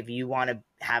feel like if you want to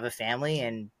have a family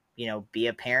and, you know, be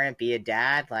a parent, be a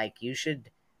dad, like you should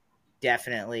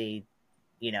definitely,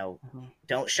 you know,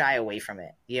 don't shy away from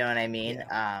it. You know what I mean?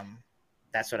 Yeah.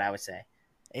 That's what I would say.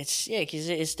 It's because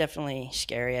it's definitely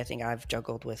scary. I think I've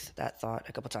juggled with that thought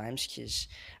a couple times because,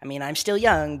 I mean, I'm still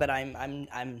young, but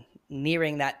I'm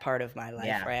nearing that part of my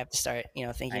life where I have to start, you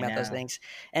know, thinking about those things.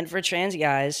 And for trans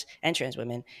guys and trans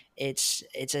women, it's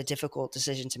a difficult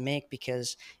decision to make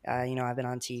because, you know, I've been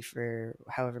on T for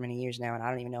however many years now, and I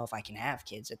don't even know if I can have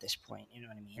kids at this point. You know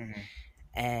what I mean?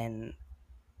 And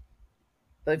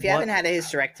but if you haven't had a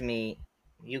hysterectomy,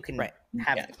 you can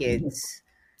have kids.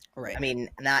 Right. I mean,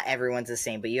 not everyone's the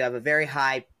same, but you have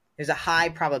there's a high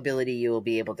probability you will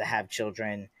be able to have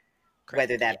children,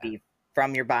 whether that be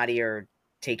from your body or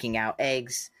taking out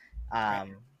eggs.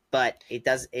 But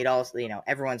it also, you know,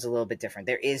 everyone's a little bit different.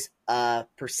 There is a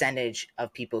percentage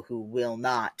of people who will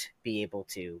not be able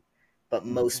to, but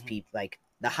most people, like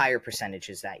the higher percentage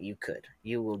is that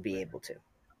you will be able to.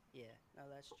 Yeah, no,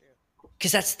 that's true.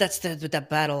 Because that's the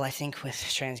battle, I think, with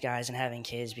trans guys and having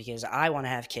kids, because I want to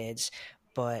have kids,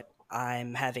 but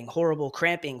I'm having horrible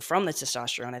cramping from the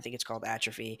testosterone. I think it's called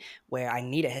atrophy, where I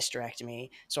need a hysterectomy.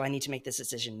 So I need to make this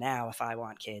decision now if I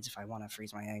want kids, if I want to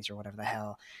freeze my eggs or whatever the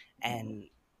hell. And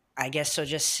I guess so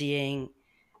just seeing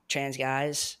trans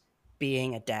guys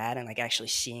being a dad and like actually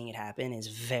seeing it happen is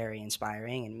very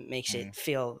inspiring and makes it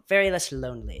feel very less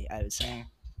lonely, I would say.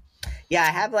 Yeah, I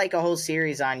have like a whole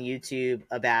series on YouTube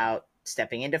about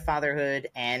stepping into fatherhood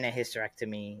and a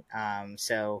hysterectomy.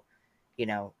 So, you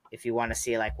know, if you want to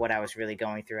see like what I was really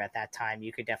going through at that time,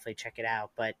 you could definitely check it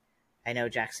out. But I know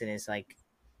Jackson is like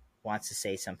wants to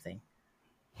say something.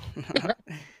 No,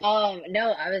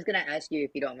 I was gonna ask you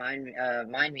if you don't mind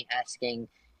me asking,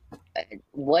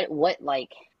 what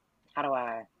like, how do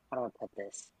I put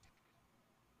this?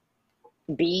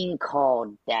 Being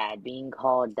called dad, being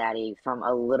called daddy from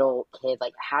a little kid,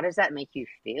 like how does that make you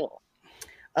feel?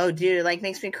 Oh, dude, it like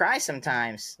makes me cry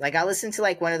sometimes. Like I listen to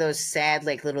like one of those sad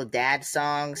like little dad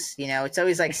songs. You know, it's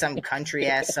always like some country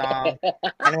ass song, and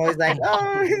I'm always like,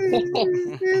 oh, this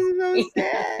is so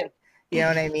sad. You know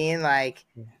what I mean? Like,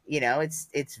 you know,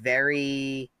 it's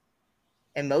very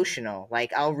emotional.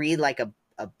 Like I'll read like a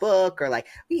book, or like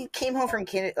we came home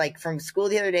from school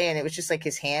the other day, and it was just like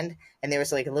his hand, and there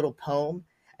was like a little poem,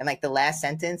 and like the last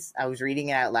sentence, I was reading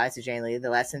it out loud to Jane Lee. The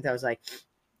last sentence, I was like.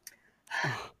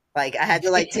 Like I had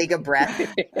to like take a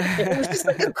breath. It was just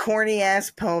like a corny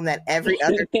ass poem that every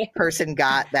other person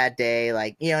got that day.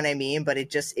 Like, you know what I mean? But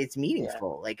it's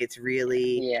meaningful. Yeah. Like it's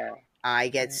really, I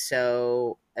get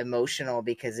so emotional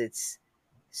because it's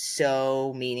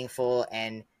so meaningful.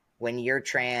 And when you're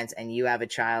trans and you have a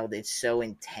child, it's so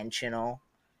intentional.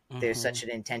 There's such an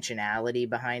intentionality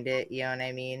behind it. You know what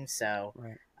I mean? So,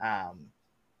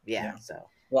 so.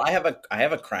 Well, I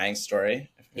have a crying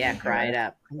story. Yeah, cry it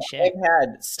up. I've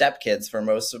had stepkids for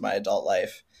most of my adult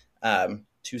life,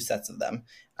 2 sets of them.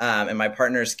 And my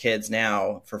partner's kids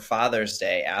now, for Father's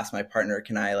Day, asked my partner,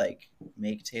 can I like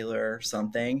make Taylor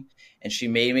something? And she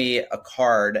made me a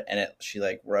card, and she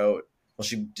like wrote, well,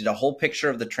 she did a whole picture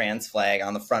of the trans flag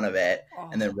on the front of it,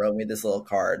 and then wrote me this little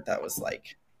card that was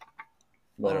like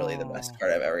literally the best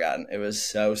card I've ever gotten. It was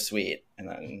so sweet. And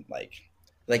then like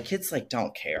kids like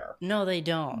don't care. No, they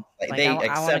don't. Like they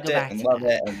accept it and love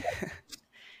it. And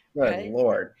good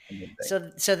Lord.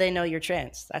 So they know you're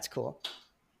trans. That's cool.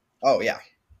 Oh yeah.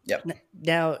 Yep.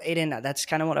 Now, Aydian, that's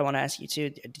kind of what I want to ask you too.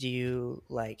 Do you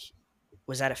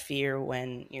was that a fear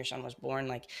when your son was born?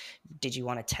 Like, did you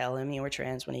want to tell him you were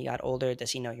trans when he got older?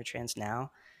 Does he know you're trans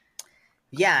now?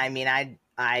 Yeah, I mean,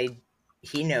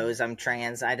 he knows I'm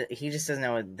trans. He just doesn't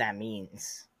know what that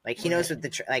means. Like, he knows what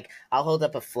I'll hold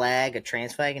up a flag, a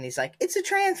trans flag, and he's like, "It's a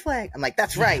trans flag." I'm like,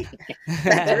 "That's right,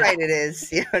 that's right, it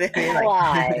is." You know what I mean?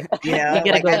 Why? You know,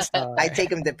 I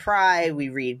take him to Pride. We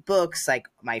read books. Like,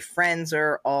 my friends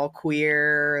are all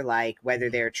queer, like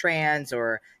whether they're trans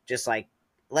or just like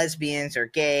lesbians or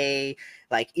gay.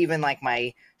 Like, even like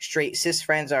my straight cis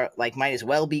friends are like might as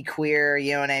well be queer.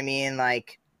 You know what I mean?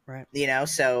 Like, right. You know,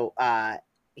 so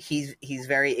he's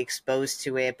very exposed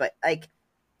to it, but like,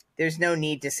 there's no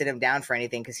need to sit him down for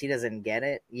anything because he doesn't get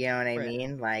it. You know what I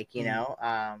mean? Like, you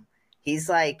know, he's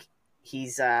like,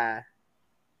 he's fun.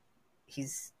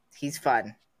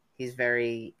 He's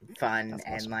very fun. That's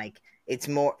awesome. And like, it's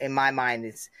more, in my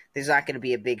mind, there's not going to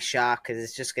be a big shock because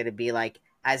it's just going to be like,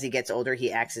 as he gets older,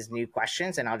 he asks new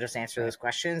questions and I'll just answer those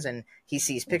questions. And he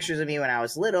sees pictures of me when I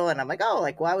was little and I'm like, oh,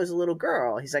 like, well, I was a little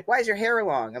girl. He's like, why is your hair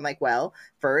long? I'm like, well,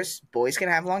 first, boys can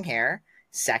have long hair.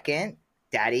 Second,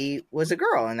 daddy was a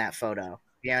girl in that photo.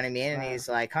 You know what I mean? And he's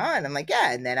like, huh? And I'm like,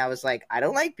 yeah. And then I was like, I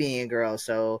don't like being a girl.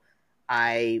 So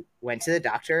I went to the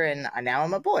doctor and now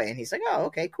I'm a boy. And he's like, oh,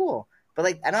 okay, cool. But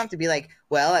like, I don't have to be like,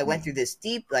 well, I went through this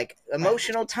deep, like,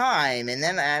 emotional time, and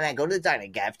then I go to the doctor,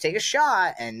 I have to take a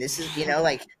shot, and this is,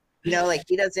 like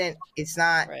he doesn't. It's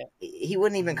not. Right. He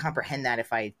wouldn't even comprehend that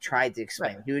if I tried to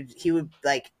explain. Right. He would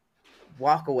like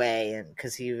walk away, and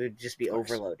because he would just be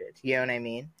overloaded. You know what I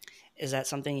mean? Is that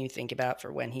something you think about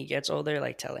for when he gets older,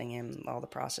 like telling him all the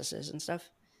processes and stuff?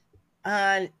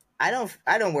 I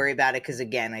don't worry about it because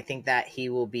again, I think that he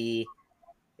will be.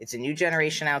 It's a new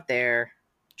generation out there.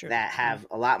 True. That have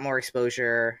a lot more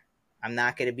exposure. I'm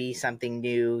not going to be something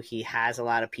new. He has a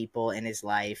lot of people in his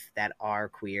life that are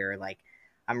queer. Like,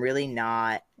 I'm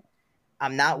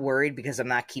not worried because I'm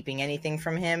not keeping anything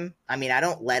from him. I mean, I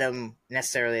don't let him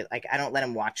necessarily, like, I don't let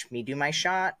him watch me do my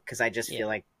shot because I just feel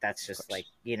like that's just like,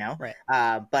 Right.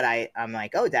 But I'm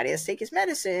like, oh, daddy has to take his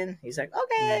medicine. He's like,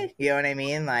 okay. You know what I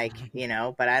mean? Like,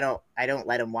 but I don't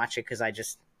let him watch it because I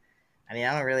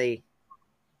don't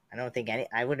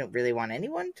wouldn't really want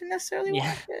anyone to necessarily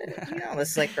watch it,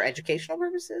 unless like for educational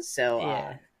purposes. So,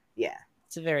 yeah.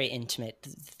 It's a very intimate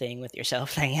thing with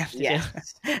yourself that you have to do.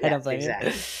 I don't blame you.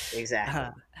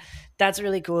 Exactly. That's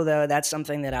really cool, though. That's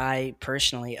something that I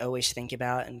personally always think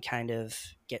about and kind of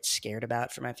get scared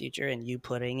about for my future. And you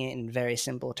putting it in very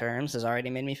simple terms has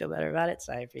already made me feel better about it.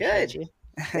 So I appreciate you.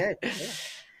 Good.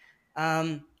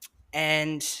 Yeah.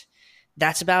 And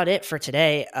that's about it for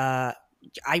today.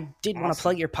 I did want to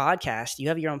plug your podcast. You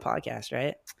have your own podcast,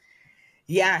 right?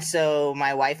 Yeah. So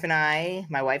my wife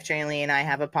Jane Lee, and I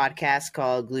have a podcast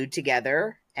called Glued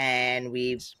Together, and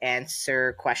we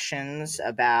answer questions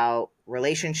about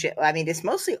relationship. I mean, it's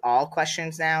mostly all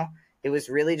questions now. It was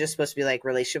really just supposed to be like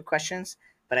relationship questions,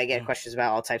 but I get questions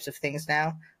about all types of things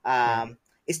now.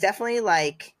 It's definitely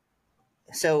like,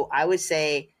 so I would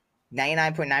say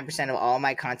 99.9% of all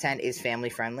my content is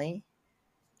family friendly.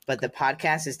 But the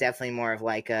podcast is definitely more of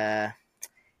like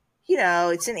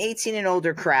it's an 18 and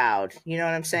older crowd. You know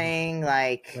what I'm saying?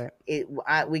 Like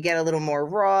we get a little more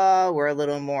raw. We're a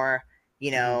little more,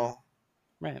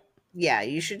 Right. Yeah,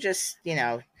 you should just,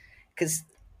 because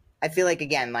I feel like,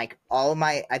 again, like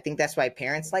I think that's why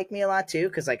parents like me a lot too.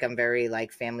 Cause like I'm very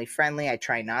like family friendly. I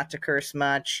try not to curse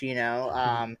much,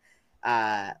 but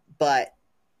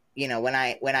when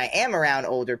I am around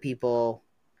older people,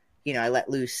 I let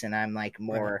loose and I'm like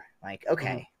more like,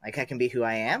 okay, like I can be who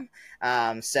I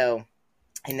am. So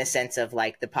in the sense of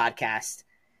like the podcast,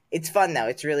 it's fun though.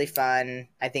 It's really fun.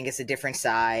 I think it's a different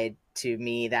side to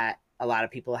me that a lot of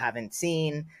people haven't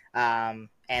seen. And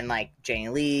like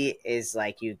Jane Lee is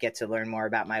like, you get to learn more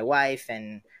about my wife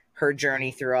and her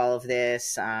journey through all of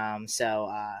this.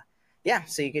 So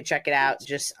you could check it out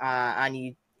just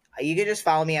you could just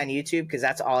follow me on YouTube because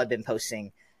that's all I've been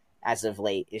posting as of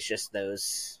late. It's just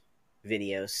those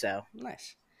videos. So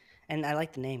nice. And I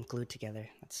like the name Glued Together.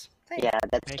 That's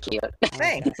cute.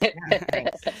 Thanks.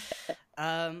 Thanks. Go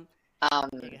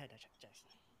ahead,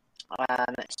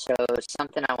 Jackson. So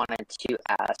something I wanted to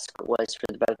ask was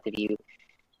for the both of you,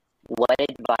 what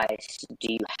advice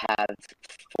do you have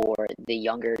for the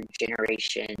younger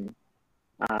generation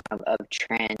of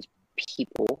trans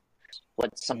people?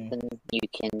 What's something you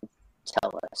can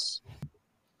tell us?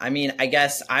 I mean, I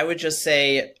guess I would just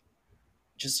say,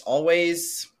 just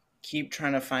always keep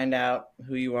trying to find out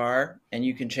who you are, and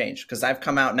you can change. Because I've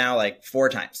come out now like 4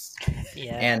 times,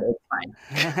 and it's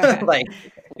fine. Like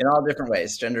in all different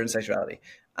ways, gender and sexuality.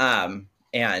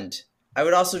 And I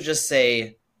would also just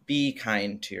say, be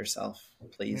kind to yourself,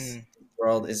 please. The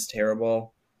world is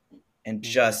terrible. And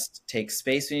just take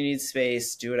space when you need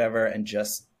space, do whatever, and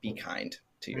just be kind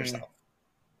to yourself.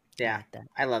 Yeah,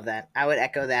 I love that. I would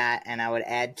echo that, and I would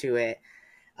add to it,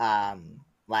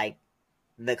 like,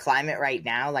 the climate right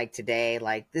now, like today,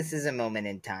 like, this is a moment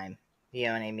in time. You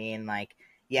know what I mean? Like,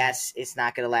 yes, it's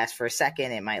not going to last for a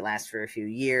second. It might last for a few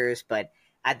years, but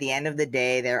at the end of the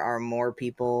day, there are more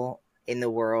people in the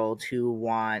world who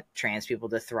want trans people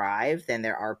to thrive than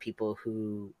there are people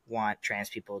who want trans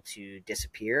people to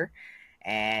disappear.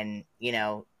 And, you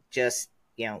know, just,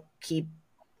 you know, keep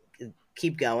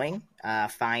going,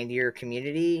 find your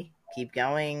community, keep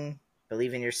going,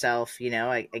 believe in yourself. You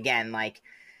know, again, like,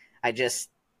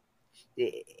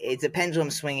 it's a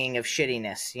pendulum swinging of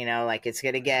shittiness, you know, like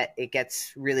it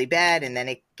gets really bad and then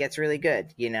it gets really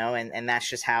good, you know, and that's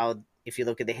just how, if you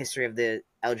look at the history of the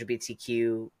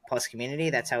LGBTQ plus community,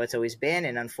 that's how it's always been.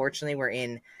 And unfortunately we're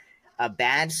in a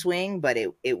bad swing, but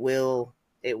it will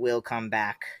come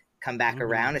back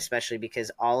around, especially because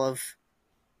all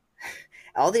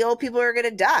the old people are going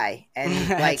to die. And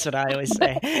like, that's what I always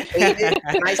say.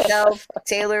 Aiden, myself,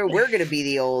 Taylor, we're going to be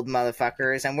the old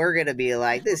motherfuckers, and we're going to be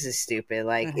like, this is stupid.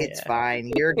 Like, it's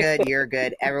fine. You're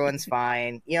good. Everyone's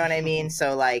fine. You know what I mean?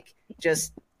 So, like,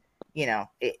 just, you know,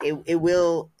 it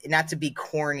will, not to be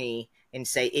corny and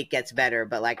say it gets better,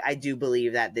 but, like, I do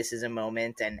believe that this is a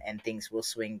moment and things will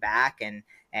swing back, and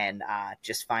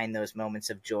just find those moments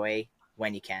of joy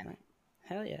when you can.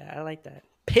 Hell yeah. I like that.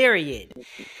 Period.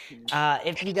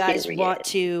 If you guys want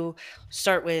to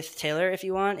start with Taylor, if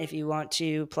you want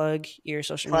to plug your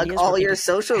social media, all your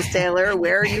socials, Taylor.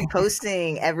 Where are you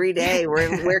posting every day?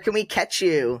 Where can we catch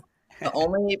you? The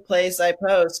only place I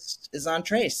post is on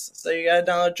Trace, so you gotta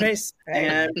download Trace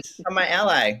and become my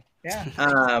ally.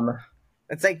 Yeah.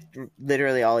 It's like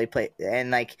literally all he plays, and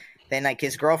like then like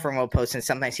his girlfriend will post, and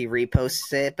sometimes he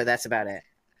reposts it, but that's about it.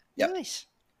 Yep. Nice.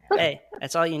 Hey,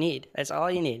 that's all you need.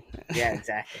 Yeah,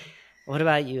 exactly. What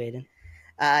about you, Aydian?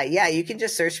 Yeah, you can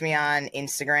just search me on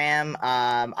Instagram.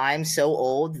 I'm so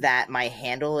old that my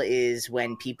handle is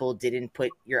when people didn't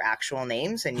put your actual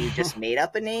names and you just made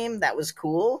up a name. That was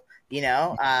cool, you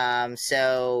know?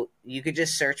 So you could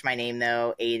just search my name,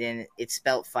 though, Aydian. It's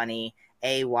spelt funny,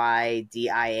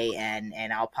 Aydian,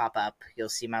 and I'll pop up. You'll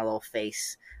see my little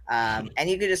face. And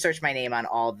you could just search my name on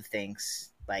all the things,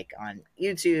 like on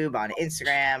YouTube, on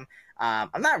Instagram.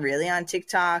 I'm not really on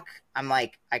TikTok. I'm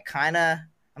kind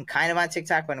of on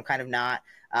TikTok, but I'm kind of not.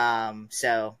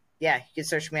 So yeah, you can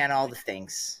search me on all the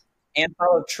things. And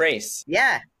follow Trace.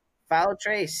 Yeah, follow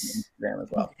Trace. Instagram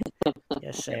as well.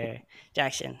 Yes, sir.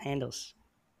 Jackson, handles.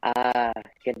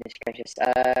 Goodness gracious.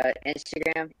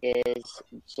 Instagram is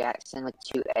Jackson with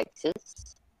 2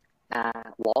 X's.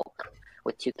 Walk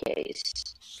with 2 K's.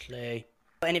 Slay.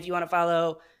 And if you want to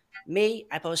follow me,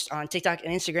 I post on TikTok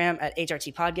and Instagram at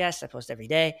HRT Podcast. I post every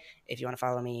day. If you want to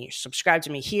follow me, subscribe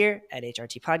to me here at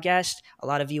HRT Podcast. A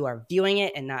lot of you are viewing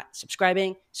it and not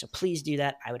subscribing, so please do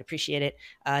that. I would appreciate it.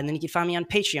 And then you can find me on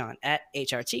Patreon at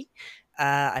HRT.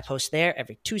 I post there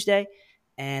every Tuesday.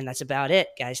 And that's about it,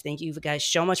 guys. Thank you guys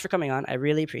so much for coming on. I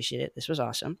really appreciate it. This was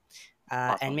awesome.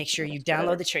 And make sure you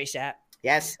download the Trace app.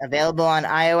 Yes, available on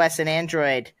iOS and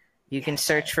Android. You can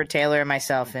search for Taylor and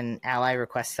myself, and Ally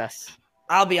requests us.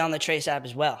 I'll be on the Trace app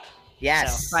as well.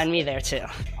 Yes. So find me there too.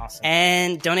 Awesome.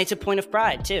 And donate to Point of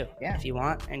Pride too, if you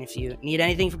want. And if you need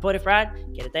anything for Point of Pride,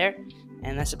 get it there.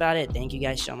 And that's about it. Thank you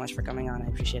guys so much for coming on. I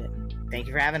appreciate it. Thank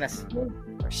you for having us.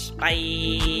 Of course.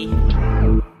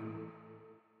 Bye.